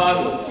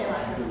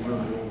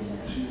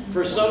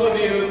 For some of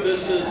you,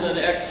 this is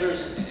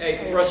a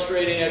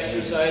frustrating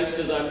exercise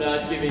because I'm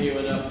not giving you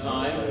enough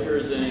time.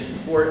 Here's an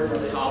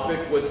important topic.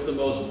 What's the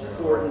most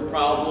important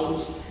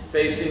problems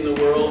facing the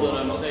world? And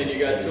I'm saying you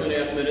got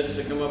 2.5 minutes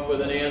to come up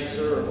with an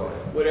answer or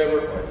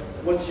whatever.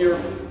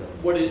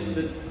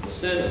 The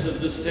sense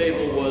of this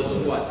table was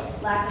what?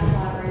 Lack of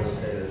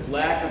collaboration.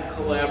 Lack of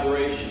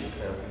collaboration.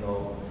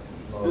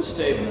 This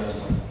table.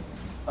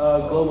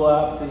 Global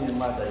apathy and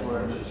lack of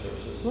awareness.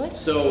 What?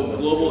 So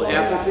global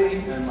apathy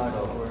and lack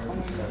of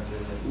awareness.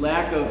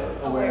 Lack of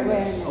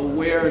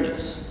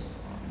awareness.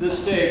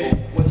 This table,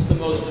 what's the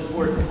most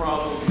important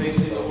problem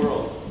facing the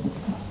world?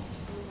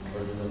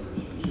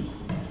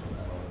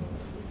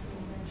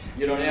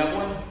 You don't have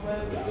one?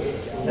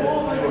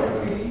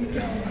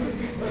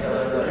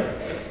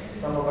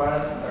 Some of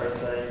us are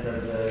saying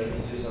that the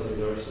misuse of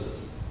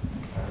resources,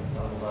 and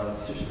some of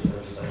us are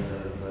saying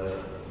that it's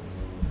a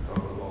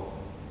problem of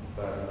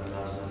bad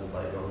management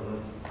by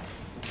governments.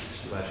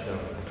 Too much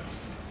government.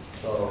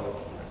 So,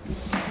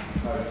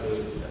 hard to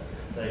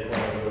take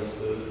one of those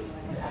two.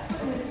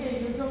 Yeah,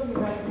 you're talking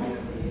about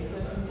democracy, so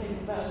you take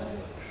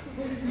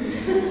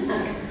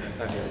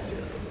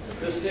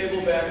This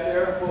table back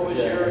there, what was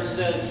your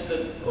sense of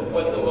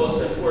what the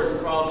most important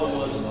problem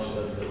was?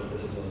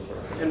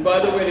 And by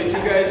the way, did you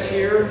guys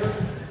hear?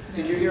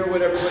 Did you hear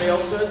what everybody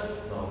else said?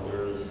 No,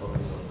 we're just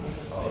focused on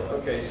power.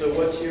 Okay, so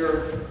what's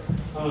your...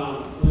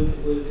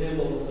 With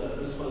tables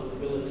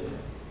responsibility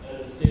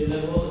at state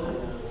level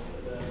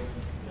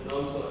and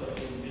also at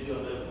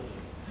individual level.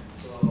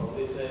 So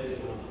we say,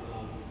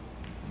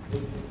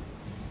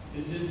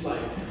 it's just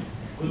like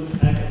good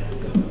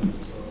academic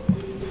government. So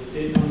if the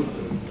state comes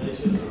to the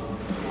nation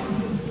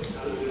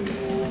economy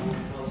reform,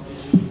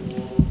 constitution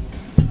reform,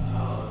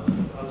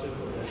 cultural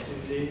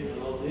productivity,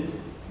 and all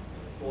this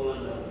fall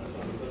under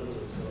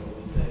responsibility. So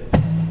we say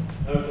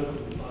everything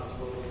will be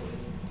possible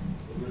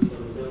with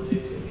responsibility,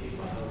 so keep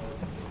prioritized.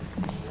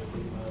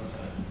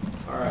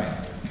 All right.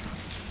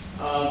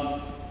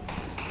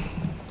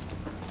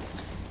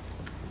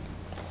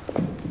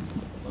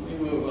 Let me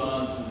move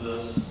on to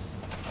this.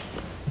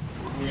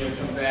 We're going to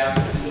come back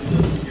to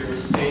this, your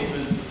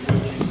statement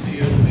of what you see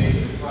as the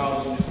major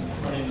problems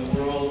confronting the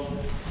world.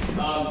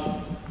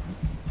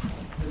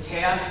 The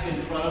task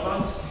in front of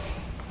us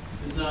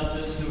is not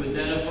just to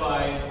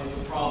identify what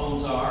the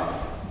problems are.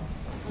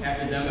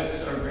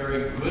 Academics are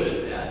very good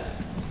at that.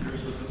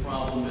 Here's what the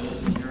problem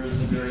is, and here is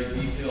a very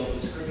detailed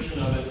description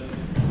of it.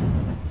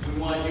 We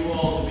want you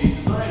all to be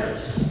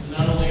designers, to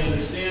not only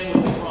understand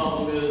what the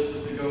problem is,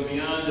 but to go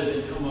beyond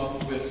it and come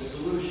up with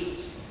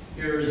solutions.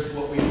 Here's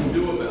what we can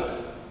do about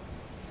it.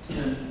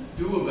 And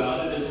do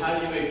about it is, how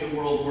do you make the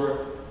world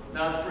work,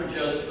 not for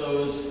just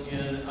those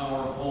in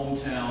our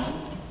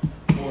hometown,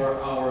 or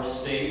our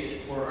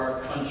state, or our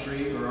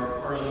country, or our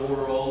part of the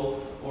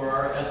world, or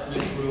our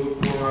ethnic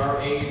group, or our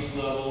age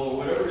level, or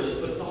whatever it is,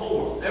 but the whole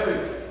world,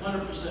 everybody,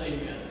 100%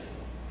 humanity,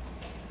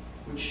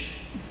 which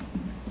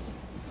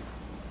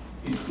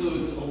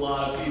includes a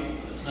lot of people.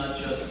 It's not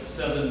just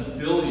 7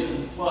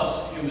 billion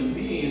plus human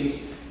beings,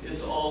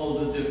 it's all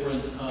of the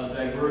different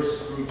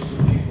diverse groups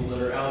of people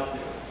that are out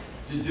there.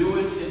 To do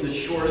it in the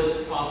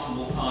shortest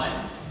possible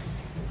time.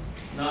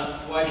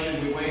 Not, why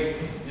should we wait,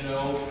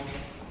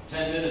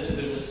 10 minutes if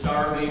there's a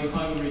starving,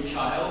 hungry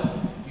child.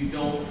 You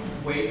don't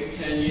wait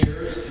 10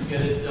 years to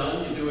get it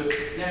done, you do it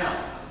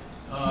now.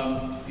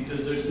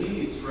 Because there's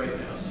needs right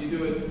now. So you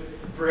do it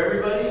for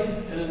everybody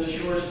and in the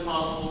shortest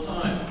possible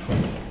time,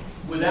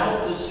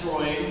 without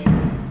destroying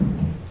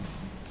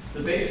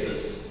the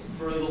basis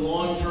for the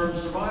long-term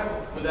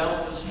survival,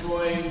 without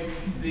destroying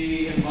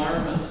the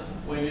environment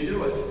when you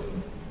do it.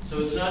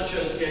 So it's not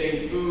just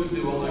getting food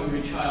to a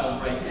hungry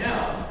child right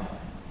now,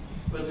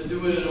 but to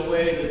do it in a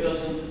way that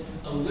doesn't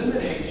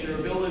eliminate your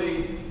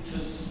ability to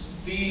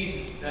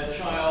feed that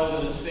child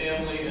and its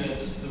family and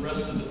the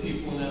rest of the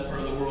people in that part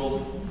of the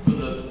world for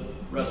the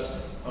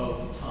rest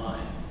of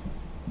time.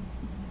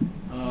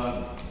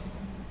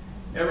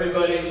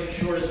 Everybody,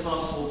 shortest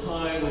possible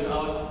time,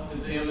 without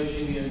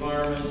damaging the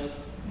environment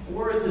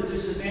or at the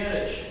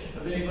disadvantage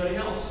of anybody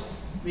else.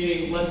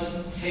 Meaning,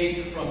 let's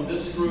take from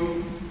this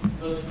group,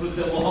 let's put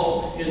them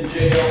all in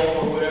jail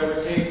or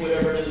whatever, take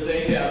whatever it is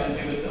they have and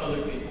give it to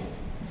other people.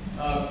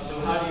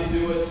 So how do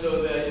you do it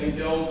so that you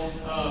don't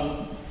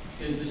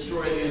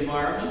destroy the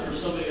environment or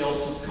somebody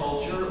else's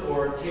culture,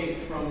 or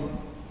take from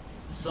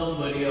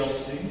somebody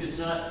else? It's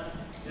not,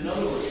 in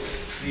other words,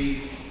 the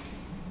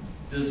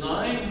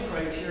design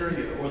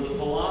criteria or the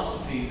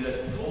philosophy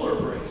that Fuller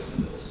brings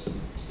to this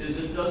is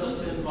it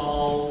doesn't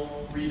involve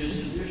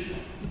redistribution.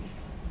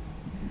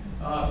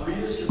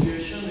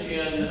 Redistribution,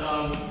 and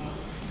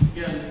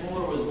again,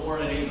 Fuller was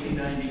born in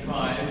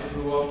 1895,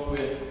 grew up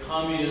with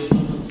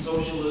communism and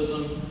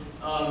socialism.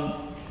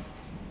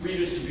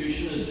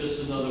 Redistribution is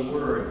just another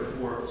word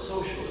for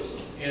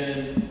socialism.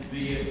 And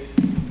in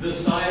the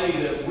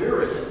society that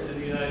we're in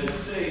the United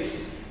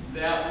States,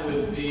 that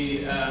would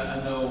be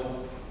a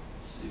no,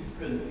 so you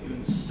couldn't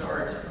even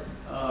start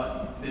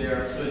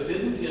there. So it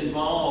didn't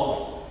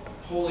involve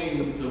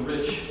pulling the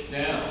rich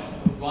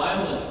down, a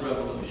violent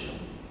revolution.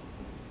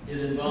 It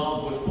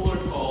involved what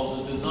Fuller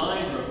calls a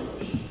design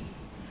revolution,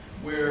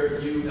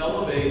 where you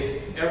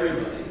elevate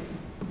everybody,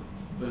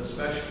 but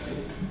especially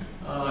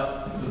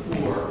the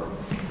poor,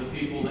 the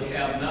people, the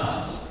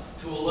have-nots,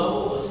 to a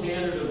level, a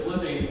standard of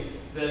living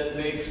that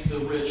makes the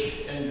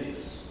rich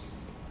envious.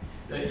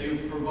 That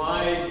you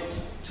provide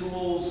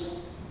tools,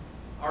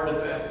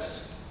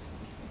 artifacts,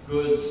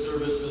 goods,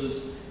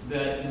 services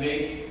that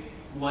make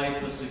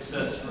life a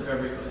success for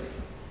everybody.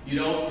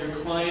 Your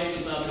client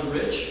is not the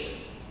rich.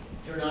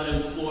 You're not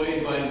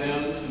employed by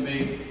them to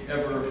make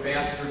ever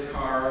faster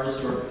cars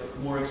or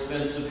more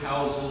expensive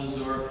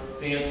houses or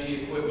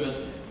fancy equipment,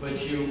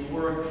 but you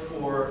work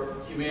for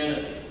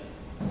humanity.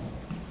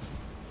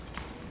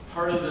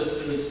 Part of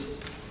this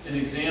is, an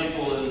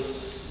example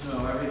is,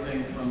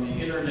 everything from the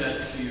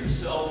internet to your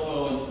cell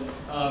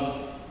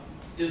phone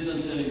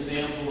isn't an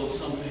example of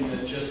something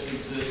that just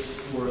exists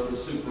for the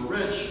super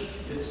rich.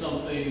 It's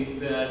something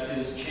that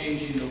is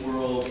changing the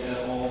world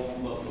at all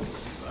levels of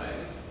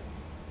society.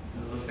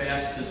 The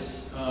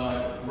fastest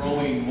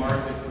growing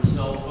market for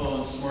cell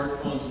phones,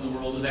 smartphones in the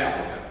world is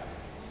Africa.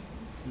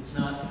 It's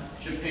not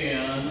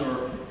Japan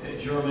or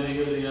Germany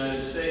or the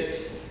United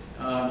States.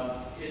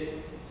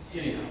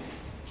 Anyhow.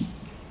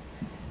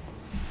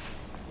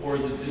 Or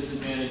the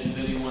disadvantage of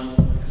anyone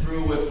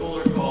through what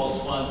Fuller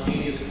calls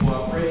spontaneous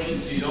cooperation.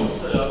 So you don't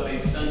set up a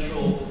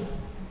central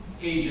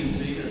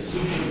agency, a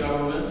super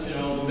government, you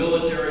know, the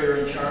military are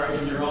in charge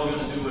and you're all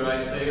going to do what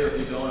I say, or if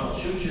you don't, I'll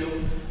shoot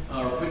you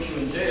or put you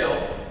in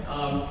jail.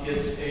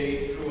 It's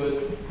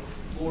through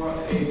more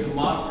a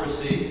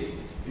democracy,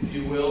 if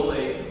you will,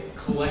 a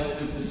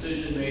collective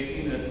decision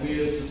making that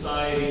we as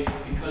society,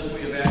 because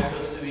we have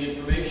access to the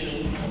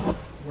information,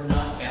 we're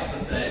not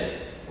apathetic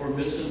or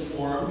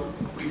misinformed.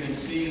 We can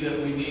see that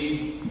we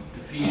need to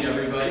feed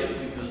everybody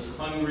because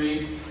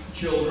hungry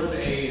children,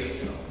 is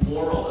a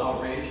moral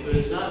outrage, but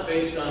it's not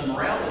based on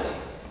morality.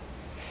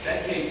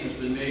 That case has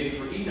been made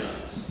for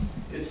eons.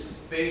 It's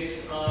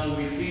based on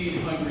we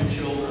feed hungry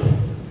children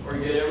or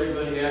get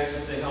everybody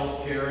access to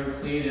health care and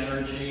clean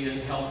energy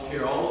and health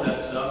care, all of that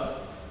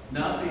stuff,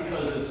 not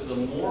because it's the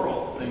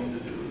moral thing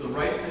to do, the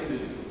right thing to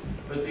do,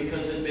 but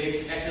because it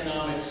makes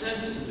economic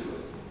sense to do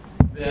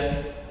it.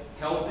 That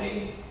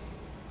healthy,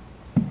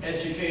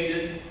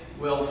 educated,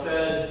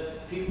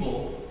 well-fed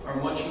people are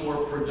much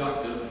more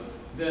productive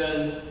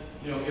than,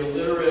 you know,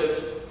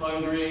 illiterate,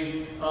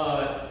 hungry,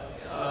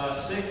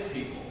 sick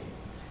people.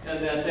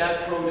 And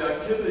that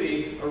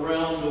productivity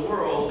around the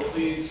world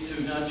leads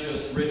to not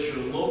just richer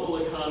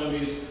local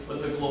economies,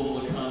 but the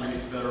global economy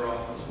is better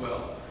off as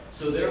well.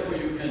 So therefore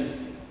you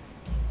can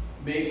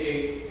make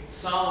a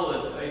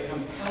solid, a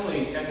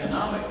compelling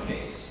economic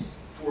case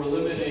for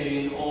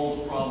eliminating all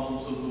the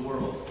problems of the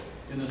world.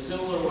 In a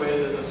similar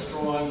way that a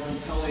strong,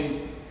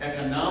 compelling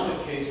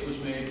economic case was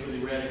made for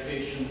the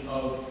eradication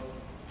of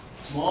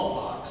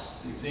smallpox,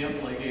 the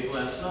example I gave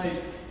last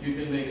night, you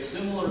can make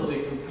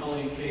similarly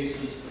compelling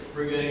cases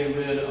for getting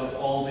rid of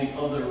all the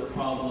other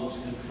problems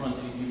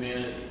confronting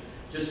humanity,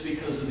 just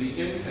because of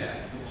the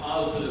impact, the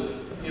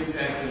positive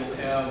impact it will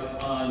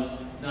have on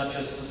not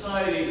just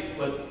society,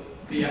 but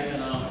the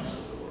economics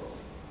of the world.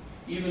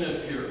 Even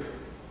if you're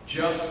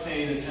just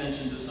paying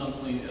attention to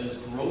something as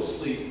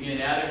grossly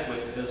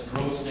inadequate as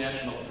gross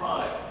national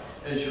product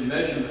as your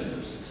measurement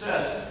of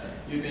success,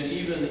 you can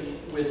even,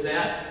 with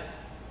that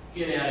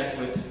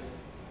inadequate,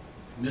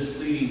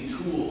 misleading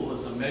tool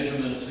as a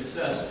measurement of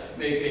success,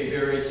 make a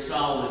very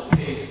solid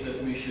case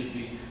that we should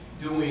be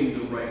doing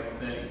the right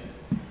thing.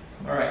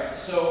 All right,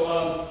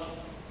 so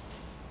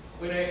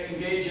I'm going to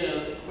engage in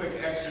a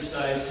quick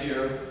exercise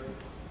here.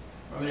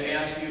 I'm going to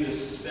ask you to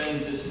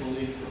suspend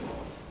disbelief for a moment.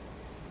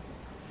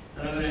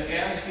 And I'm going to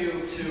ask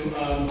you to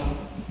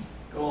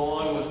go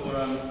along with what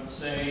I'm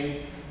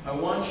saying. I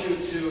want you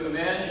to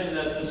imagine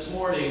that this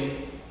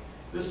morning,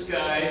 this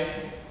guy,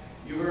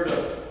 you heard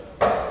a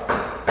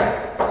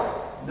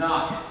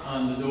knock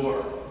on the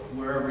door,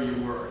 wherever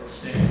you were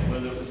staying,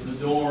 whether it was the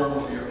dorm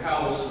or your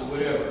house or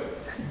whatever.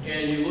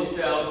 And you looked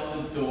out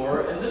the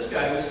door, and this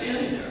guy was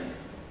standing there.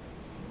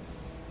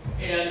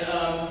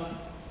 And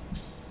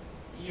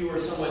you were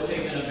somewhat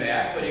taken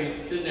aback, but he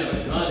didn't have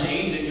a gun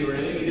aimed at you or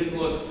anything. He didn't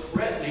look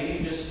threatening.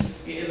 He just,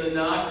 the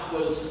knock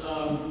was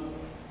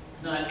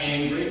not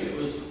angry. It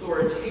was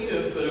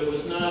authoritative, but it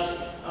was not,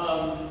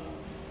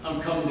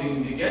 I'm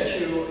coming to get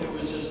you. It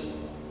was just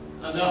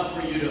enough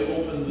for you to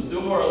open the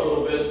door a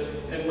little bit.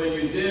 And when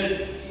you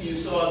did, you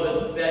saw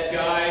that that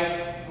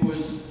guy who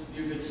was,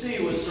 you could see,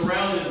 was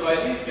surrounded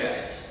by these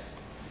guys.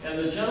 And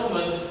the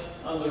gentleman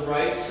on the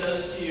right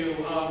says to you,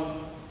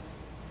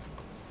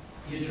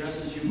 he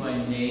addresses you by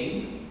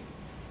name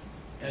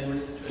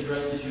and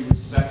addresses you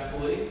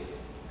respectfully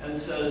and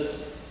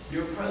says,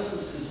 your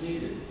presence is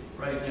needed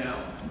right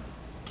now.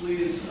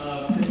 Please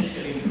finish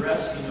getting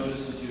dressed. He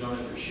notices you don't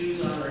have your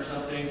shoes on or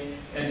something,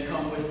 and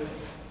come with me.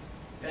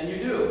 And you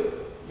do.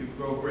 You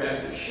go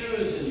grab your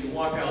shoes and you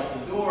walk out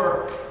the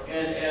door,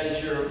 and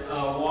as you're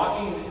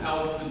walking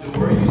out the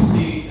door, you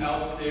see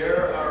out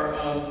there are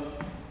a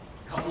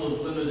couple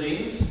of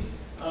limousines.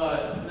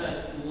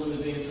 Not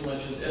limousines so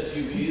much as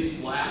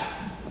SUVs,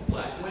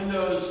 black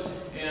windows,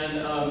 and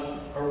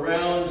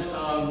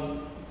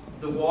around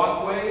the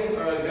walkway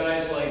are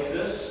guys like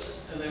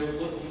this, and you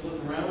look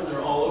around and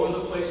they're all over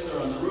the place.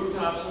 They're on the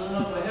rooftops, and then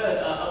up ahead,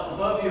 up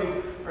above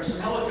you are some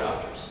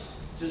helicopters,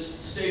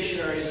 just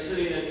stationary,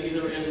 sitting at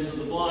either ends of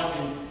the block,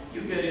 and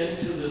you get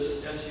into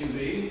this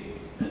SUV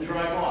and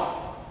drive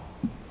off.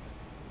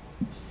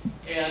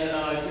 And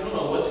you don't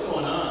know what's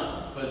going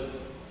on, but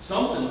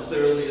something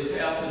clearly is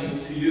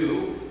happening to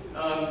you,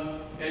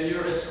 and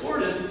you're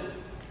escorted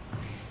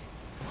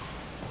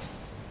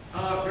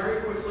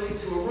very quickly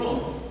to a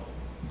room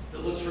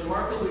that looks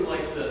remarkably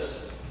like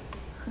this.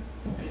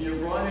 And you're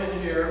brought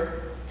in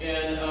here,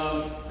 and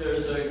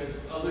there's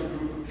other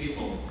group of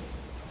people.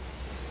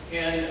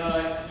 And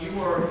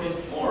you are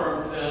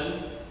informed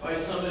then by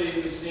somebody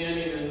who's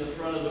standing in the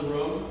front of the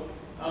room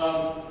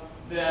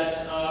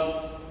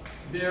that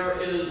there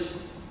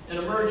is an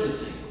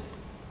emergency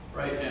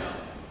right now.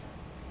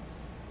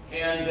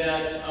 And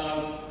that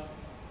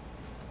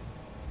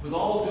with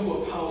all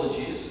due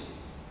apologies,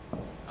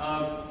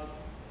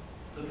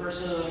 the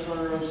person in the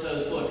front room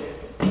says, look,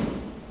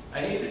 I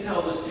hate to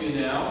tell this to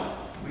you now.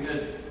 We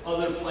had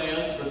other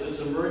plans, but this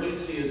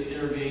emergency has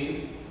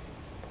intervened.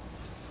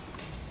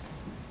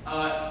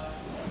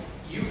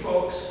 You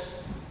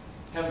folks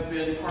have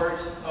been part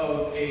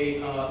of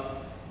a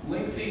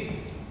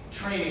lengthy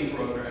training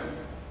program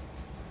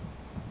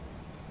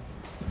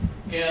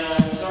And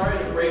I'm sorry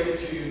to break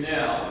it to you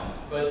now,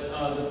 but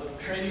the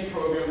training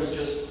program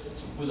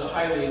was a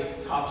highly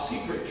top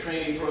secret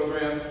training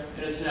program,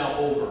 and it's now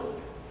over.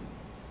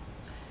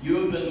 You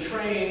have been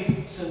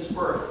trained since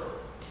birth.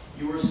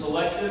 You were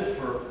selected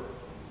for a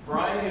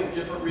variety of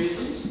different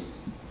reasons.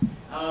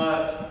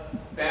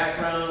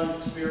 Background,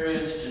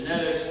 experience,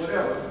 genetics,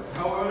 whatever.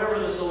 Whatever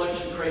the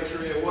selection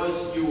criteria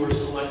was, you were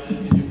selected,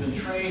 and you've been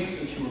trained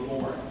since you were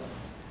born.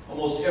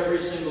 Almost every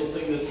single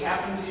thing that's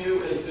happened to you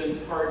has been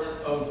part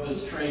of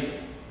this training.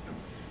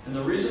 And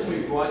the reason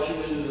we brought you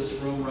into this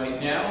room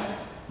right now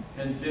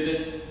and did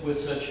it with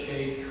such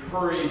a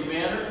hurried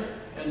manner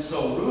and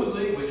so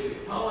rudely, which we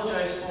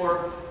apologize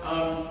for,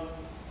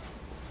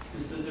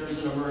 is that there's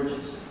an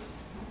emergency.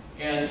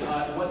 And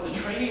what the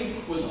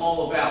training was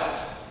all about,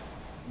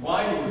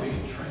 why you were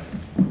being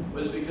trained,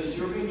 was because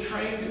you were being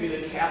trained to be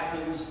the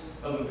captains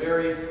of a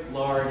very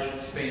large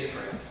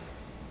spacecraft.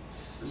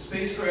 The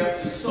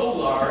spacecraft is so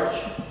large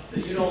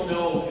that you don't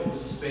know it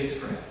was a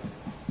spacecraft,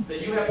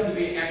 that you happen to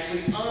be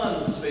actually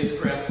on the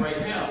spacecraft right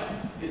now.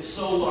 It's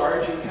so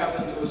large you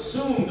happen to have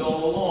assumed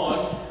all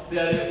along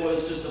that it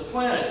was just a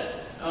planet.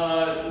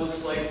 It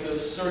looks like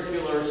this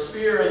circular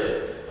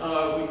sphere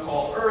that we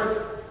call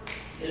Earth.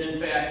 It in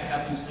fact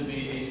happens to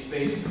be a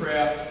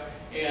spacecraft,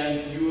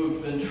 and you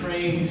have been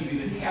trained to be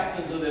the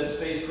captains of that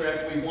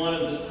spacecraft. We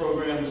wanted this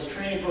program, this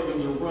training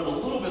program, to run a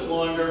little bit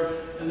longer,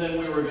 and then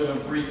we were going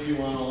to brief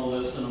you on all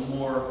this in a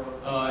more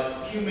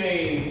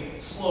humane,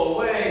 slow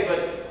way,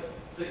 but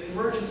the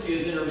emergency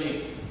is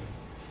intervened.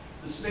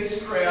 The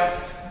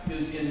spacecraft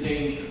is in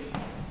danger,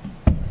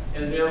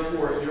 and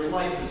therefore your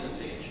life is in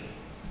danger.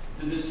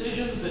 The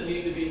decisions that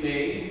need to be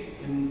made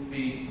in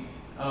the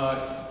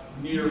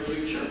near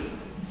future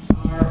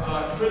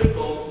are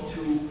critical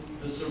to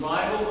the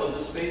survival of the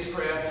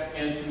spacecraft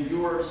and to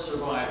your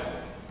survival.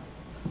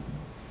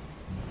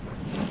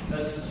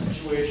 That's the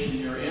situation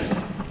you're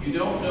in. You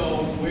don't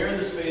know where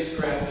the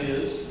spacecraft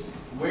is,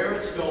 where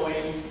it's going,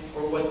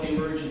 or what the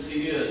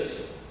emergency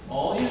is.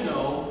 All you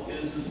know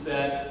is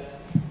that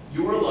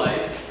your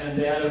life and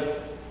that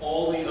of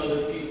all the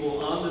other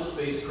people on the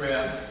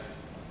spacecraft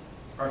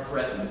are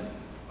threatened,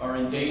 are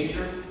in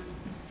danger,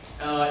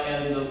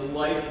 and the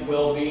life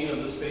well-being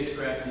of the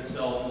spacecraft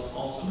itself is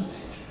also in danger.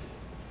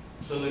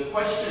 So the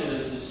question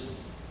is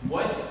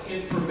what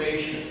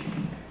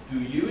information do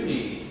you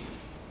need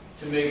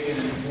to make an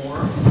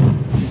informed,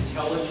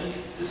 intelligent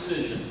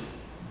decision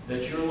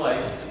that your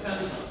life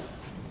depends on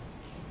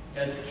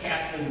as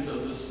captains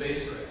of the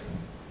spacecraft?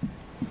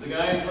 The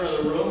guy in front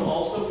of the room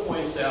also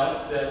points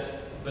out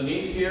that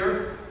beneath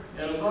here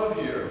and above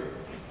here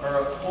are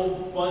a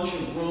whole bunch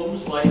of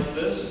rooms like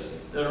this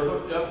that are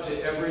hooked up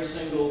to every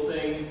single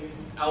thing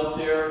out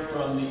there,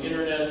 from the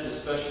internet to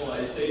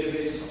specialized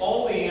databases.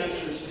 All the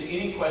answers to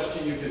any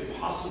question you could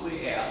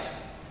possibly ask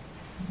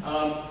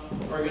are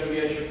going to be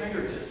at your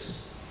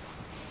fingertips.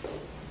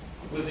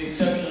 With the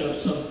exception of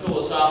some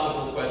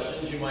philosophical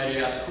questions, you might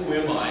ask, who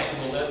am I?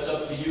 Well, that's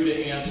up to you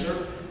to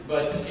answer.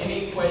 But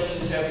any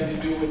questions having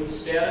to do with the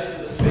status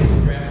of the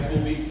spacecraft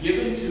will be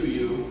given to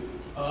you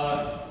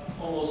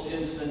almost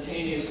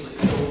instantaneously.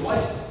 So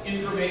what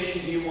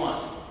information do you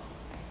want?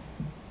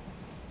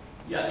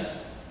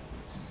 Yes?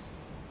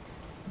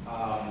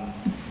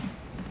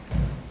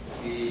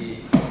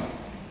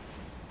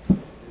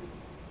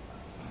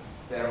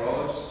 The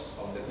roles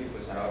of the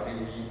people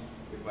surrounding me,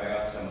 if I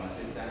have some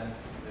assistance,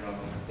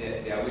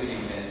 their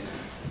willingness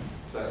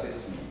to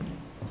assist me.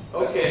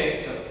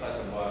 Okay. First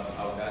of all,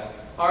 I would ask,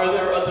 are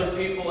there other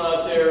people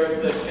out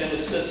there that can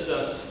assist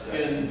us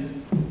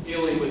in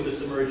dealing with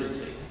this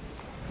emergency?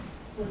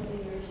 What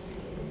the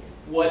emergency is.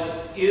 What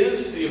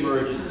is the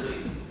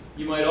emergency?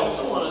 You might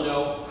also want to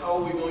know, how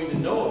are we going to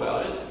know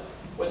about it?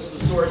 What's the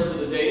source of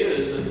the data?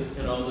 Is it,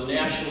 the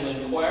National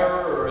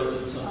Enquirer, or is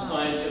it some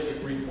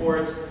scientific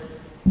report?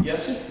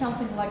 Yes? If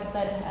something like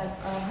that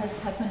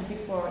has happened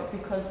before,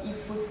 because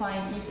if we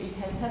find if it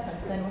has happened,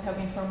 then we have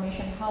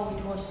information how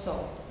it was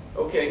solved.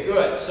 Okay,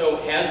 good. So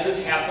has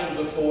it happened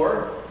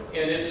before?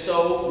 And if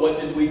so, what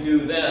did we do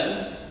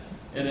then?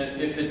 And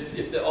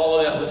if all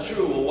of that was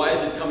true, well, why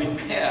is it coming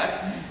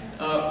back?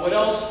 What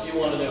else do you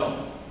want to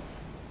know?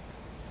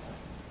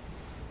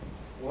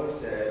 what's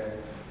the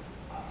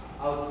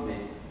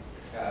ultimate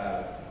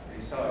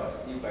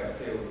results if I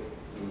fail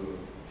to,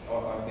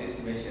 on this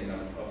mission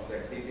of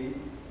succeeding,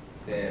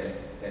 the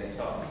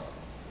results,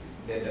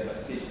 the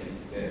devastation,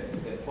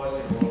 the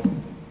possible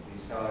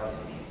results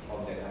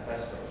of the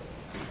catastrophe.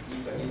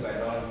 If I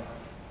don't,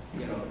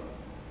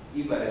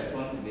 if I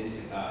respond to this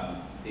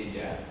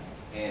danger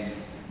and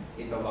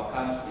it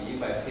overcomes me,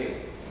 if I fail,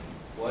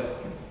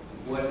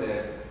 what's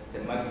the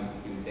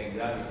magnitude, the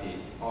gravity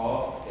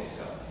of the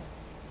results?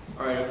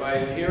 All right, if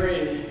I'm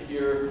hearing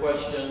your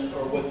question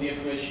or what the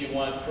information you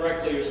want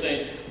correctly, you're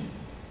saying,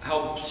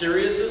 how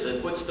serious is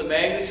it? What's the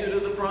magnitude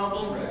of the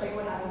problem? Right. Like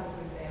what happens if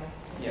we fail?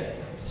 Yeah.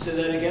 Say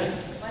that again?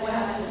 What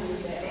happens if we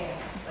fail?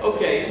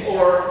 Okay,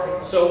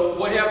 or, so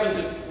what happens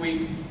if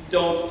we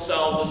don't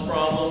solve this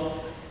problem?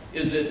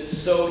 Is it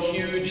so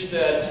huge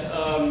that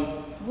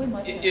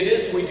It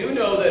is. We do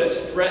know that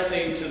it's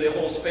threatening to the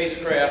whole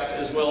spacecraft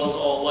as well as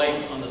all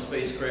life on the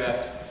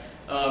spacecraft.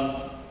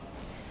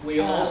 We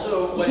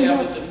also, what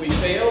happens if we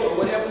fail, or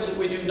what happens if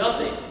we do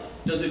nothing?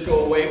 Does it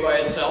go away by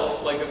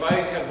itself? Like if I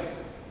have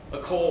a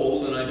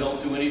cold and I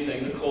don't do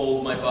anything, the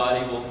cold, my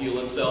body will heal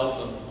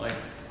itself and my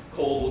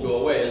cold will go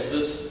away. Is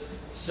this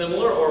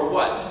similar or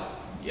what?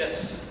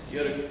 Yes.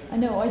 I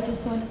know, I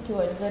just wanted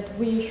to add that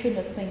we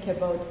shouldn't think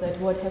about that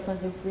what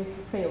happens if we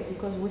fail,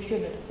 because we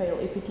shouldn't fail.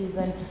 If it is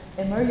an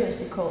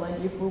emergency call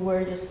and if we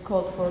were just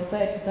called for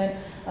that, then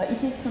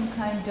it is some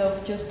kind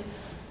of just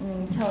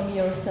telling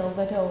yourself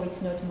that, oh,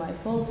 it's not my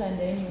fault, and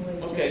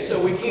anyway. Okay,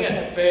 so we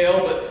can't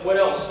fail, but what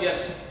else?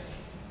 Yes?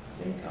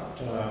 I think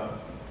after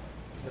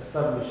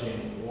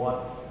establishing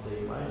what the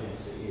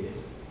emergency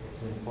is,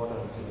 it's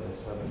important to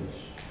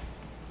establish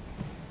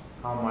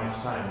how much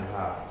time you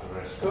have to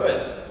respond.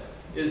 Good.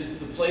 Is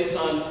the place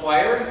on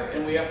fire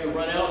and we have to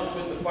run out and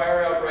put the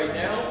fire out right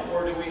now?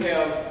 Or do we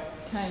have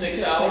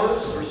 6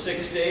 hours or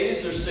 6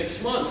 days or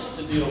 6 months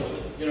to deal with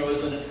it? You know,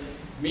 is a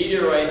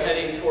meteorite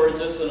heading towards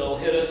us and it'll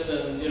hit us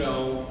in,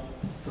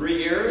 3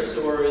 years?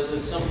 Or is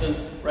it something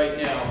right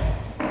now?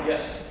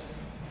 Yes?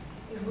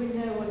 If we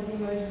know what the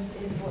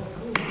emergency is, what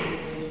causes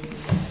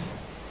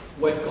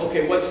the emergency?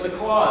 Okay, what's the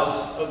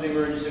cause of the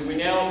emergency? If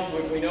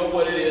we know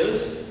what it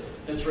is,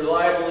 it's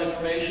reliable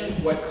information,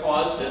 what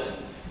caused it.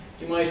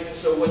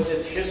 So what's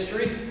its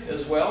history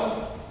as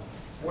well?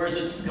 Where's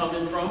it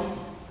coming from?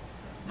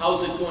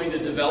 How's it going to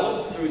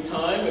develop through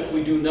time? If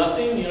we do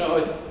nothing,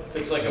 if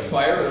it's like a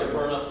fire, it'll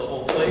burn up the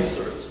whole place,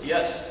 or it's,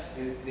 yes?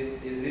 Is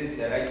this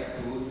the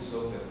right tool to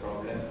solve the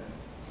problem?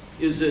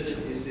 Is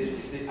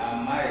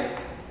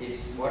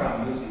what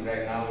I'm using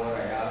right now what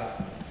I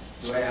have?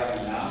 Do I have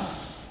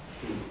enough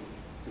to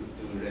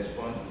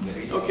respond to the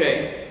reason?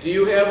 Okay, do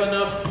you have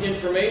enough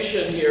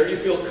information here? Do you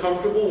feel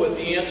comfortable with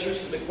the answers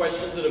to the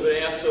questions that have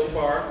been asked so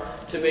far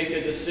to make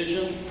a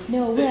decision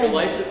that your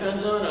life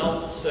depends on?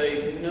 I'll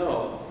say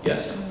no.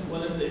 Yes?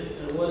 What if the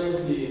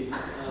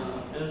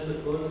answer,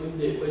 what if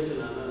the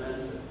question are not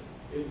answered?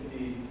 If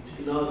the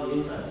technology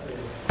inside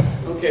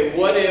fails? Okay,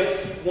 what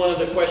if one of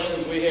the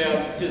questions we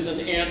have isn't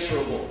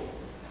answerable?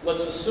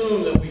 Let's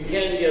assume that we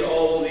can get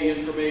all of the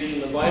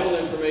information, the vital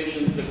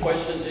information, the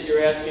questions that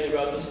you're asking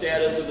about the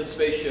status of the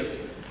spaceship.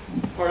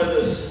 Part of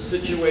this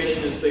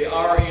situation is they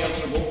are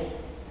answerable.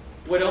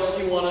 What else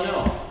do you want to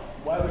know?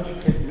 Why would you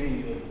pick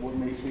me? What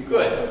makes me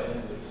good?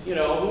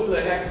 Who the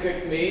heck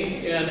picked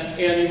me?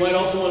 And you might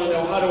also want to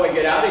know, how do I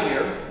get out of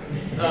here?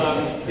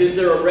 Is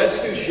there a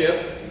rescue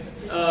ship?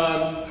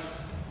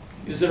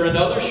 Is there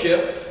another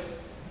ship?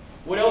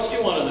 What else do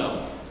you want to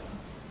know?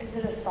 Is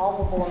it a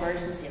solvable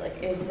emergency?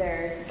 Like, is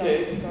there some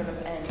sort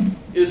of end?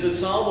 Is it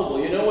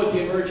solvable? You know what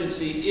the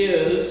emergency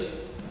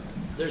is.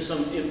 There's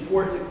some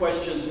important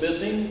questions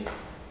missing.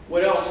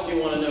 What else do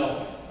you want to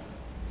know?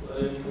 What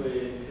if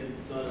we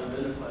cannot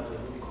identify the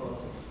root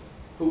causes?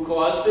 Who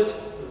caused it?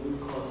 The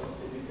root causes.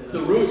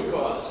 The root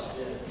cause.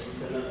 Yeah,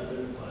 we cannot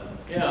identify them.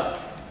 Yeah.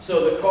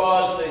 So the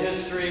cause, the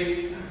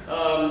history.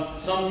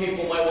 Some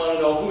people might want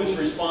to know who's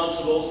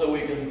responsible so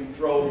we can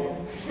throw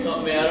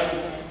something at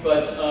them.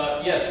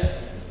 But yes?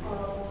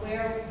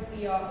 Where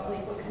we are,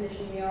 like what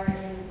condition we are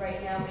in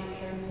right now in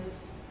terms of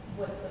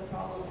what the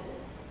problem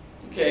is.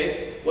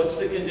 Okay, what's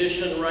the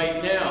condition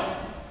right now?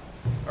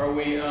 Are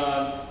we,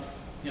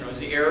 is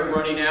the air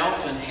running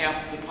out and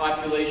half the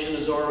population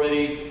is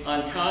already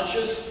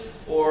unconscious?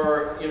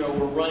 Or,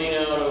 we're running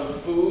out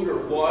of food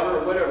or water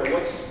or whatever.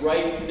 What's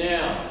right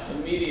now,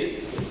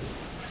 immediately?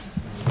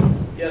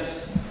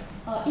 Yes?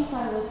 If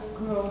I was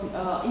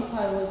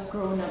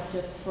grown up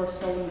just for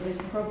solving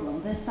this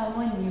problem, then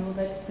someone knew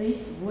that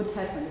this would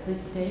happen.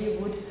 This day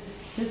would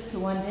just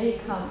one day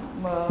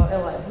come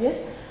alive.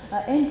 Yes,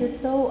 and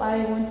so I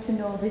want to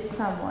know this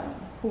someone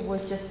who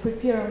was just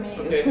preparing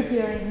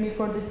me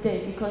for this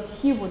day, because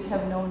he would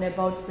have known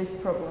about this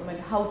problem and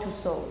how to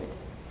solve it.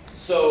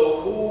 So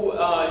who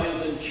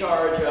is in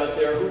charge out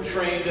there? Who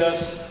trained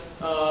us?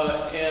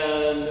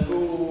 And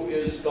who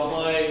is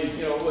behind?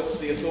 What's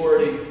the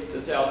authority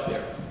that's out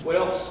there? What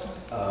else?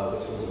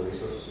 What tools or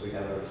resources we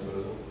have at our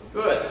disposal?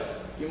 Good.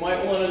 You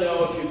might want to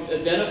know, if you've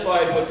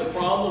identified what the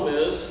problem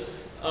is,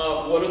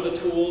 what are the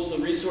tools, the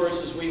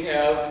resources we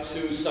have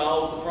to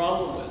solve the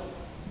problem with?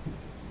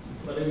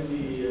 But if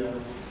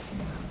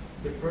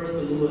the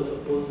person who was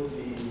supposed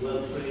to be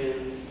well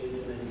trained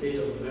is in a state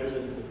of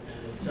emergency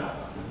and is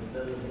shocked and it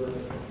doesn't work?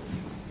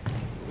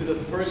 The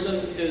person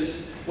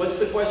is, what's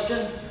the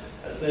question?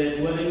 I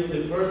said, what if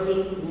the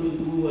person who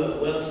was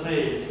well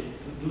trained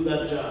to do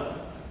that job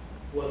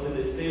was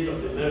in a state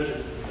of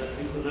emergency, that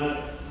he could not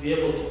be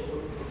able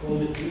to perform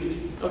his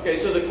duty? Okay,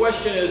 so the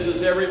question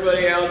is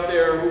everybody out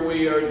there who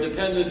we are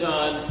dependent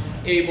on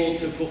able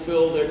to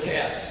fulfill their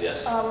tasks?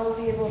 Yes? We'll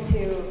be able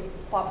to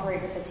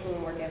cooperate with the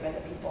team we're given,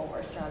 the people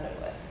we're surrounded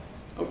with.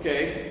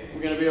 Okay,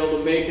 we're going to be able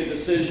to make a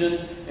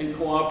decision and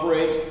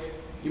cooperate.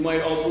 You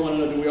might also want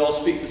to know, do we all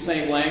speak the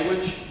same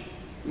language?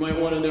 You might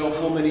want to know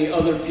how many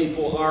other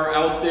people are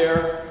out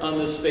there on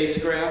this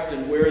spacecraft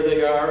and where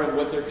they are and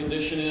what their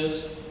condition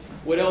is.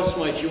 What else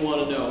might you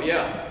want to know?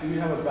 Yeah? Do you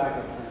have a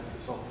backup plan if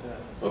this all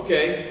fails?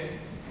 Okay.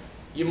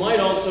 You might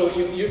also,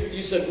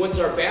 you said, what's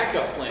our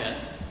backup plan?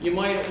 You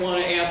might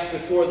want to ask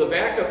before the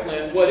backup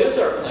plan, what is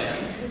our plan?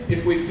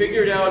 If we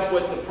figured out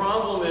what the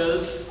problem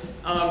is,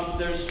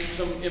 there's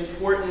some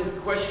important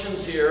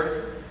questions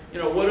here. You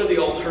know, what are the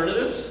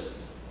alternatives?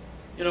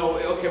 You know,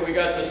 okay, we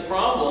got this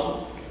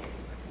problem.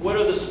 What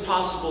are the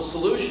possible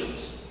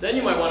solutions? Then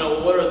you might want to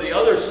know, what are the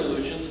other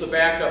solutions, the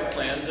backup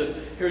plans? If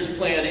here's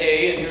plan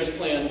A, and here's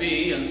plan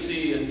B, and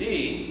C, and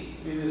D.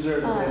 Is there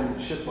a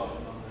ship button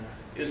on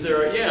there? Is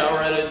there, yeah,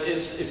 or an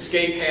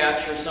escape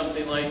hatch or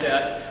something like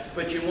that.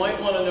 But you might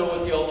want to know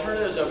what the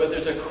alternatives are, but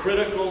there's a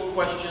critical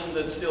question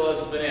that still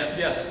hasn't been asked.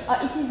 Yes?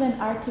 It is an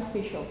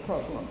artificial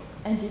problem,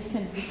 and it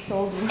can be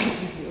solved really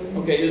easily.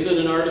 Okay, is it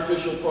an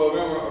artificial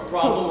program or a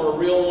problem or a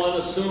real one?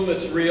 Assume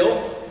it's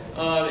real.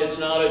 It's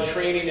not a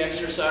training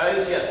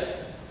exercise. Yes?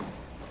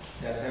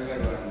 Does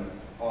everyone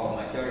or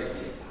majority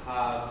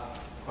have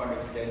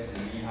confidence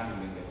in me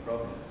handling the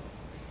problem?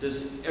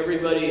 Does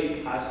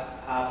everybody have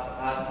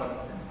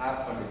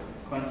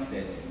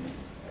confidence in me?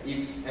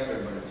 If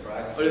everybody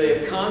tries. Or do they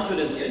have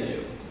confidence in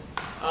you?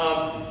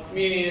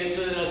 Meaning it's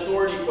an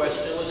authority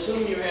question.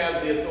 Assume you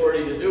have the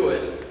authority to do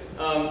it.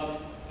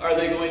 Are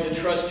they going to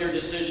trust your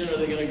decision? Are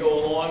they going to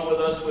go along with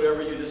us,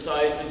 whatever you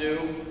decide to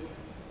do?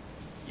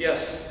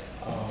 Yes?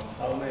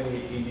 How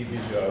many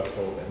individual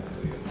problems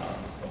do you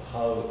have? So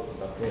how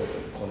the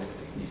problem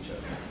connecting each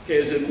other? Okay,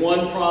 is it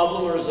one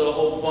problem or is it a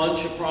whole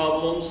bunch of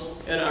problems?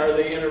 And are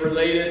they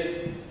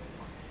interrelated?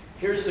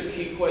 Here's the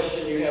key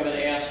question you haven't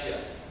asked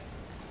yet.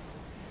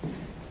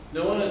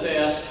 No one has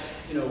asked,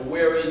 you know,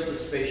 where is the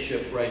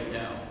spaceship right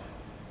now?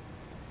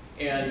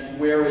 And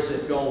where is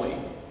it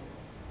going?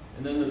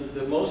 And then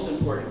the most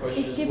important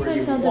question is where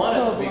you want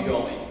it to be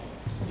going.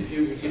 If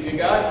you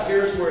got,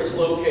 here's where it's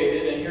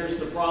located and here's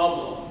the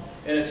problem,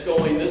 and it's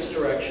going this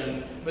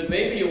direction, but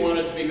maybe you want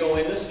it to be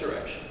going this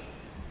direction.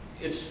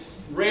 It's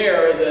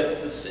rare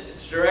that the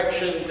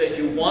direction that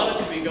you want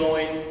it to be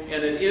going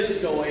and it is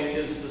going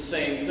is the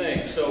same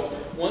thing. So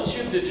once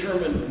you've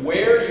determined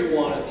where you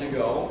want it to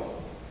go,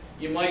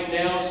 you might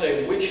now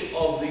say which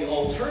of the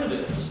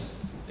alternatives,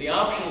 the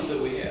options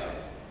that we have,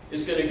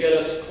 is going to get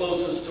us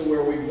closest to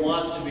where we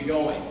want to be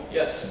going.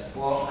 Yes?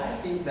 Well, I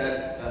think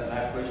that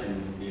that question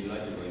would be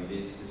logical in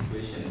this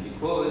situation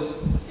because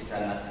it's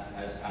an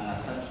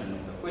assumption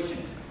of the question.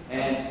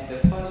 And the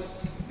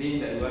first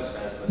thing that you are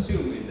supposed to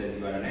assume is that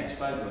you are an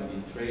expert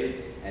in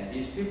trade, and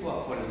these people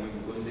are calling you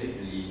because they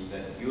believe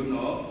that you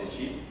know the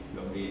ship, you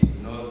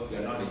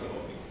are knowledgeable.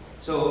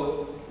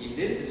 So in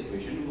this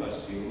situation, you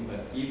assume that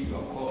if you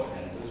are called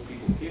and those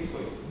people came for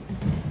you,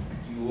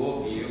 you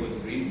will be able to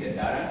bring the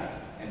data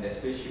and the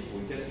spaceship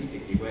will just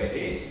indicate where it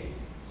is.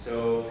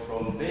 So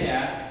from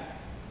there,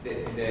 the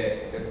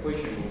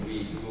question will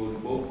be, you will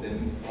work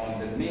on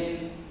the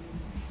main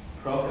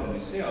problem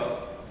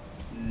itself,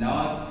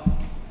 not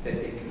the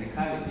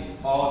technicality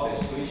or the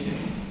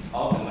situation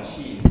of the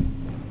machine.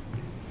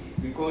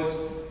 Because,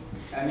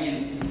 I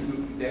mean,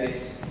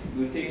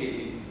 you take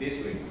it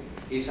this way.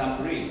 Is a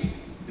bridge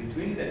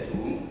between the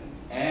two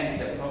and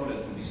the problem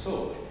to be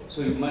solved.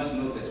 So you must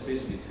know the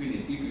space between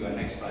it if you are an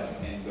expert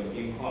and you're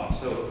being called.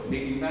 So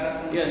making that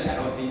assumption, yes. I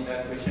don't think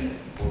that question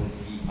will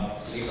be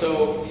up.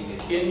 So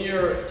in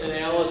your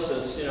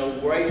analysis, you know,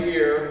 right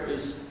here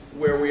is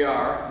where we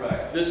are.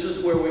 Right. This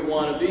is where we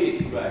want to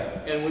be.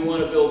 Right. And we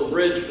want to build a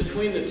bridge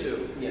between the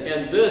two. Yes.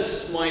 And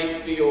this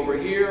might be over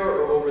here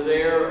or over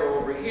there or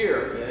over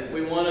here. Yes.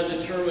 We want to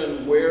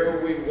determine where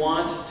we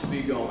want to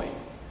be going.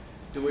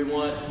 Do we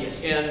want,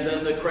 yes. And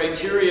then the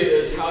criteria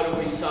is how do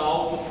we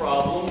solve the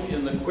problem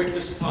in the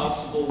quickest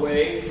possible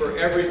way for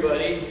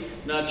everybody,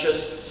 not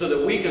just so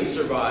that we can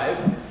survive,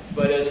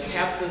 but as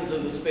captains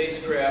of the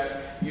spacecraft,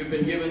 you've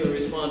been given the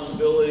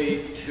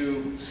responsibility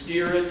to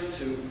steer it,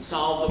 to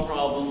solve the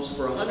problems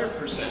for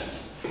 100%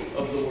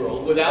 of the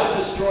world without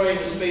destroying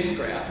the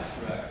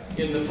spacecraft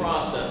in the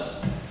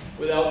process,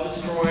 without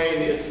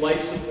destroying its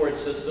life support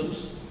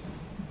systems.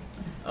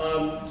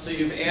 So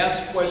you've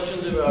asked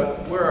questions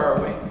about where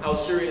are we, how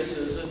serious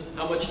is it,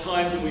 how much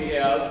time do we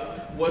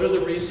have, what are the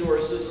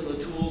resources and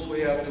the tools we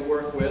have to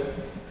work with,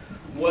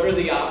 what are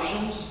the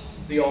options,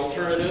 the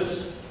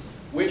alternatives,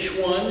 which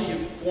one,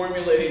 you've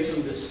formulated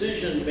some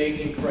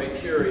decision-making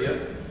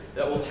criteria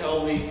that will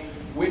tell me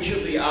which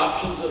of the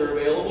options that are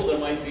available. There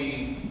might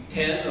be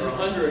 10 or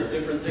 100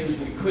 different things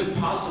we could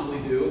possibly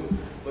do,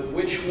 but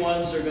which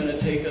ones are going to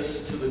take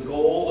us to the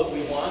goal that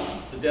we want,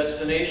 the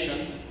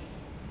destination.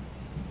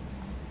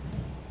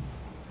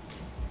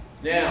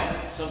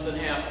 Now, something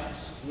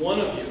happens. One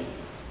of you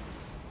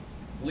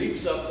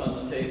leaps up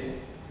on the table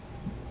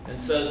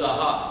and says,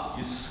 aha.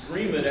 You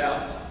scream it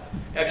out.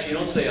 Actually, you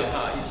don't say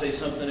aha, you say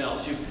something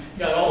else. You've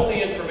got all the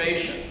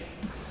information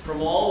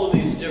from all of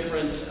these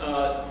different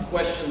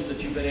questions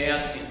that you've been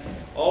asking.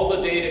 All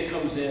the data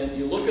comes in,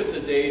 you look at the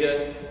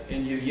data,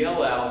 and you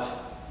yell out,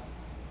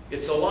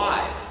 it's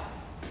alive.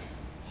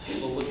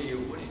 People look at you,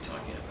 what are you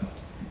talking about?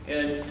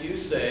 And you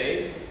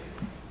say,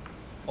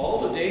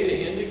 all the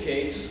data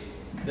indicates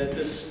that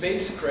this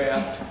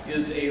spacecraft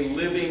is a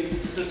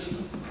living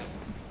system.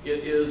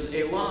 It is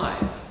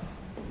alive.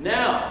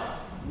 Now,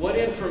 what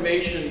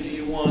information do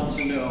you want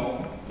to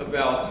know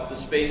about the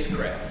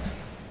spacecraft?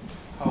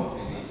 How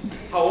big is it?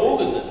 How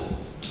old is it?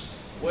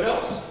 What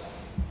else?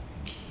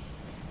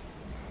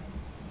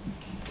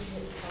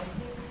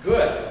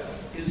 Good.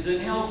 Is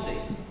it healthy?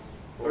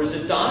 Or is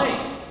it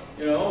dying?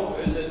 You know,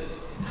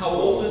 how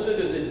old is it?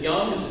 Is it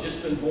young? Has it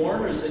just been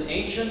born? Or is it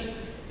ancient?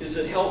 Is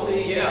it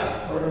healthy?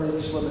 Yeah. What are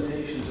its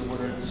limitations and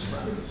what are its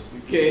strengths?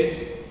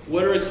 Okay.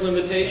 What are its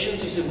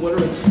limitations? You said, what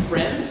are its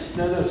friends?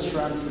 No,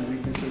 strengths and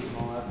weaknesses and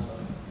all that stuff.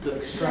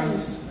 Like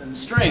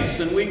Strengths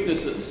and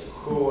weaknesses.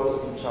 Who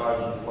was in charge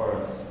before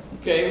us?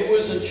 Okay, who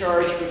was in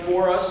charge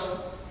before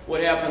us?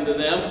 What happened to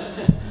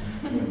them?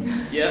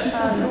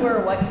 Yes? Who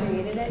or what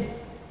created it?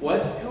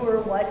 What? Who or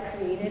what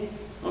created?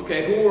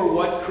 Okay, who or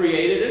what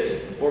created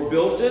it or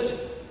built it?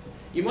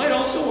 You might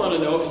also want to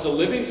know, if it's a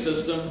living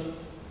system,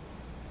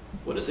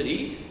 what does it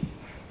eat?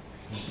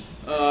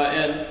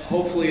 And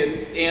hopefully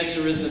the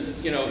answer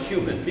isn't, you know,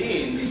 human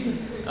beings.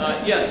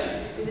 Yes?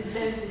 Is it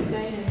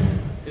self-sustaining?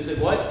 Is it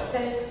what?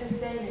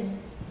 Self-sustaining.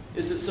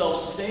 Is it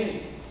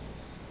self-sustaining?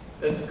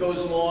 That goes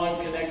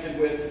along connected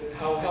with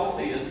how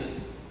healthy is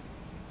it?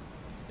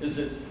 Is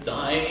it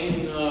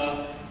dying?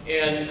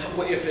 And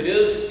if it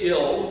is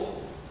ill,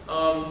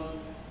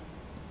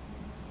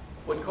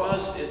 what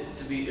caused it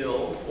to be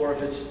ill? Or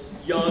if it's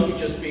young,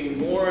 just being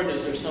born,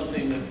 is there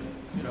something that,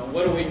 you know,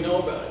 what do we know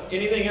about it?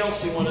 Anything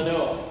else you want to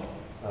know?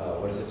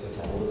 What is its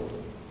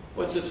metabolism?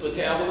 What's its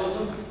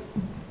metabolism?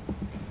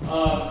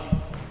 All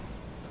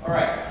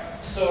right,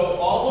 so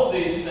all of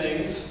these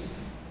things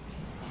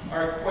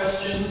are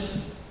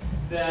questions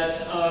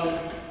that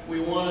we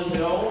want to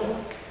know.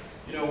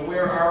 You know,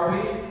 where are we?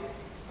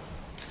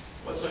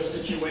 What's our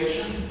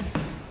situation?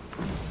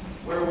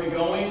 Where are we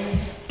going?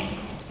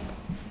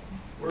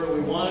 Where do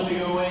we want to be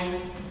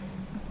going?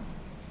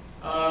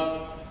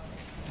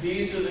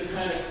 These are the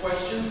kind of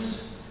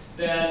questions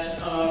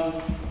that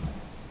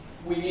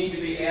we need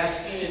to be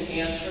asking and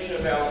answering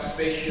about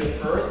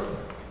Spaceship Earth.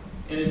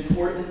 An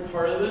important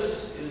part of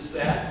this is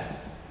that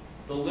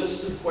the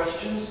list of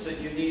questions that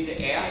you need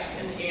to ask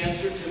and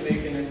answer to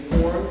make an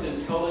informed,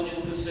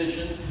 intelligent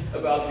decision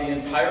about the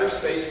entire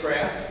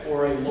spacecraft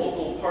or a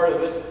local part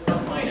of it are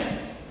finite.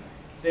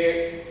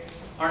 They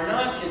are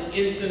not an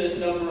infinite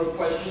number of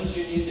questions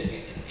you need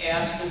to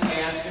ask and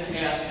ask and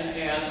ask and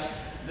ask.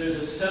 There's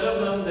a set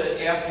of them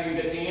that after you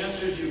get the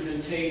answers, you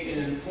can take an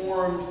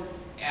informed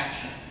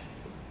action.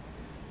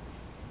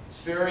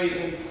 It's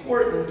very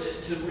important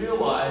to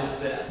realize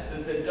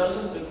that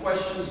the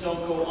questions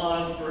don't go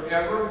on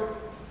forever.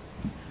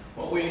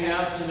 What we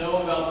have to know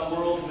about the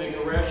world to make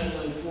a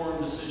rational,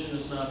 informed decision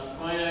is not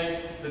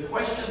finite. The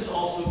questions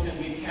also can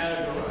be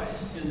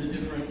categorized into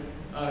different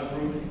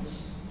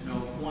groupings. You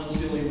know, one's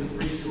dealing with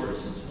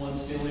resources,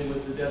 one's dealing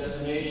with the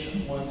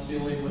destination, one's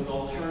dealing with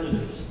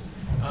alternatives.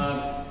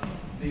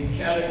 The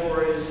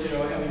categories, you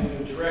know, having to do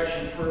with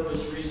direction,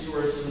 purpose,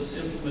 resources,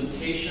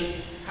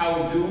 implementation.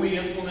 How do we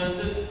implement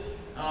it?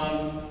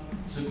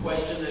 It's a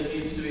question that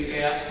needs to be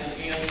asked and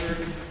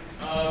answered.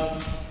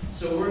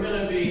 So we're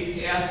going to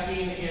be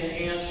asking and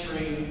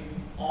answering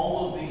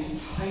all of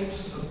these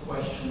types of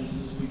questions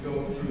as we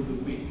go through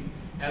the week,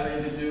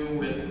 having to do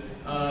with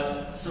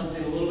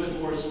something a little bit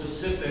more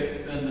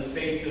specific than the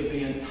fate of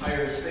the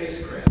entire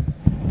spacecraft.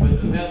 But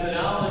the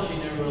methodology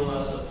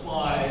nevertheless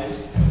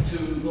applies to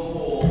the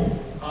whole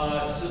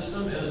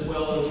system as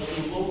well as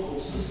to local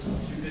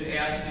systems. You could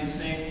ask these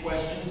same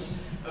questions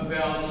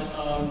about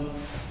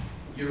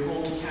your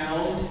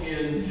hometown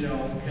in, you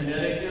know,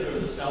 Connecticut or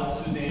the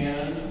South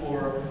Sudan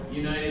or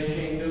United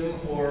Kingdom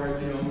or,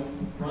 you know,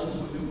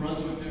 Brunswick,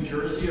 New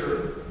Jersey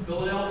or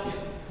Philadelphia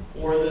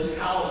or this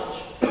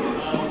college.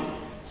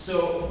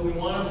 So we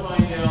want to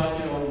find out,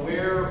 you know,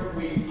 where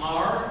we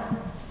are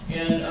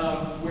and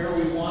where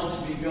we want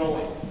to be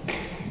going.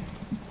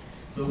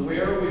 The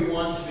where we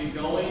want to be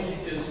going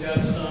has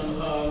got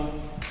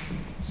some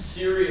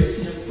serious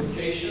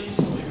implications.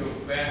 Let me go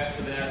back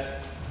to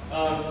that.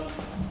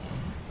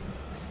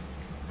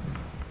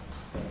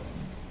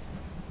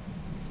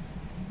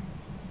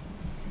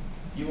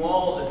 You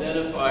all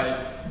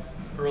identified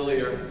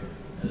earlier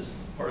as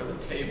part of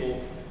the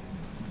table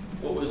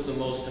what was the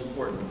most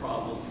important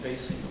problem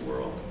facing the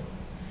world.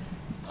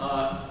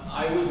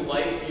 I would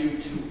like you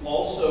to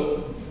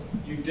also,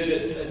 you did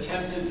it,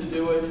 attempted to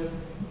do it,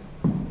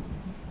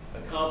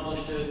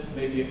 accomplished it,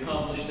 maybe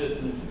accomplished it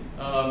in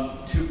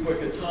too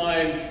quick a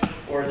time,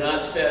 or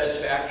not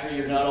satisfactory,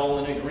 you're not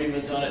all in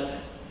agreement on it.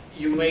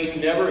 You may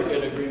never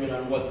get agreement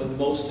on what the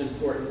most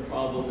important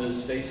problem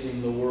is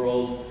facing the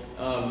world,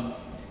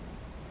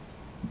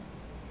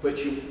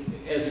 but you,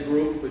 as a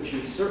group, but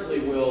you certainly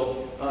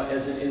will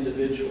as an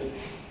individual.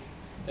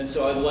 And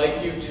so I'd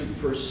like you to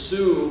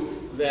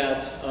pursue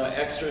that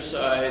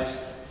exercise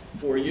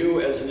for you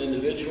as an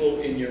individual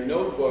in your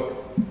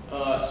notebook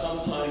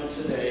sometime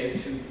today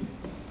to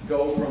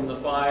go from the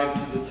 5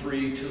 to the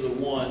 3 to the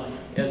 1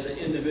 as an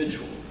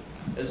individual.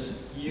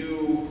 as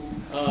you,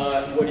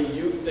 what do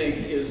you think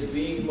is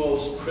the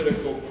most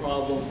critical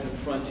problem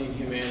confronting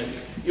humanity?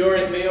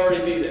 It may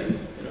already be there.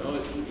 You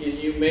know,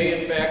 you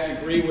may in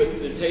fact agree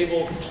with the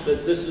table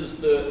that this is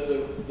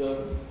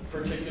the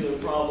particular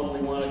problem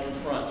we want to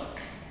confront.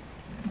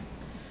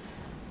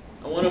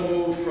 I want to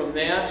move from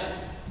that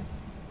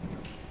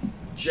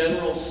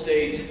general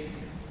state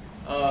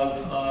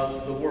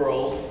of the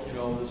world, you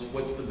know,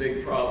 what's the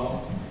big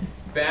problem,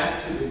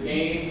 back to the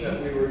game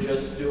that we were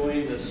just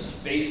doing, the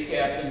Space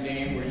Captain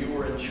game where you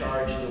were in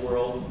charge of the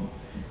world.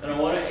 And I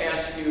want to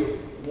ask you,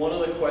 one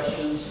of the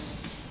questions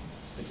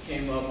that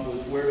came up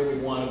was, where do we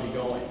want to be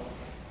going?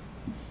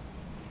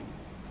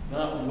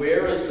 Not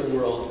where is the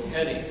world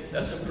heading?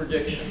 That's a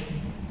prediction.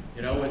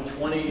 You know, in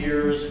 20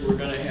 years we're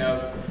going to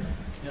have,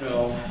 you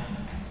know,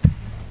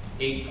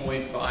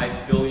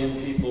 8.5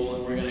 billion people,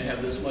 and we're going to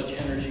have this much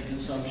energy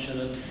consumption,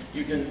 and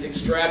you can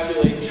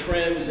extrapolate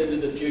trends into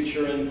the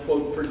future and,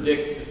 quote,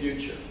 predict the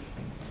future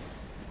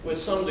with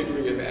some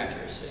degree of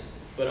accuracy.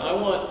 But I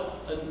want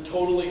a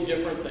totally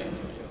different thing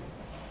from you.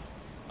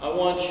 I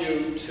want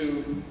you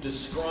to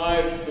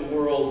describe the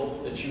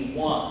world that you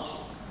want,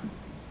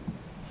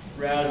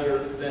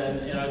 rather than,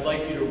 and I'd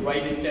like you to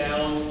write it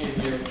down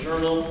in your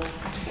journal,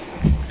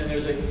 and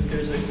there's a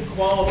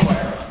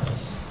qualifier on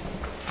this.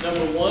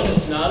 Number one,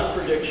 it's not a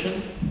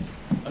prediction.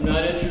 I'm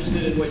not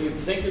interested in what you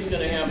think is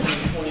going to happen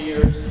in 20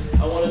 years.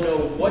 I want to know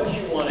what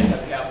you want to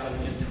have happen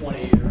in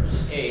 20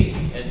 years, A.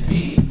 And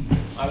B,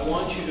 I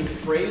want you to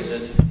phrase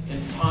it in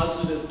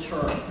positive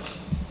terms.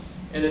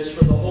 And it's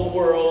for the whole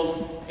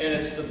world, and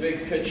it's the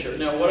big picture.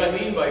 Now, what I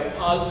mean by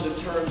positive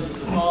terms is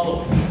the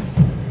following.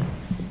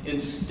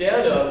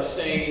 Instead of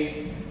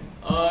saying,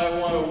 I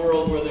want a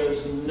world where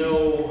there's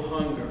no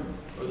hunger,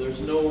 or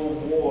there's no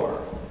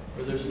war,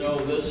 or there's no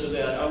this or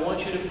that, I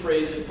want you to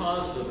phrase it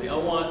positively. I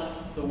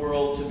want the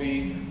world to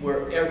be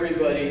where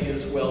everybody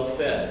is well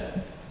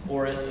fed.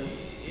 Or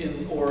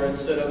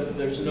instead of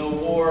there's no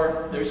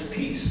war, there's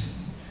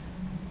peace.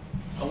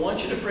 I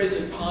want you to phrase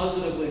it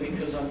positively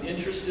because I'm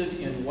interested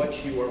in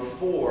what you are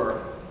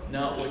for,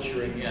 not what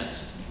you're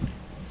against.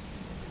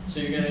 So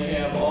you're going to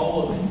have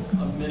all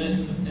of a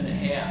minute and a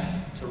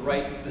half to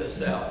write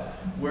this out.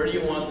 Where do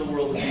you want the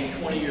world to be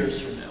 20 years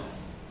from now?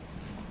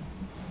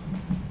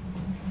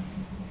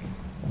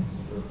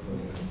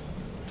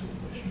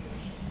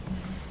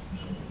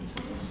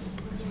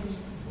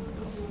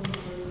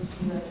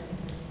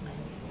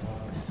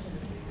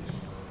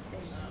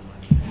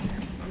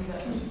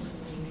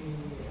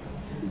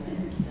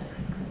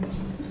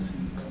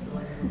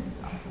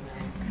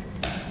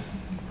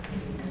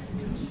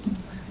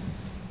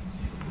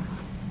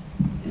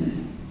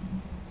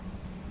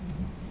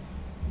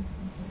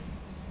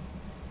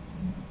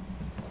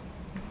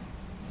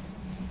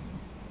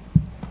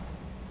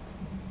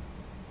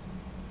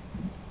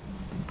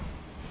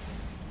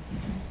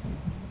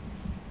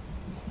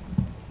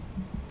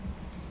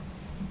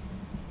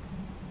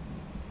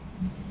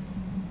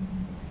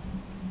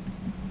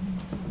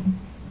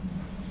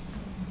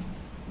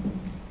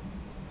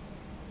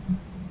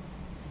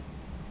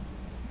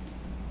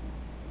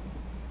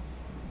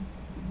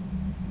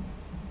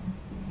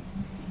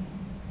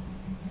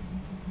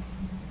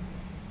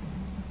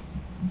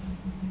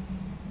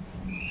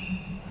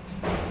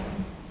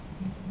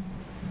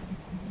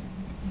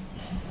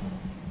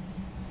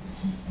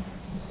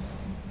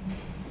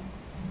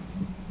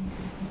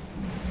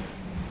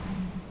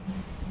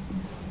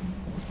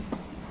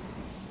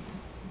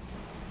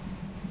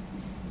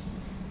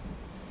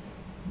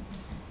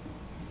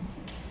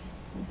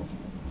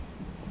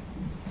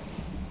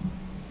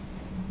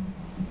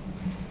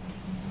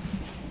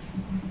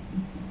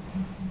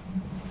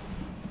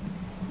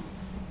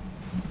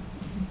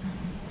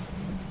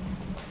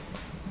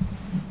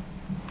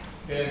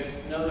 Okay,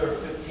 another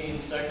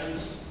 15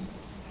 seconds.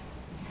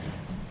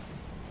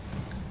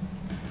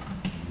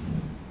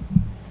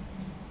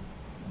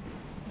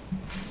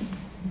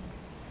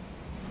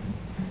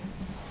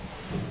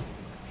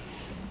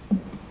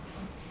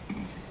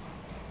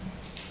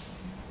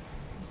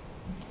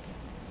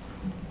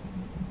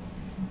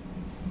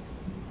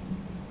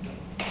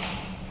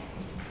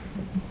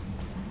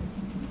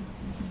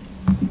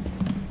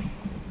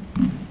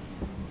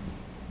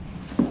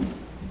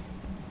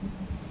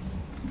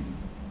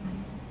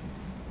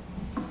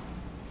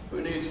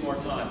 More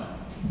time.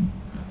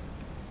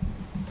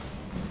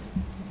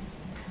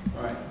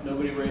 All right,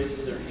 nobody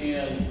raises their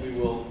hand, we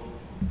will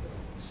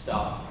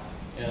stop.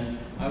 And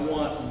I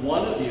want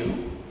one of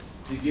you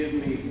to give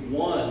me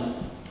one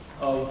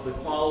of the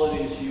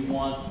qualities you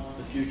want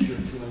the future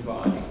to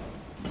embody.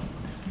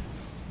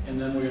 And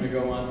then we're going to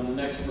go on to the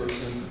next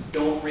person.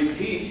 Don't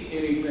repeat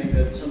anything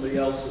that somebody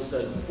else has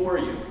said before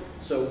you.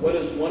 So what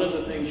is one of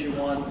the things you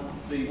want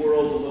the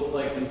world to look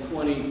like in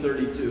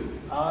 2032?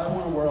 I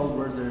want a world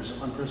where there's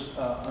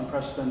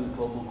unprecedented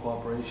global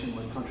cooperation,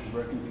 like countries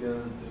working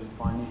together to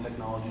find new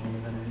technology,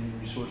 new energy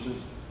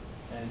resources,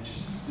 and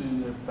just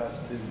doing their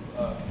best to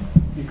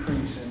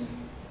increase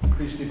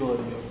the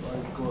ability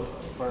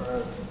of our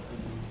Earth.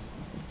 And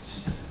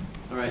just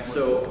All right,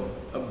 so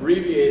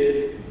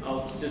abbreviated,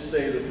 I'll just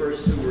say the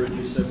first two words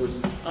you said was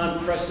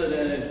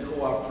unprecedented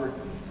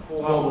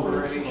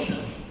cooperation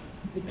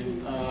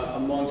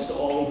amongst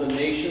all the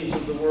nations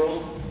of the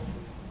world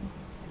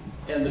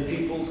and the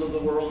peoples of the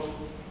world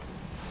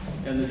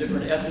and the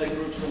different ethnic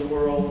groups of the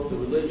world, the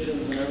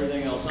religions and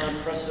everything else.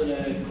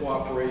 Unprecedented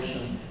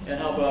cooperation. And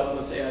how about,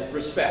 let's add,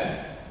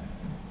 respect.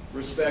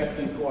 Respect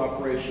and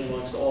cooperation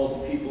amongst all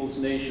the peoples,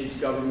 nations,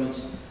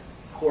 governments,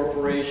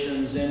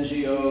 corporations,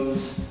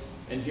 NGOs,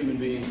 and human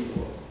beings of the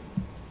world.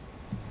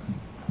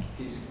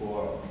 Peace for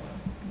all.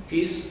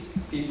 Peace?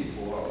 Peace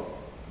for all.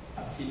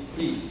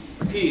 Peace.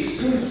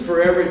 Peace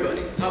for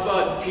everybody. How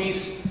about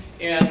peace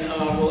and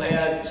we'll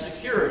add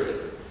security.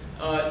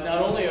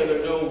 Not only are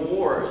there no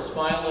wars,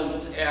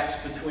 violent acts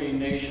between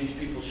nations,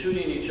 people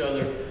shooting each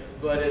other,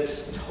 but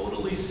it's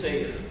totally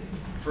safe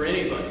for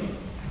anybody,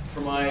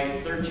 for my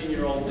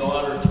 13-year-old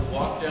daughter to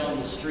walk down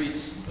the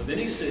streets of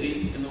any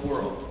city in the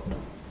world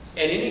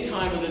at any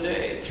time of the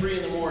day, at 3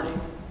 in the morning,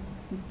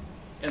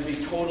 and be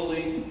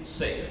totally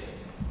safe.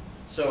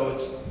 So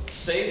it's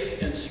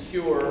safe and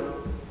secure.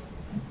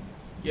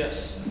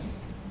 Yes?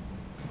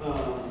 I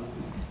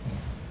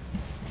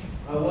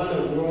want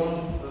a world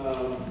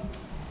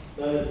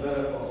that is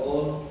better for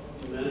all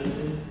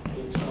humanity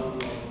in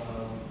terms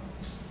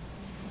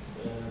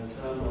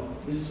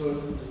of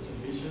resource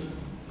distribution,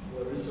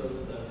 where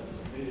resources are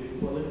distributed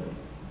equally,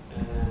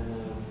 and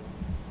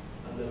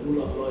the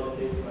rule of law is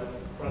being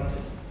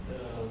practiced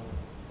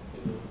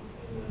in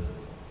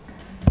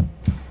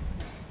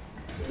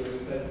a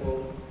respectful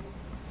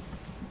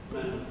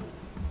manner.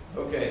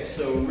 Okay,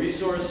 so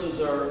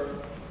resources are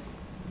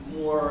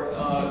more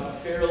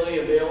fairly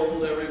available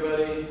to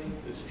everybody.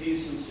 It's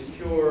peace and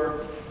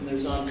secure, and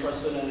there's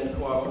unprecedented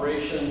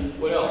cooperation.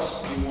 What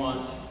else do you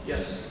want?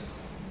 Yes?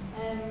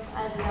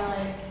 I'd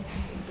like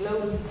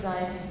global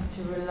society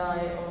to rely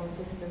on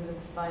systems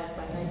inspired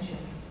by nature.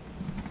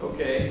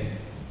 Okay.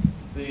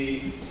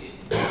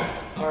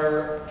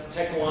 Our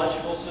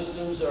technological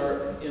systems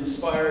are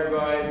inspired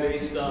by,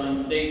 based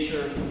on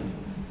nature.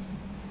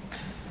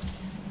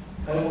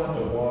 I want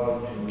a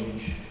world in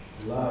which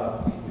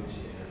love,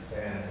 equity, and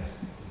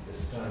fairness is the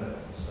standard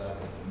for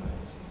serving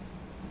humanity.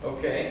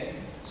 Okay,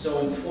 so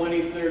in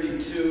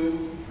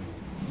 2032,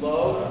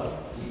 love,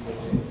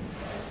 equity,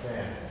 and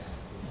fairness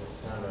is the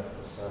standard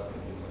for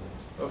serving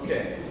humanity.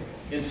 Okay,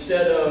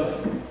 instead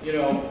of, you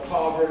know,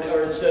 poverty,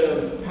 or instead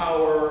of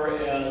power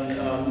and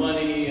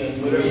money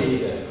and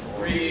whatever,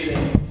 greed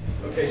and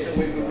okay, so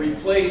we've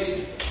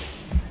replaced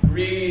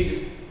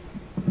greed,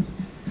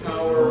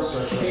 power,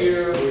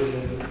 fear.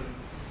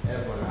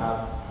 Everyone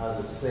has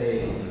a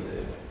say in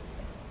the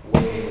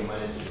way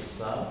humanity is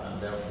served, and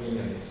their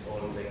opinion is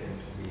all taken to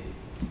be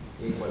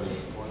equally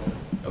important.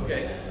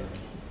 Okay. And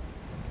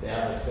they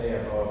have a say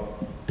about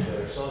the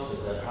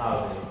resources and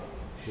how they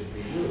should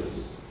be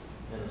used,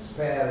 and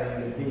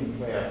sparing and being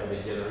fair for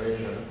the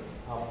generation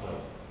after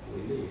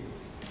we leave.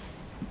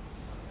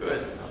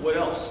 Good. What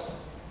else?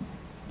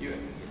 You.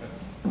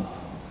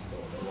 So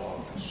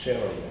about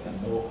sharing the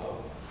know-how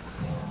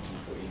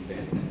people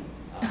invent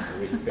and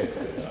respect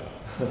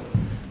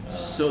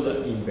so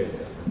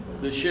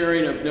the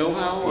sharing of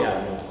know-how,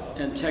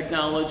 and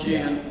technology,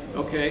 and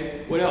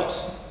okay. What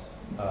else?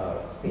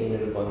 Clean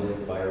and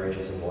abundant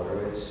bioregions and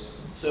waterways.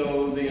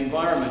 So the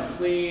environment,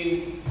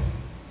 clean,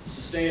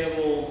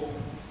 sustainable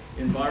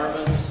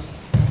environments.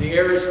 The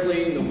air is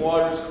clean, the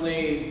water is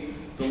clean,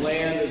 the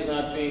land is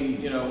not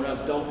being, we're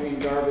not dumping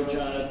garbage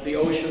on it. The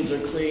oceans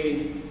are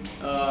clean,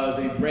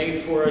 the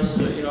rainforests,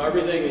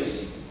 everything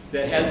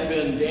that has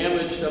been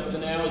damaged up to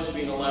now is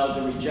being allowed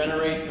to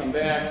regenerate, come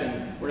back,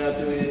 and we're not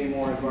doing any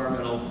more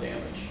environmental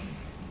damage.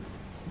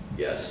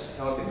 Yes?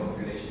 Healthy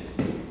population.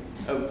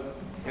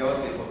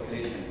 Healthy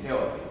population.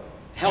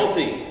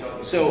 Healthy.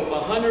 So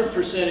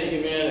 100% of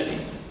humanity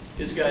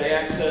has got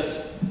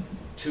access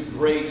to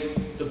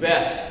the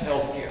best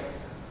health care.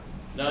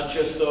 Not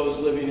just those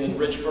living in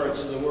rich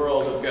parts of the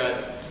world have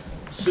got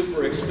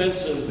super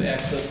expensive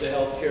access to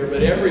health care,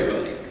 but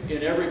everybody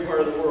in every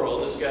part of the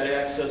world has got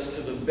access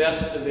to the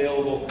best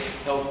available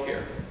health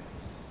care.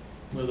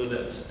 Whether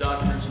that's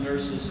doctors,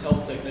 nurses,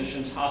 health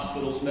technicians,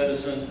 hospitals,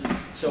 medicine.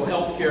 So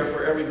health care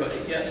for everybody.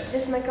 Yes?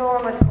 This might go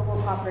on with global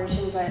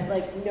cooperation, but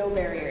like no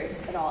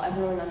barriers at all.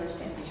 Everyone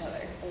understands each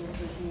other and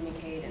can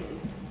communicate.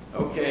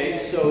 Okay,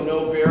 so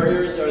no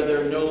barriers. Are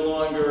there no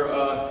longer,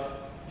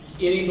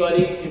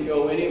 anybody can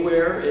go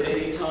anywhere at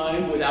any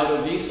time without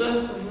a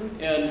visa?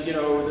 And,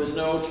 there's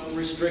no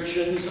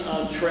restrictions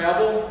on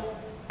travel.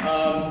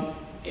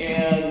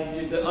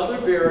 And the other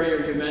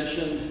barrier you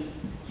mentioned,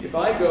 if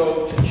I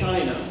go to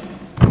China,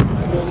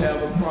 I will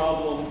have a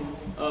problem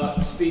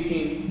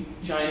speaking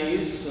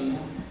Chinese, and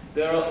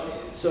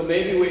so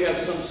maybe we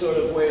have some sort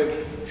of way of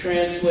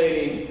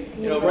translating.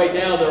 Right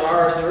now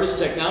there is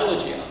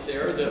technology out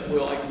there that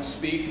I can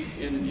speak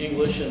in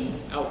English and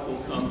out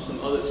will come some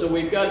other. So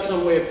we've got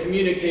some way of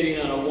communicating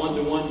on a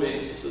one-to-one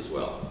basis as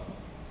well.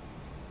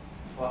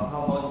 Well,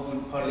 how about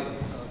good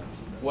politics?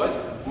 What?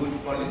 Good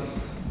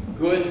politics.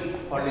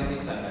 Good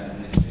politics and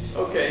administration.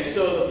 Okay,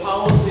 so the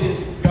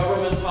policies,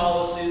 government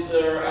policies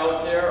that are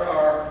out there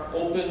are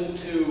open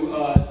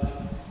to,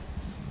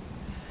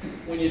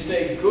 when you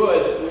say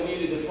good, we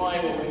need to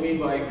define what we mean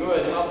by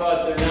good. How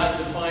about they're not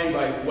defined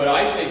by what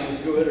I think is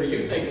good or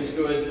you think is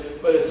good,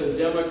 but it's a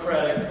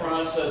democratic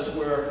process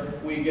where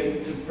we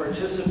get to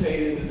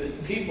participate in the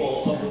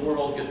people of the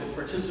world get to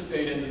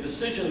participate in the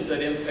decisions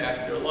that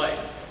impact their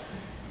life.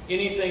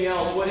 Anything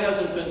else? What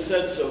hasn't been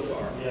said so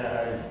far?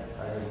 Yeah,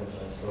 I have a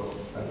question. So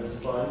at this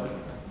point,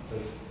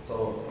 it's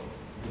so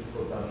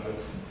difficult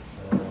countries,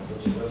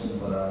 such a question,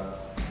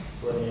 but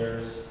 20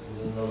 years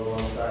is not a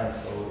long time.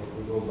 So if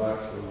we go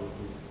back to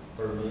this,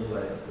 for me,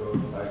 like go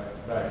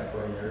back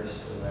 20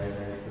 years to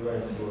 1992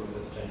 and see what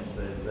has changed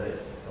these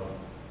days.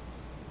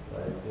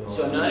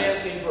 So I'm not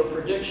asking for a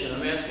prediction,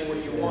 I'm asking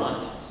what you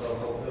want. So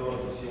hopefully we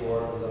want to see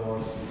world as a more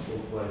peaceful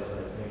place,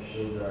 like make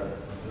sure that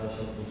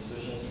international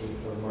institutions will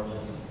have more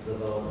chance to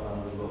develop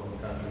and developing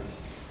countries.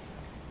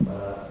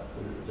 But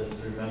just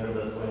remember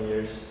that 20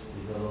 years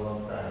is not a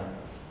long time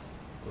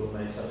to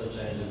make such a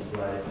changes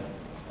like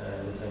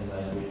the same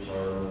language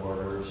or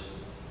borders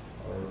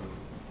or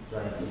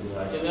trying to do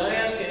like... I'm not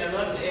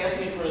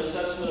asking for an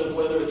assessment of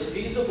whether it's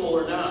feasible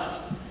or not.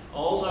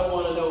 All I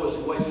want to know is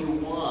what you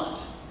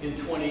want in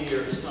 20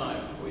 years'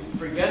 time. We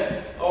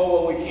forget, oh,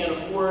 well, we can't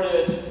afford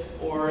it,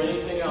 or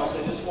anything else.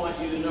 I just want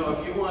you to know,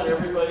 if you want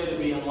everybody to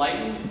be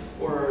enlightened,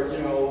 or, you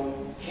know,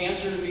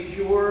 cancer to be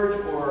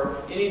cured,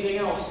 or anything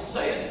else,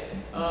 say it.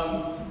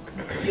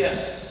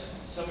 Yes,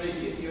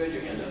 somebody, you had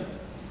your hand up.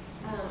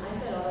 I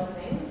said all those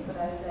things, but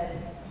I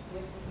said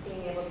with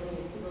being able to,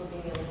 people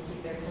being able to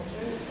keep their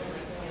cultures, and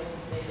like being able to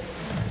stay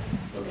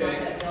different. Okay.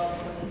 Not that we all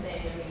become the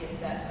same when we get to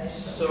that place.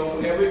 So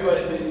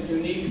everybody, the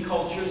unique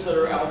cultures that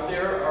are out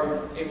there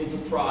are able to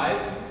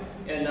thrive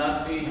and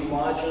not be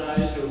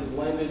homogenized or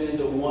blended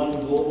into one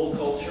global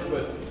culture.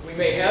 But we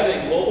may have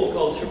a global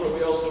culture, but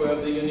we also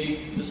have the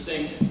unique,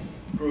 distinct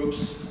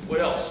groups. What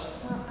else?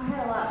 I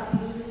had a lot, but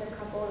these are just a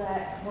couple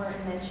that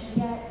weren't mentioned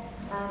yet.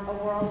 A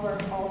world where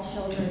all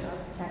children are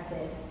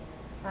protected.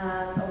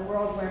 A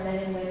world where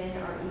men and women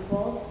are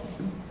equals.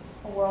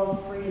 A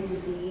world free of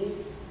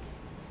disease.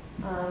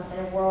 And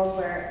a world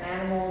where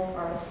animals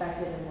are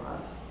respected and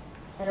loved.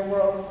 And a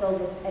world filled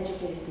with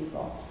educated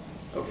people.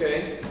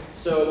 Okay,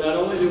 so not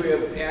only do we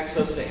have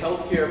access to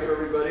health care for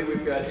everybody,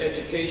 we've got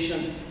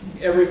education.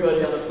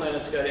 Everybody on the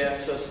planet's got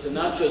access to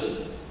not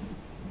just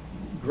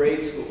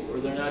grade school, or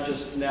they're not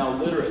just now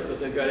literate, but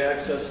they've got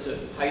access to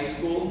high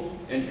school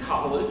and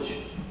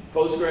college,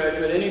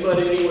 postgraduate.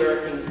 Anybody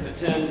anywhere can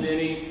attend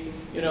any,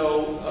 you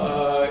know,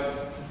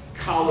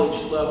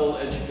 college level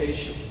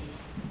education,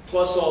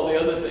 plus all the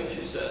other things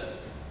you said.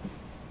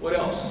 What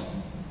else?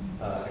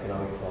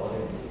 Economic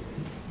equality.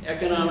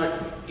 Economic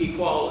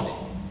equality.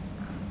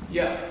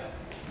 Yeah.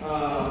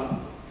 I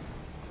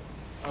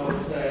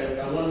would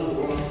say I want a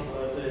world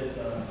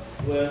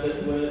where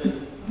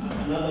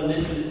another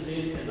nation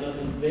state cannot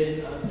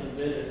invade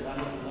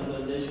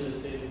another nation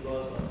state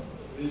because of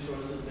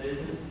resources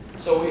basis.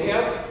 So we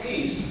have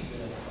peace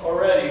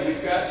already.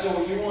 We've got,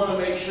 so you want to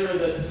make sure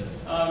that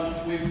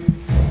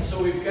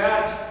we've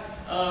got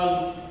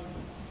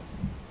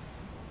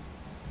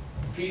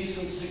peace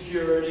and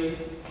security,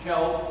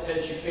 health,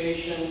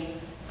 education.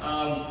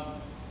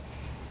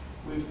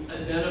 We've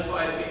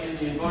identified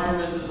the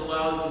environment is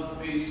allowed to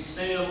be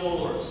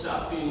sustainable or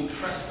stop being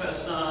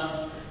trespassed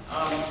on.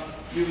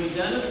 You've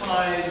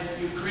identified,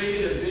 you've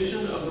created a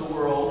vision of the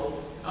world,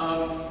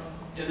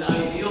 an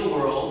ideal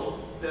world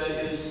that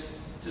is,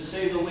 to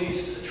say the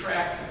least,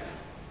 attractive.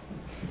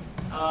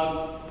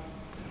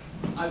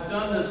 I've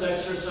done this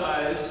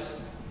exercise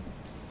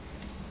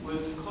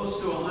with close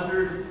to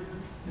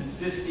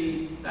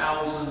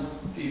 150,000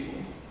 people,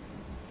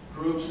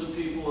 groups of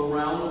people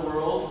around the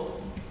world,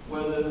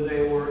 whether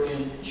they were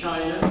in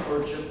China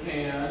or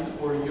Japan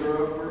or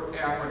Europe or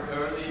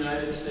Africa or the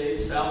United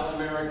States, South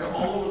America,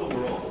 all over the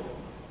world.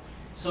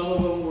 Some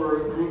of them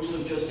were groups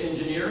of just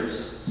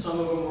engineers, some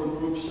of them were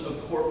groups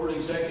of corporate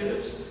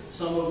executives,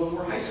 some of them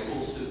were high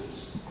school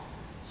students.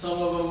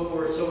 Some of them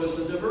were, so it's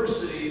a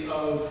diversity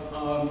of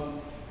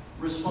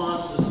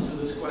responses to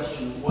this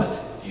question,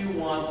 what do you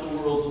want the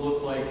world to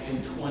look like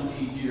in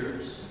 20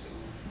 years?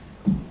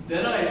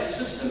 Then I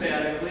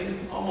systematically,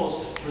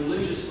 almost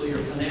religiously or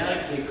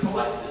fanatically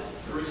collected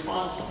the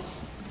responses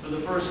for the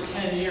first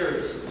 10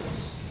 years of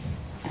this.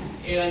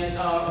 And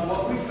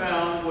what we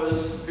found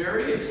was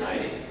very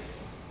exciting,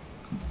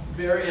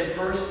 at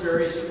first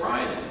very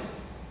surprising.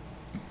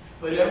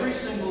 But every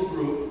single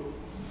group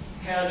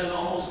had an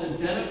almost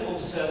identical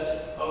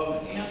set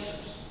of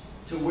answers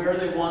to where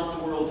they want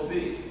the world to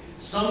be.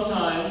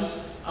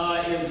 Sometimes,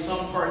 in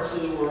some parts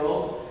of the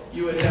world,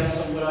 you would have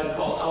some what I'd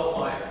call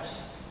outliers.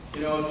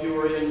 You know, if you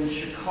were in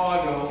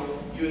Chicago,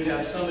 you would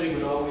have somebody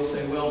would always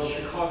say, well, the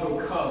Chicago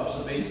Cubs,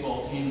 a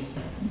baseball team,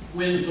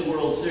 wins the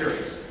World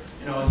Series.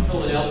 You know, in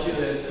Philadelphia,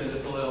 they'd say the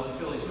Philadelphia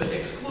Phillies. But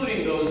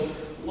excluding those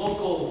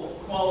local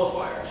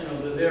qualifiers, you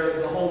know,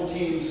 the home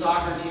team,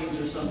 soccer teams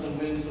or something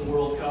wins the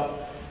World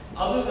Cup.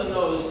 Other than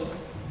those,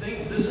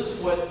 this is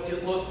what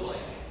it looked like.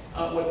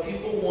 what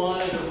people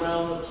wanted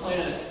around the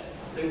planet.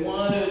 They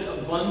wanted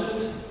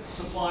abundant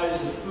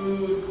supplies of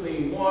food,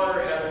 clean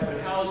water,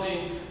 adequate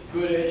housing,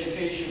 good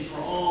education for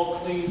all,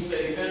 clean,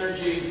 safe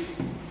energy,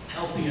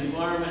 healthy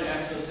environment,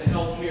 access to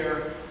health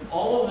care.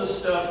 All of this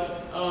stuff,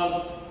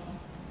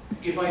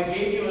 if I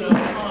gave you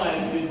enough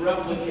time, we'd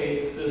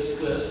replicate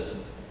this list.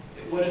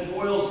 What it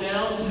boils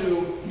down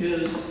to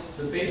is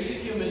the basic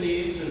human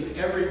needs of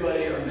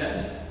everybody are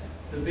met,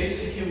 the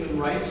basic human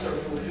rights are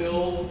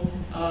fulfilled,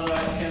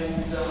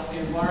 and the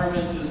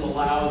environment is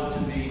allowed to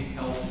be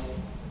healthy.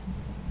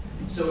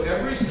 So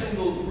every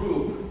single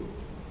group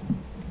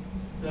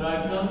that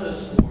I've done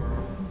this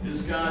for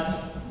has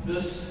got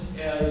this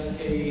as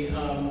a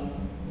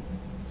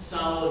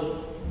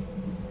solid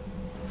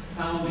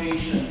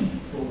foundation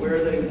for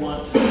where they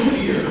want to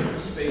steer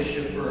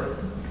Spaceship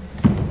Earth.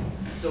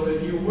 So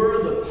if you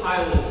were the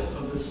pilot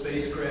of the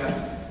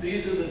spacecraft,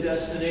 these are the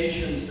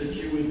destinations that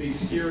you would be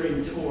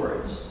steering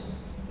towards.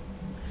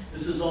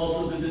 This is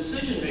also the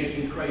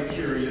decision-making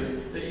criteria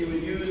that you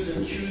would use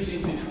in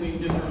choosing between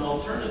different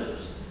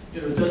alternatives.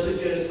 You know, does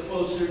it get us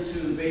closer to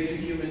the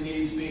basic human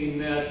needs being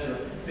met, or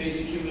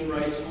basic human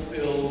rights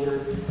fulfilled, or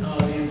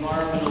the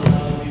environment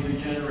allowed to be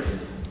regenerated?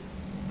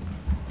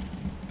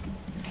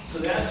 So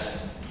that's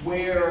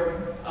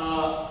where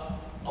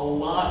a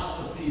lot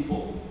of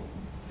people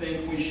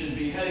think we should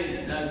be heading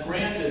in. Now,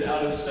 granted,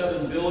 out of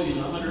 7 billion,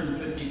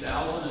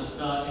 150,000 is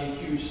not a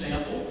huge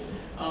sample,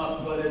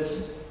 but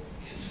it's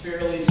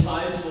fairly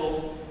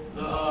sizable.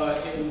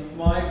 In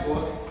my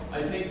book,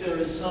 I think there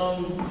is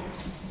some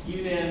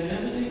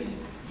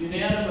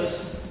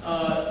unanimous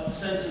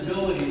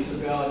sensibilities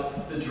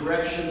about the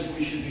directions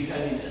we should be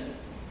heading in.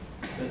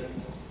 That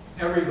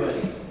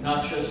everybody,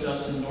 not just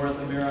us in North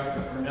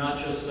America, or not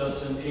just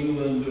us in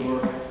England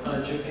or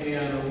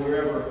Japan or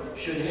wherever,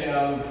 should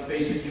have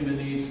basic human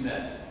needs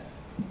met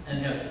and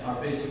have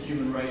our basic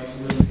human rights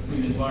and live in a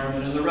clean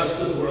environment, and the rest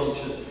of the world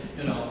should,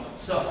 you know,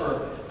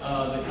 suffer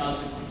the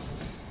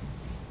consequences.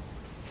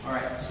 All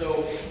right,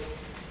 so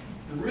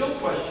the real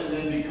question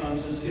then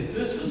becomes is if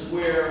this is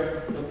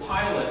where the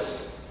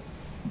pilots,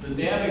 the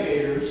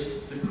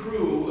navigators, the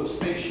crew of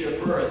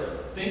Spaceship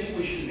Earth think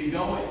we should be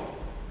going,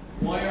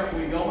 why aren't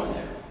we going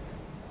there?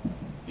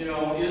 You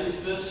know,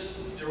 is this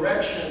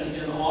direction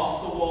an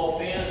off-the-wall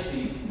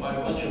fantasy by a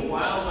bunch of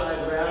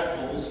wild-eyed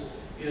radicals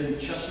in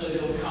Chestnut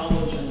Hill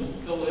College in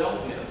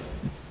Philadelphia?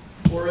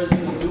 Or is it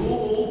a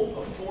doable,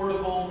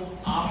 affordable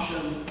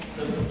option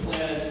that the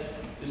planet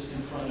is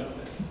confronted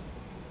with?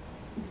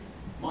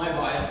 My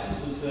bias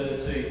is that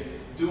it's a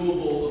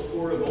doable,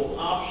 affordable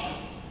option,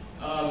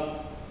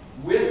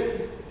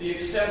 with the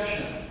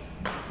exception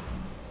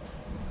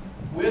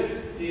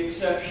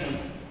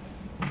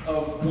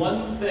of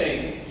one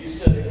thing. You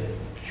said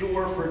a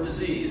cure for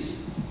disease.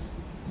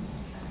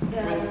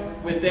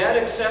 With that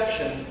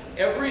exception,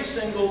 every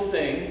single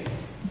thing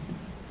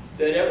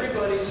that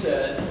everybody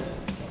said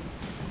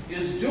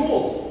is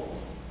doable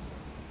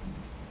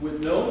with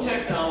known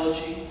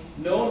technology,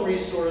 known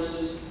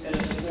resources, and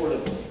it's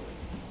affordable.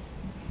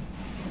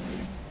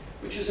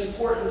 Which is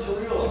important to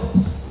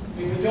realize. I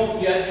mean, we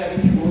don't yet have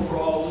a cure for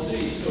all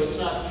disease, so it's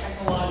not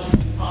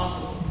technologically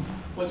possible.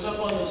 What's up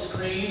on the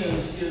screen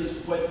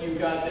is what you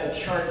got that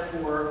chart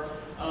for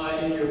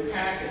in your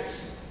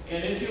packets.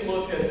 And if you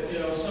look at, you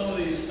know, some of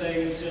these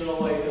things, you know,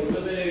 like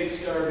eliminate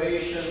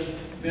starvation,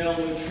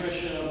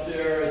 malnutrition up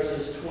there, it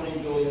says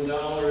 $20 billion,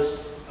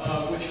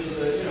 which is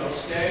a, you know,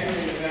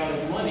 staggering amount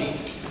of money.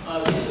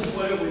 This is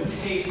what it would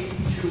take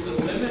to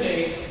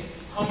eliminate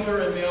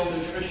hunger and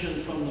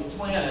malnutrition from the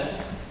planet.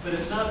 But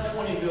it's not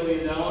 $20 billion,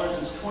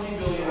 it's $20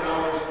 billion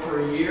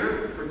per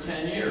year for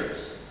 10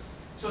 years.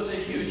 So it's a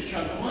huge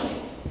chunk of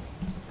money,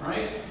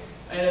 right?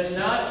 And it's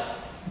not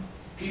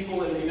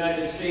people in the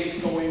United States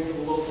going to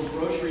the local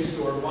grocery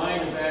store,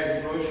 buying a bag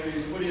of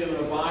groceries, putting them in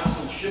a box,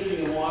 and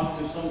shipping them off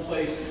to some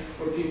place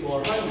where people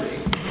are hungry.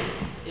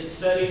 It's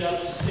setting up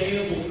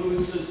sustainable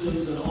food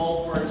systems in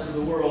all parts of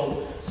the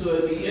world, so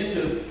at the end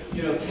of,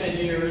 you know, 10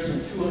 years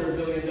and $200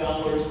 billion,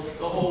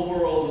 the whole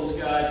world has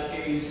got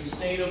a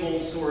sustainable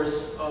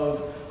source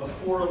of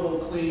affordable,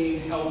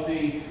 clean,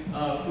 healthy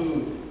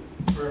food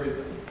for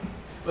everybody.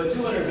 But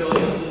 $200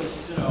 billion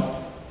is, you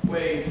know,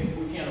 way,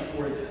 we can't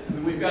afford that. I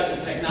mean, we've got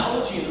the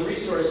technology and the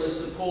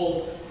resources to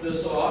pull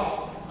this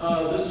off.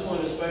 This one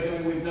especially, I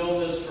mean, we've known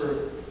this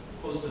for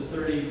close to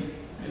 30,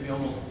 maybe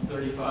almost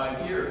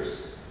 35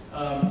 years.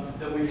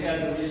 That we've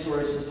had the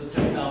resources, the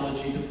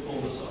technology to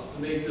pull this off,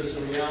 to make this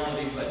a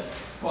reality, but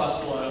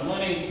costs a lot of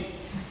money.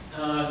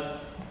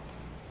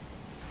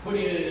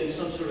 Putting it in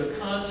some sort of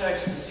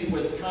context to see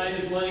what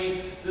kind of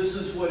money, this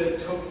is what it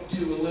took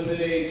to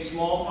eliminate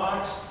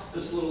smallpox,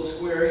 this little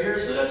square here,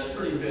 so that's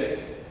pretty big.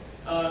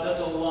 That's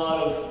a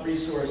lot of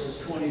resources,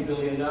 $20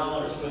 billion,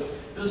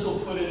 but this will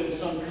put it in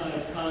some kind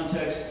of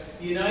context.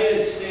 The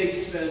United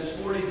States spends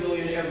 $40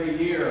 billion every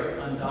year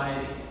on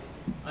dieting,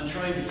 on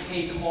trying to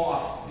take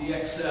off the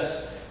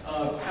excess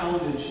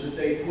poundage that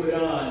they put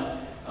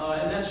on,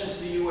 and that's just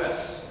the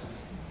U.S.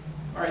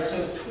 All right,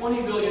 so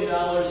 $20 billion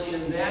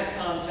in that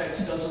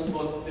context doesn't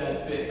look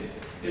that big.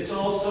 It's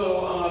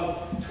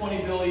also,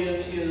 20 billion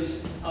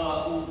is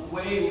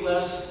way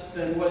less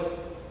than what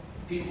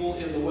people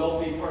in the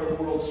wealthy part of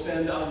the world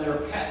spend on their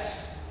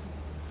pets.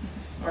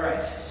 All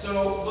right,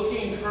 so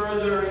looking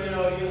further,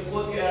 you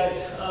look at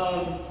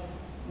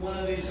one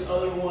of these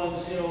other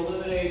ones,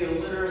 eliminate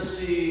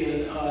illiteracy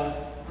and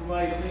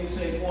provide clean,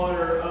 safe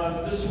water.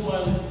 This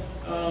one,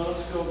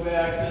 let's go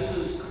back. This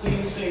is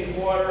clean, safe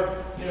water.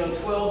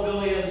 12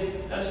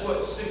 billion. That's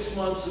what 6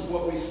 months of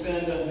what we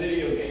spend on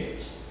video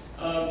games.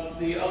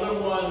 The other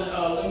one,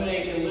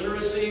 eliminate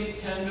illiteracy,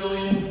 10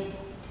 billion.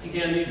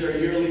 Again, these are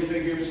yearly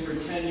figures for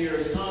 10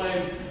 years'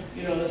 time.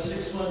 That's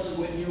 6 months of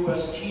what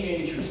U.S.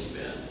 teenagers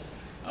spend.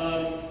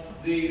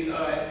 The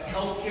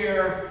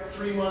healthcare,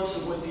 3 months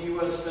of what the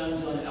U.S.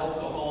 spends on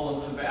alcohol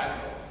and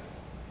tobacco.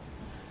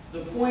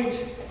 The point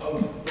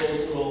of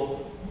those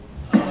little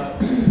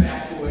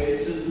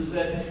factoids is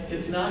that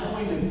it's not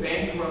going to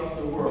bankrupt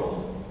the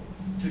world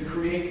to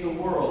create the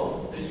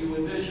world that you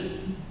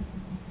envision.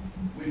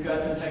 We've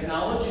got the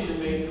technology to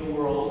make the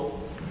world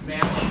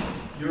match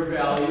your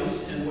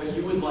values and what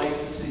you would like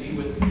to see,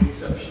 with the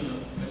exception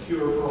of a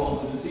cure for all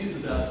the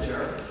diseases out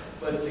there.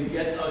 But to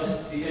get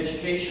us the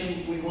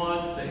education we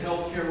want, the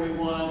health care we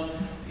want,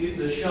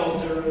 the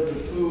shelter, the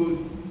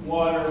food,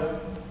 water,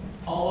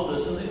 all of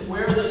this. And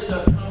where this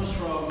stuff comes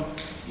from,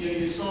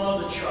 you saw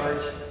the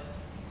chart.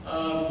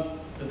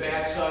 The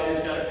backside has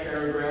got a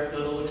paragraph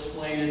that'll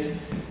explain it.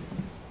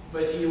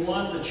 But you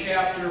want the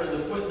chapter and the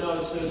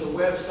footnotes. There's a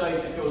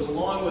website that goes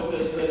along with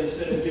this that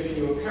instead of giving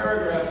you a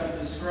paragraph that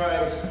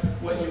describes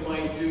what you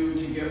might do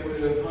to get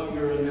rid of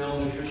hunger and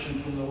malnutrition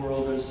from the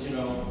world, there's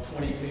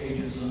 20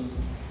 pages and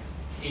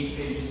 8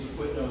 pages of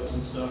footnotes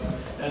and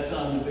stuff. That's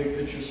on the Big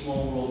Picture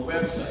Small World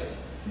website.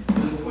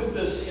 And to put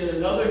this in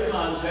another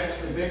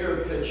context, the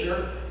bigger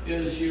picture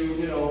is you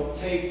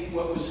take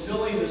what was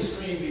filling the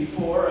screen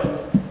before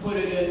and put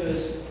it in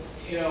this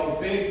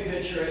big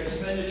picture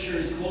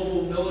expenditures,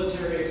 global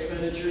military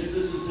expenditures.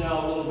 This is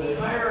now a little bit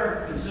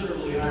higher,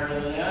 considerably higher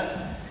than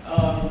that.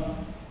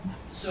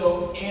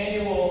 So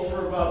annual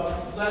for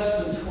about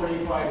less than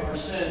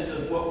 25%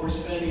 of what we're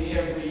spending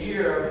every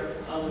year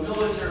on the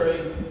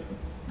military,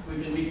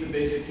 we can meet the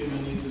basic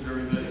human needs of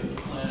everybody on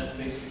the planet,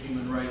 basic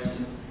human rights,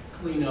 and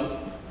clean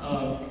up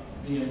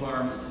the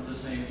environment at the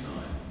same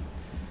time.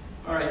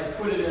 All right, to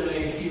put it in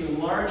an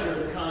even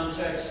larger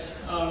context,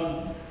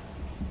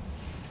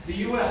 the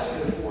U.S.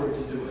 can afford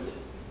to do it.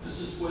 This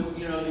is what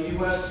the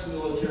U.S.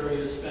 military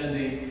is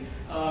spending.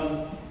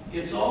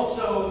 It's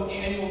also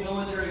annual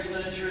military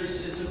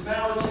expenditures. It's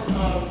about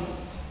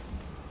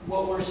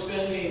what we're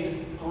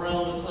spending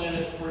around the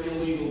planet for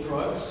illegal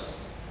drugs.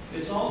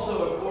 It's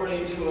also,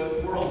 according to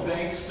a World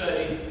Bank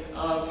study,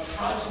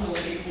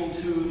 approximately equal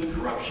to the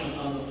corruption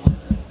on the planet,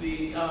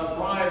 the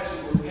bribes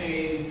that we're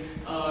paying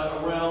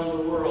around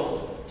the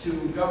world to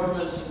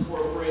governments and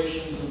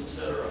corporations,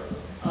 etc.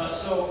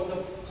 So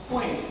the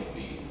point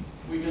being,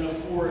 we can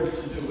afford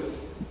to do it.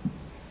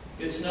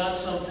 It's not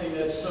something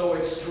that's so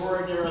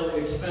extraordinarily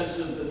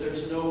expensive that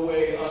there's no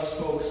way us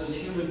folks as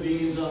human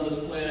beings on this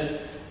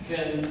planet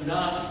can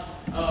not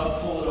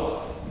pull it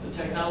off. The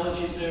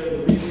technology's there,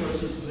 the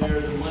resources are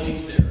there, the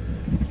money's there.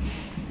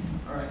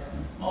 All right,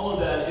 all of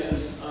that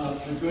is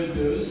the good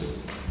news.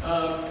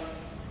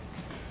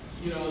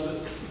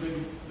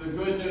 The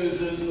good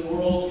news is the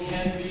world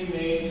can be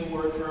made to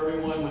work for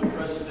everyone with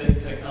present-day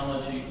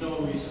technology,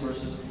 known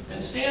resources,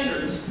 and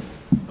standards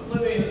of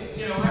living,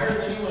 higher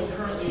than anyone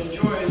currently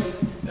enjoys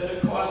at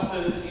a cost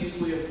that is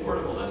easily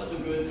affordable. That's the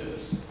good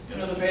news.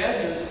 The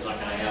bad news, it's not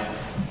going to happen.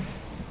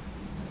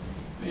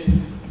 I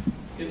mean,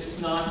 it's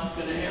not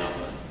going to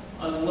happen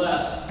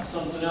unless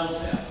something else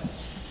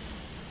happens.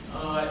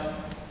 I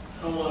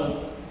don't want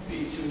to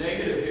be too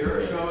negative here.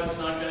 It's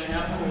not going to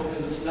happen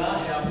because it's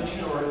not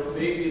happening, or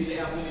maybe it's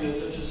happening at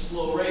such a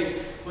slow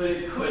rate, but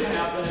it could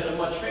happen at a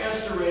much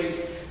faster rate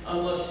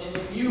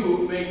if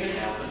you make it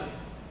happen.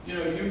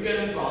 You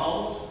get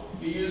involved,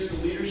 you use the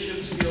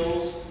leadership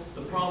skills,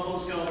 the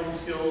problem-solving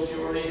skills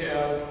you already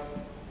have,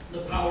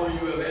 the power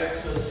you have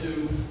access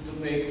to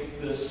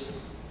make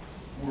this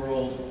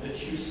world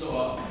that you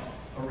saw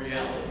a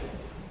reality.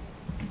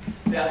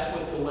 That's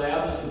what the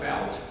lab is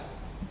about.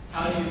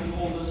 How do you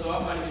pull this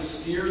off? How do you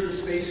steer the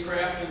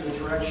spacecraft in the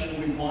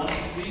direction we want it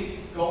to be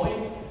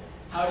going?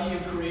 How do you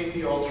create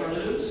the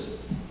alternatives?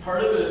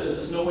 Part of it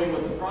is knowing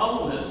what the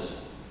problem is.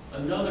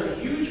 Another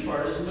huge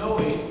part is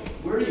knowing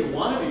where do you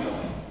want to be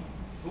going.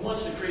 Who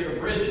wants to create a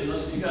bridge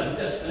unless you've got a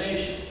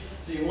destination?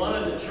 So you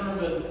want to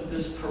determine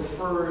this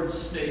preferred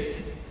state,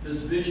 this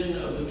vision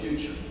of the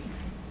future.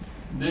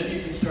 And then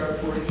you can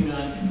start working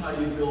on how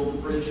do you build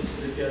the bridges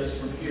that get us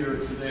from here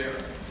to there.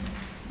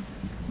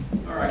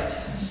 All right,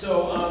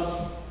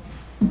 so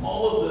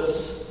all of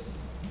this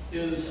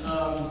is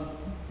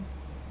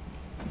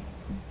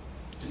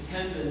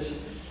dependent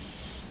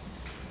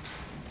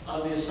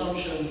on the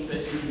assumption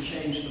that you can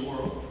change the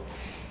world.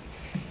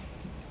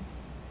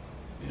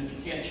 And if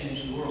you can't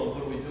change the world,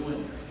 what are we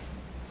doing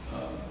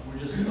here? We're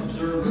just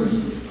observers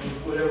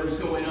of whatever's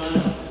going on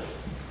out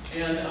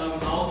there. And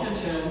I'll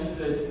contend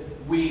that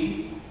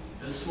we,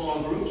 as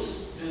small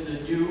groups, and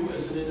that you,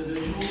 as an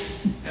individual,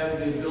 have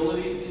the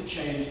ability to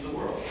change the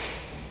world.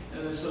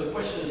 And so the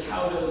question is,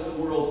 how does the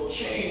world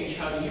change?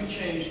 How do you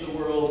change the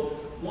world?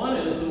 One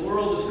is, the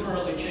world is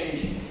currently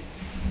changing.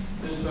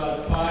 There's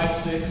about 5,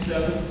 6,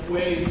 7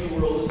 ways the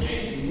world is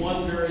changing.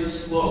 One very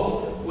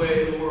slow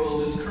way the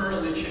world is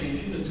currently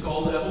changing, it's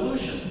called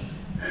evolution.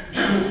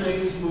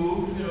 Things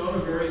move, at a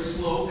very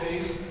slow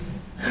pace,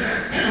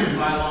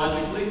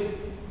 biologically,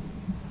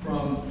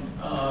 from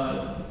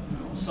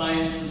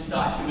science has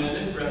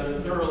documented rather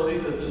thoroughly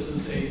that this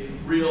is a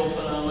real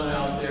phenomenon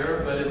out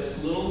there, but it's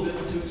a little bit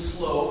too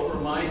slow for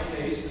my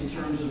taste in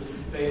terms of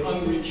if a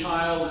hungry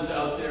child is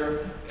out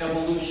there,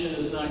 evolution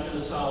is not going to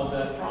solve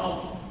that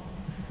problem.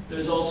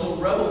 There's also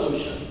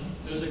revolution.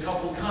 There's a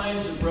couple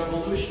kinds of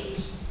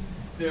revolutions.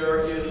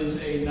 There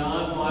is a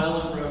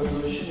non-violent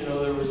revolution.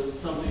 There was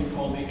something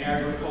called the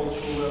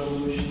agricultural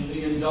revolution,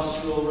 the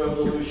industrial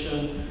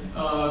revolution,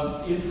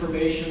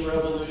 information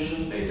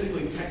revolution,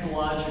 basically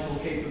technological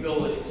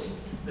capabilities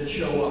that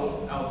show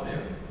up out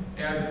there.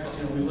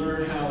 We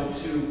learn how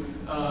to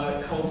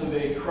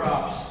cultivate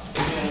crops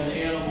and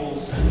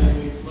animals, and then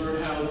we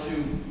learn how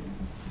to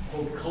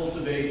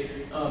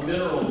cultivate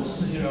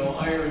minerals,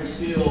 iron,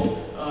 steel,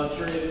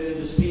 turning it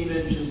into steam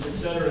engines,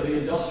 etc. The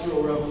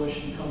Industrial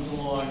Revolution comes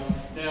along.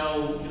 Now,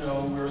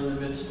 we're in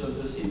the midst of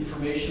this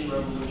information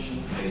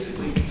revolution.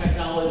 Basically,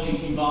 technology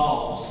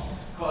evolves,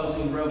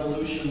 causing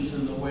revolutions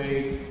in the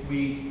way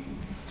we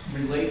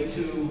relate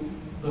to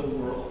the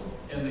world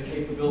and the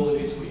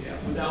capabilities we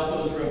have. Without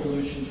those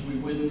revolutions, we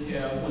wouldn't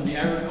have, when the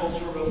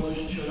agricultural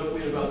revolution showed up,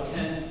 we had about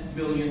 10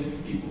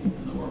 billion people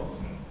in the world.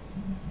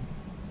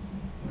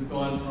 We've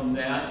gone from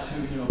that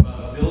to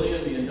about 1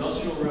 billion. The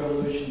Industrial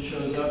Revolution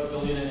shows up,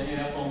 1.5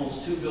 billion,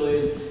 almost 2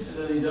 billion, and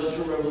then the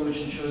Industrial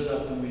Revolution shows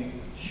up and we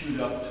shoot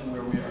up to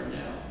where we are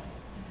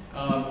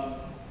now.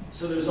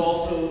 So there's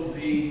also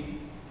the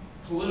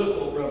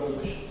political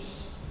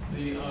revolutions,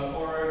 the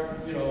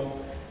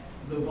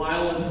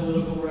violent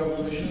political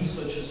revolutions,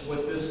 such as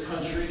what this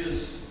country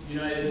is,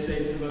 United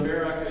States of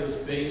America, is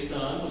based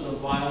on, was a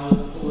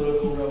violent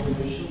political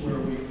revolution where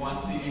we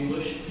fought the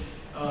English.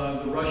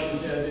 The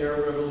Russians had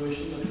their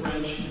revolution, the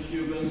French, the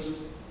Cubans.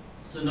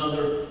 It's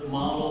another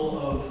model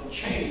of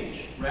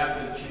change,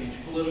 rapid change,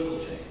 political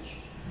change.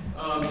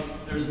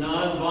 There's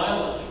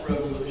non-violent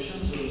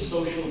revolutions, or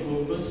social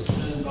movements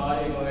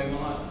embodied by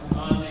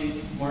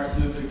Gandhi,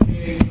 Martin Luther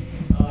King,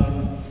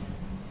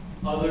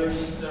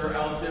 others that are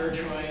out there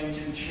trying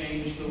to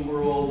change the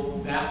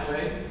world that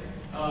way.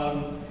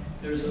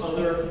 There's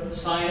other,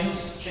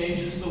 science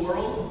changes the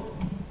world.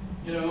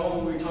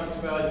 We talked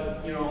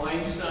about,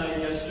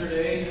 Einstein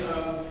yesterday.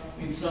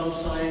 Some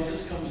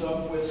scientist comes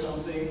up with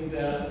something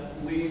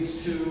that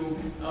leads to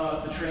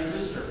the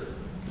transistor.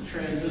 The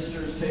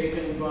transistor is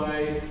taken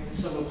by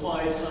some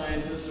applied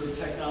scientists or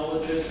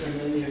technologists, and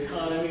then the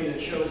economy, and it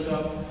shows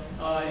up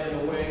in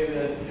a way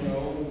that,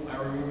 I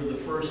remember the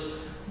first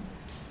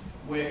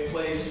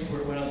place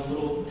where when I was a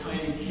little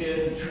tiny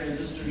kid,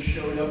 transistors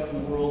showed up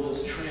in the world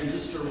as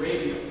transistor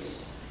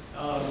radios.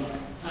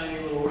 Tiny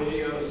little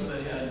radios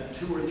that had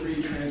 2 or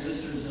 3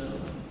 transistors in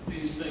them.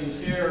 These things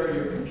here,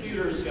 your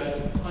computer's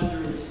got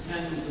hundreds,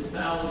 tens of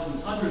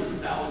thousands, hundreds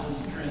of thousands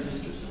of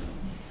transistors in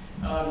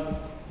them.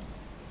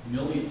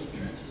 Millions of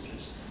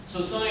transistors.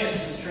 So science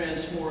has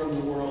transformed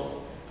the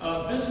world.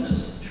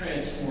 Business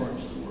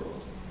transforms the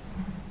world.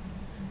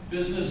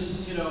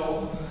 Business,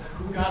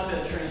 who got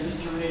that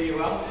transistor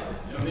radio out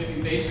there?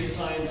 Maybe basic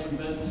science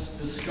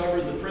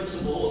discovered the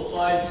principle,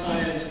 applied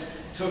science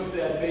took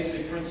that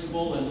basic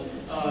principle and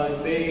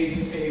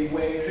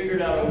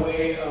figured out a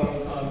way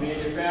of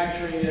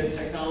manufacturing it,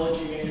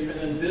 technology, and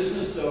then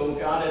business, though,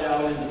 got it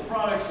out into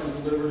products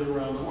and delivered it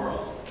around the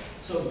world.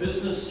 So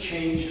business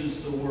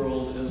changes the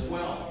world as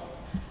well.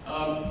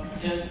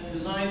 And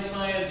design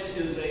science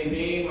is a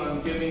name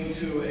I'm giving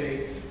to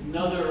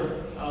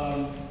another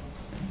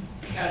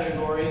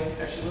category.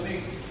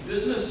 Actually,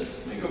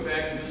 let me go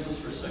back to business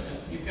for a second.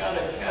 You've got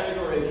a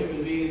category of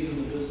human beings in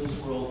the business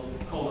world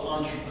called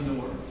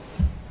entrepreneur.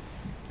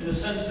 In a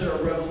sense, they're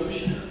a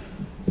revolutionary,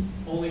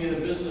 only in a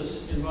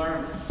business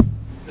environment.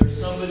 They're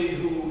somebody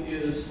who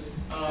is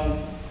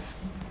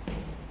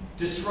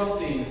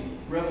disrupting,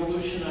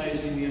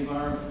 revolutionizing the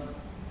environment.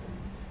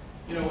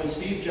 When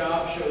Steve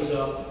Jobs shows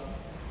up,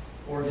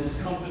 or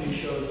his company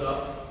shows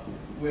up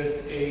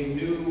with a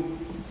new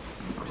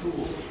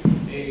tool,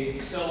 a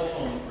cell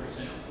phone, for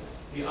example,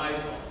 the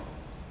iPhone,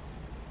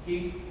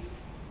 he,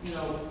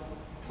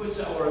 puts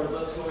our,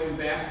 let's go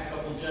back a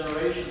couple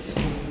generations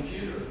to the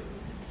computer.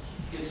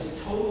 It's a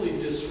totally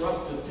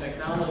disruptive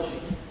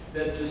technology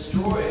that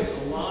destroys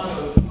a lot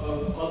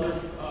of other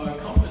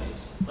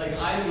companies. Like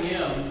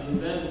IBM, the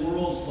then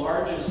world's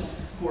largest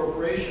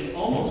corporation,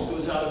 almost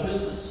goes out of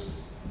business.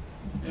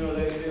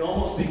 They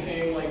almost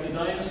became like the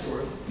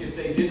dinosaurs. If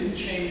they didn't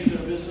change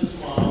their business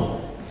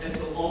model at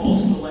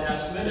almost the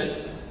last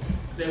minute,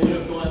 they would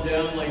have gone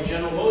down like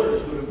General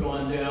Motors would have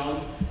gone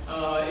down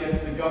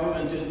if the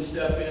government didn't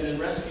step in and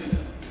rescue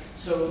them.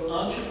 So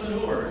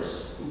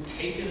entrepreneurs who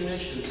take an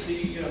initiative,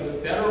 see, you know, the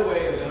better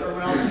way, a better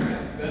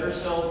mousetrap, a better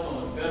cell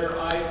phone, a better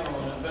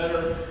iPhone, a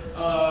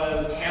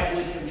better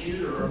tablet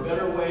computer, or a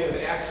better way of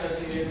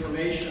accessing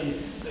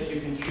information that you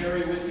can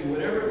carry with you,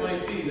 whatever it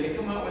might be, they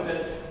come out with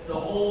it. The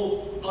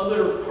whole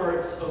other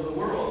part of the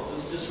world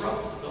is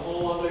disrupted. The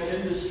whole other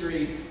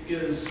industry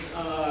is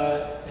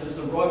has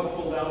the rug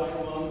pulled out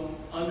from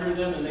under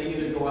them, and they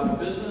either go out of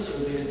business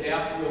or they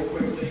adapt real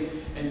quickly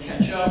and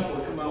catch up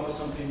or come out with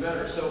something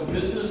better. So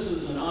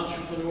businesses and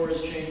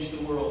entrepreneurs change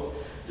the world.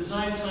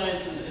 Design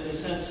science is in a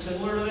sense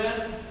similar to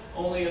that,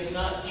 only it's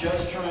not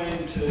just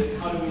trying to,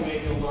 how do we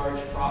make a large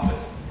profit?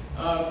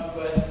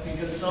 But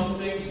because some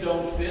things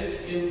don't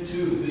fit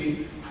into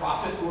the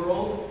profit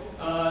world,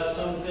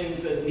 some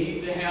things that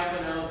need to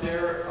happen out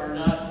there are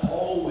not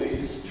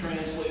always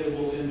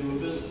translatable into a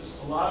business.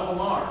 A lot of them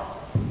are,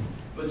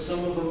 but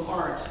some of them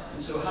aren't.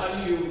 And so how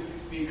do you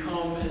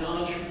become an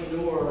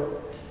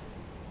entrepreneur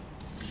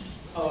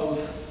of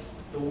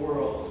the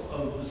world,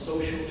 of the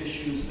social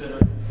issues that are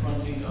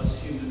confronting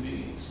us human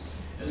beings?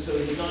 And so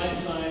design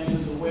science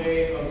is a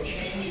way of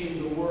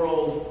changing the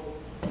world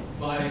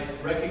by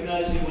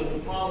recognizing what the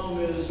problem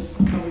is,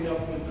 coming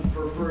up with the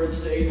preferred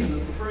state.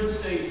 And the preferred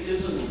state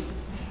isn't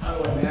how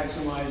do I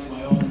maximize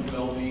my own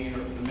well-being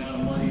or the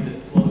amount of money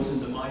that flows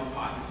into my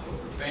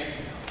pocketbook or bank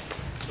account,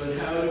 but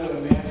how do I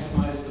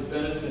maximize the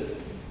benefit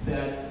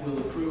that will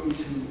accrue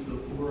to the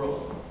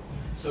world?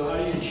 So how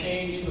do you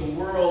change the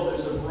world?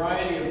 There's a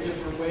variety of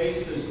different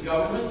ways. There's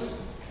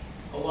governments.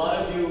 A lot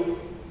of you,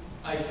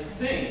 I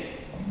think,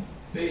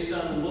 based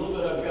on a little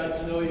bit I've got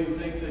to know you,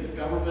 think that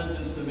government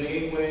is the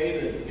main way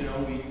that, you know,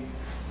 we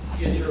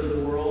enter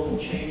the world and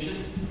change it.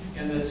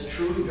 And that's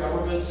true.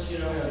 Governments, you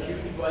know, have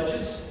huge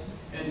budgets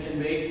and can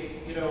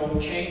make, you know,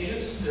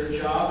 changes. Their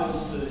job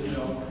is to, you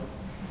know,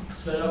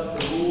 set up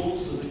the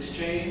rules of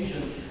exchange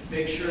and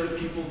make sure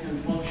people can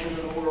function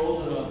in the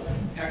world in an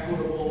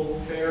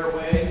equitable, fair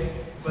way.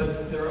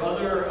 But there are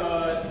other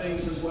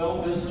things as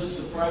well, business,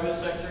 the private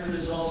sector.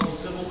 There's also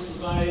civil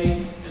society,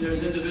 and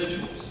there's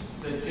individuals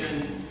that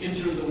can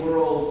enter the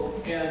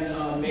world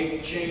and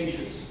make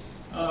changes.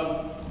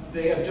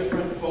 They have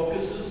different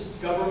focuses.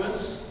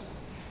 Governments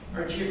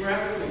are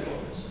geographically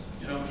focused.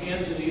 You know,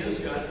 Tanzania's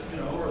got, you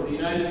know, or the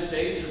United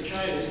States or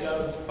China's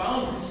got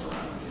boundaries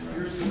around it. You know,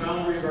 here's the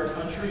boundary of our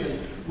country, and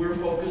we're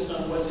focused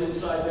on what's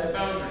inside that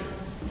boundary.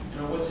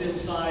 You know, what's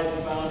inside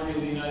the boundary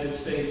of the United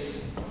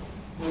States.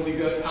 When we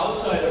go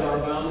outside of our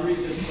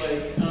boundaries, it's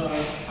like,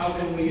 how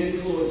can we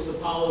influence the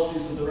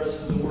policies of the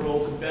rest of the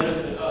world to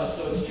benefit us?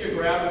 So it's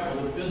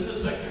geographical. The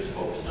business sector is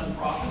focused on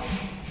profit.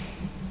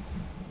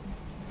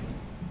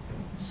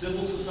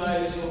 Civil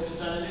society is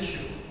focused on an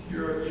issue.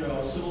 You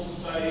know, civil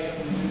society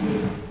having to do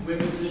with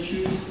women's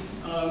issues,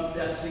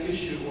 that's the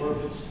issue. Or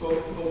if it's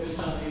focused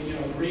on the, you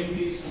know,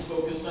 Greenpeace is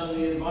focused on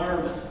the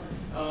environment.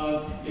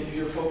 If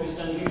you're focused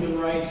on human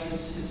rights,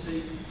 it's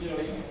a, you know,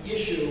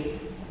 issue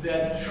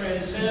that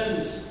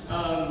transcends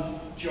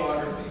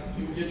geography.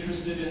 You're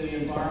interested in the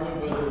environment,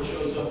 whether it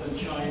shows up in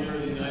China or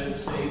the United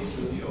States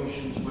or the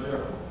oceans,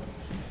 whatever.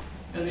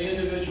 And the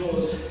individual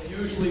is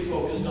usually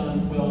focused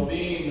on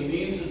well-being, the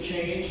means of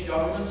change,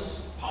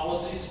 governments,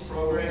 policies,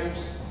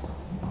 programs,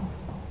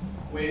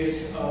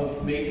 ways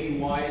of making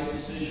wise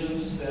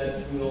decisions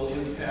that will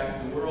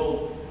impact the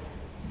world.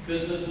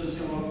 Businesses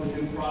come up with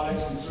new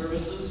products and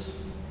services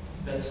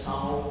that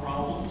solve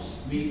problems,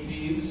 meet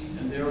needs,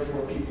 and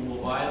therefore people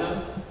will buy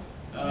them.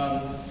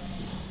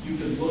 You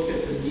can look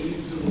at the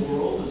needs of the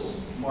world as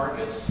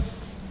markets.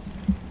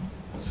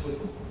 That's what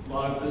a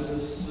lot of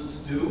businesses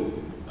do.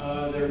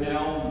 They're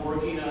now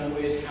working on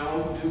ways,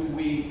 how do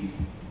we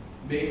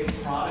make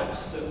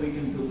products that we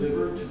can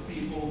deliver to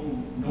people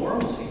who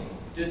normally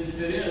didn't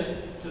fit in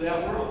to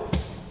that world.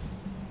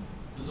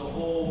 There's a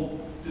whole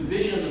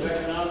division of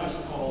economics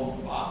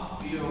called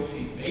BOP,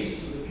 B-O-P,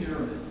 base of the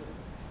pyramid.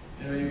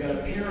 You know, you've got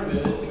a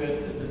pyramid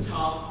with at the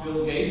top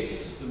Bill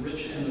Gates, the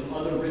rich and the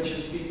other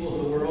richest people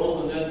of the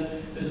world, and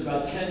then there's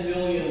about 10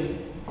 million,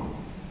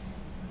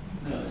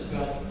 no, there's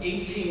about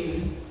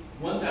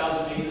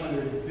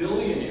 1,800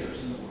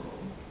 billionaires in the world.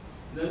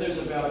 And then there's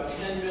about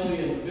 10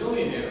 million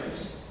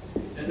billionaires,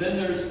 and then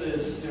there's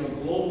this, you know,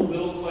 global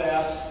middle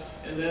class,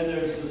 and then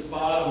there's this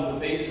bottom, the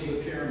base of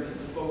the pyramid,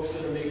 the folks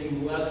that are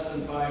making less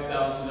than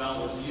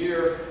 $5,000 a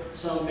year,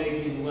 some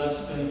making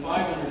less than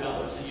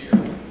 $500 a year.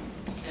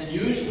 And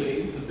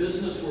usually, the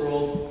business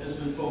world has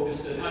been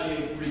focused at how do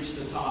you reach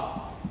the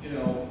top, you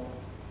know,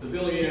 the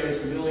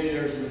billionaires, the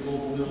millionaires, and the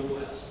global middle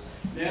class.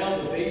 Now,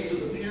 the base of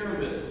the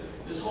pyramid,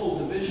 this whole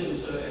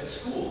divisions at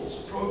schools,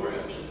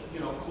 programs, you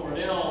know,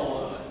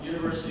 Cornell,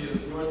 University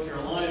of North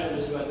Carolina,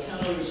 there's about 10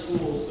 other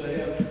schools that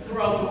have,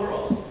 throughout the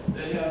world,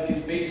 that have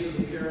these base of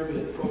the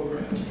pyramid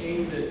programs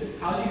aimed at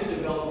how do you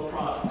develop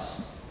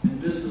products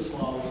and business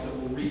models that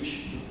will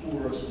reach the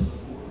poorest of the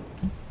poor.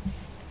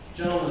 A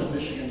gentleman at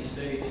Michigan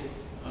State,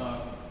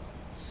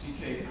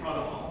 C.K.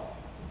 Pranahal,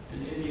 an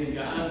Indian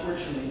guy,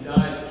 unfortunately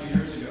died a few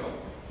years ago.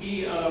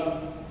 He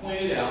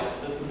pointed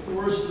out that the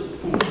poorest of the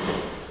poor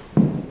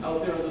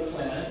out there on the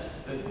planet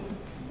that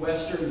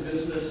Western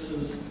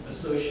businesses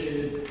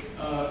associated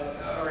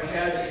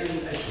had in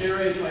a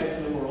stereotype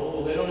in the world.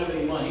 Well, they don't have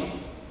any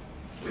money,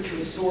 which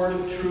was sort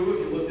of true if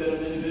you looked at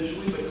them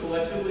individually, but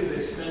collectively they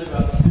spend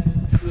about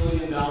 $10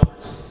 trillion.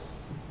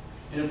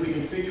 And if we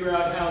can figure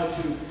out how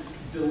to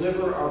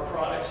deliver our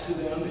products to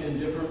them in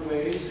different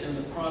ways, and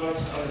the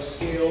products are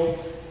scaled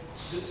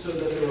so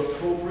that they're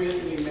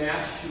appropriately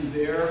matched to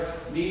their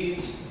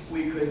needs,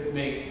 we could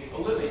make a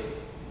living.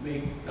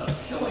 Make not a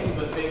killing,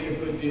 but make a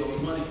good deal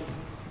of money.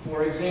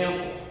 For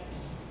example,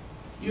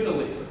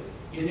 Unilever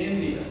in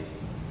India.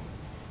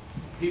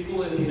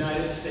 People in the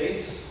United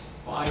States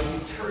buy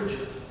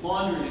detergent,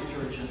 laundry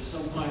detergent,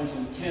 sometimes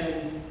in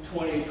 10,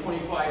 20,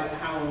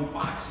 25-pound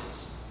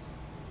boxes,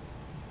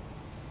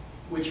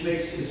 which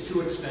is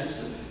too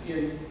expensive.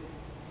 In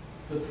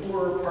the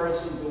poorer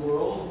parts of the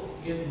world,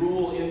 in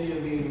rural India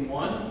being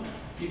one,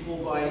 people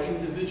buy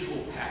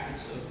individual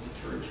packets of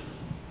detergent.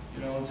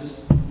 You know,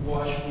 just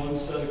wash one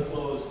set of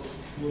clothes,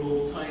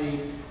 little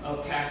tiny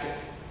packet.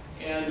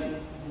 And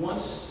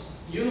once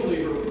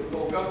Unilever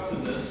woke up to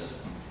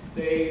this,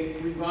 they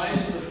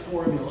revised the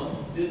formula,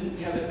 didn't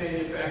have it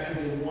manufactured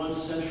in one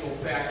central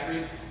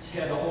factory,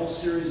 had a whole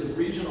series of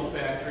regional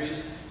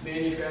factories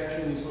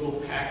manufacturing these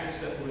little packets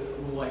that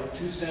were like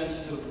 2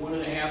 cents to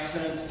 1.5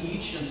 cents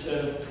each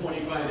instead of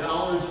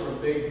 $25 for a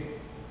big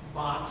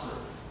box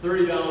or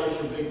 $30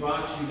 for a big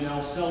box. You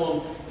now sell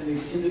them in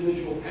these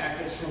individual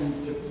packets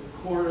from the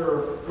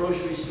corner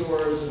grocery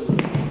stores or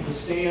the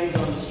stands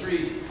on the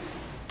street.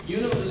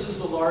 This is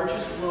the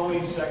largest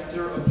growing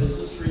sector of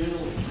business for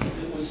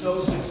Unilever. It was so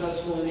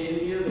successful in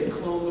India, they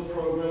cloned the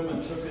program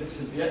and took it to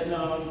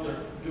Vietnam. They're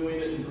doing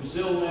it in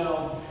Brazil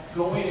now,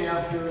 going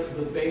after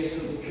the base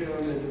of the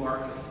pyramid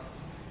market.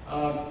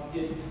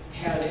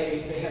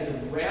 They had to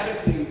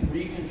radically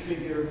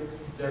reconfigure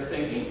their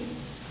thinking,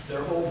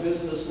 their whole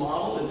business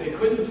model. They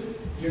couldn't,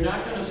 you're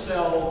not going to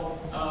sell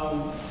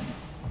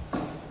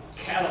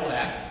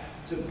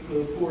Cadillac to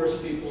the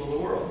poorest people of the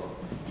world.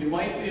 You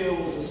might be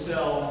able to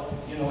sell,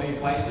 you know, a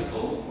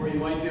bicycle, or you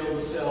might be able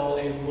to sell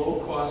a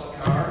low-cost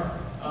car.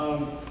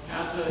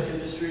 Tata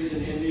Industries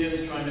in India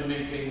is trying to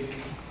make a,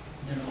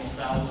 you know,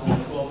 1,000 or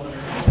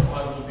 1,200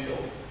 automobile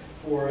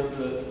for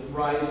the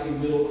rising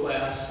middle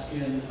class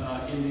in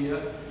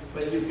India.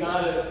 But you've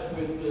got it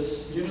with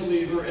this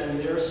Unilever and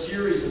their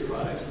series of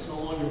products. It's no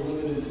longer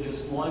limited to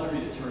just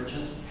laundry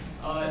detergent.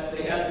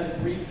 They had to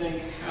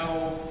rethink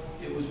how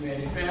it was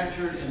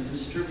manufactured and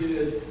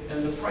distributed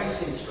and the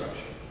pricing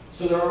structure.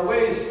 So there are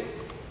ways,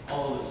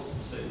 all of this is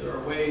to say, there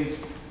are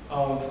ways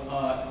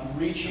of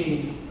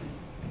reaching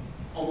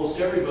almost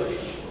everybody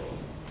in the world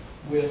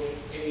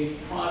with a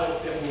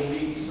product that will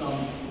meet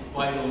some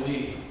vital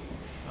need.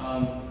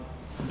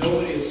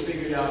 Nobody has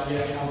figured out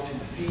yet how to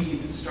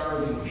feed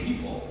starving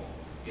people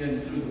through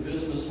the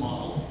business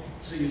model.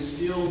 So you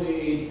still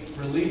need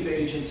relief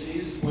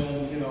agencies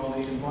when, you know,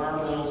 the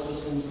environmental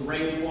systems, the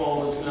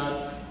rainfall is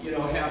not, you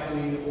know,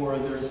 happening, or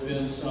there's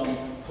been some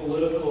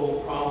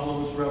political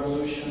problems,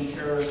 revolution,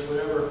 terrorists,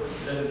 whatever,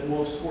 that have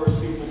most forced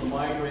people to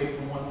migrate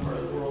from one part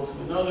of the world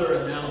to another,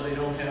 and now they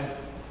don't have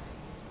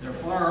their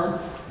farm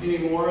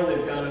anymore.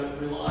 They've got to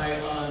rely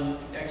on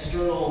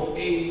external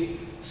aid.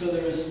 So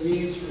there's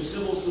needs for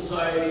civil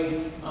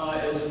society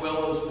as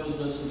well as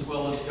business, as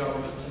well as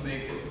government to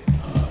make it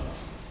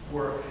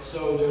work.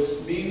 So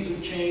there's means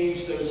of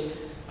change. There's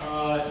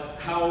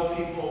how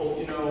people,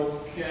 you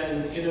know,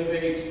 can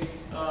innovate.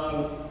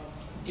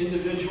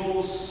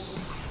 Individuals,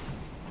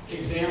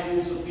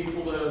 examples of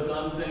people that have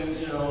done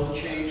things, you know,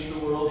 changed the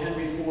world.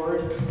 Henry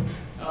Ford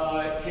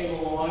came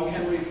along.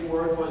 Henry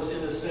Ford was,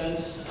 in a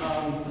sense,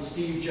 the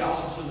Steve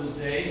Jobs of his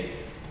day.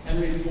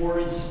 Henry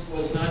Ford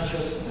was not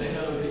just the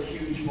head of a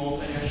huge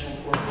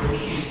multinational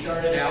corporation. He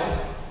started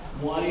out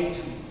wanting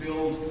to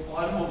build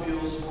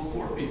automobiles for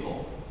poor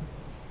people.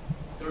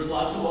 There was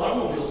lots of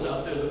automobiles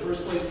out there. The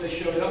first place they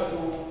showed up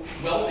were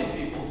wealthy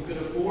people who could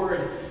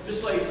afford,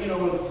 just like, you know,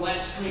 when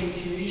flat screen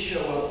TVs show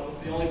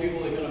up, the only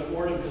people that can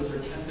afford them because they're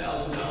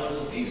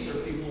 $10,000 a piece are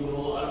people with a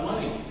lot of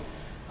money.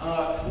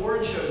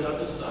 Ford shows up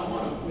and says, I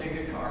want to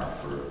make a car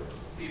for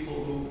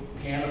people who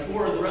can't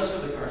afford the rest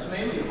of the cars,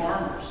 mainly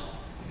farmers,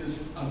 because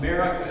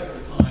America at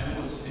the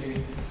time was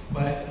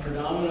a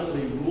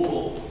predominantly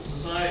rural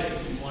society.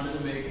 We wanted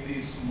to make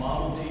these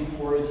Model T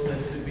Fords that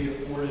could be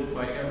afforded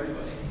by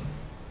everybody,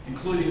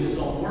 including his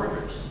own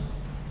workers.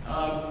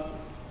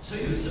 So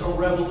he was a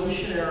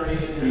revolutionary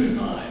in his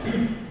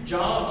time.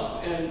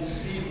 Jobs and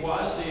Steve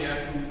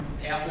Wozniak,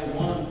 who Apple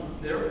won,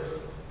 their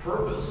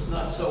purpose,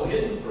 not so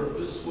hidden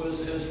purpose,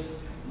 was as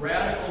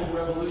radical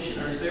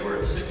revolutionaries. They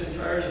were sick and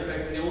tired of the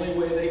fact that the only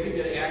way they could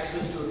get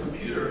access to a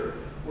computer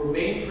were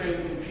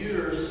mainframe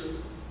computers,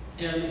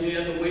 and you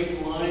had to wait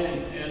in line,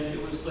 and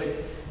it was like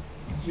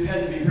you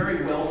had to be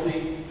very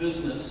wealthy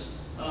business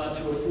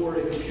to afford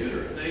a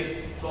computer.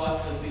 They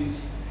thought that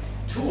these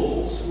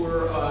tools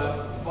were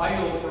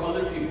vital for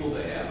other people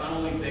to have. I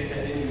don't think they had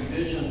any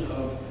vision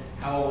of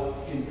how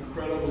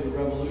incredibly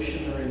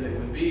revolutionary they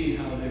would be,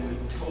 how they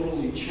would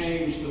totally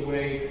change the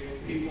way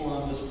people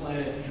on this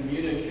planet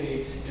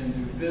communicate and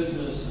do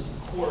business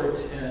and court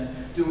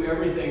and do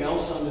everything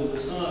else under the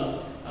sun,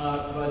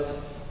 but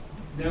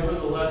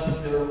nevertheless,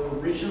 their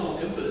original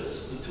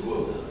impetus, the two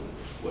of them,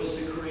 was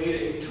to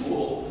create a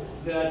tool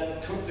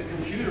that took the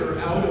computer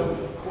out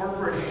of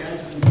corporate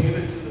hands and gave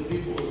it to the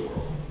people of the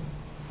world.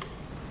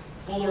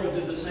 Fuller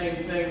did the same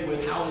thing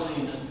with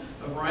housing and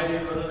a variety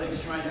of other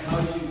things, trying to, how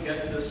do you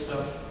get this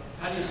stuff,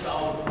 how do you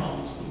solve the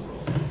problems of the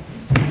world?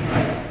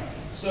 Right.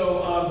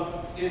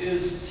 So it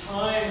is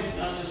time,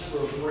 not just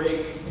for a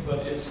break, but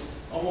it's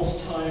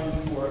almost time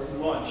for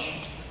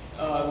lunch.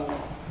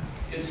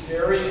 It's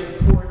very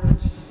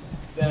important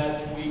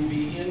that we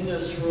be in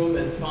this room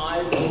at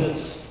 5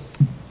 minutes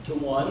to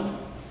 1,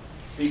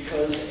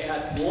 because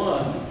at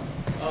 1,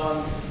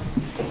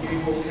 we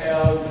will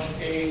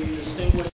have a distinguished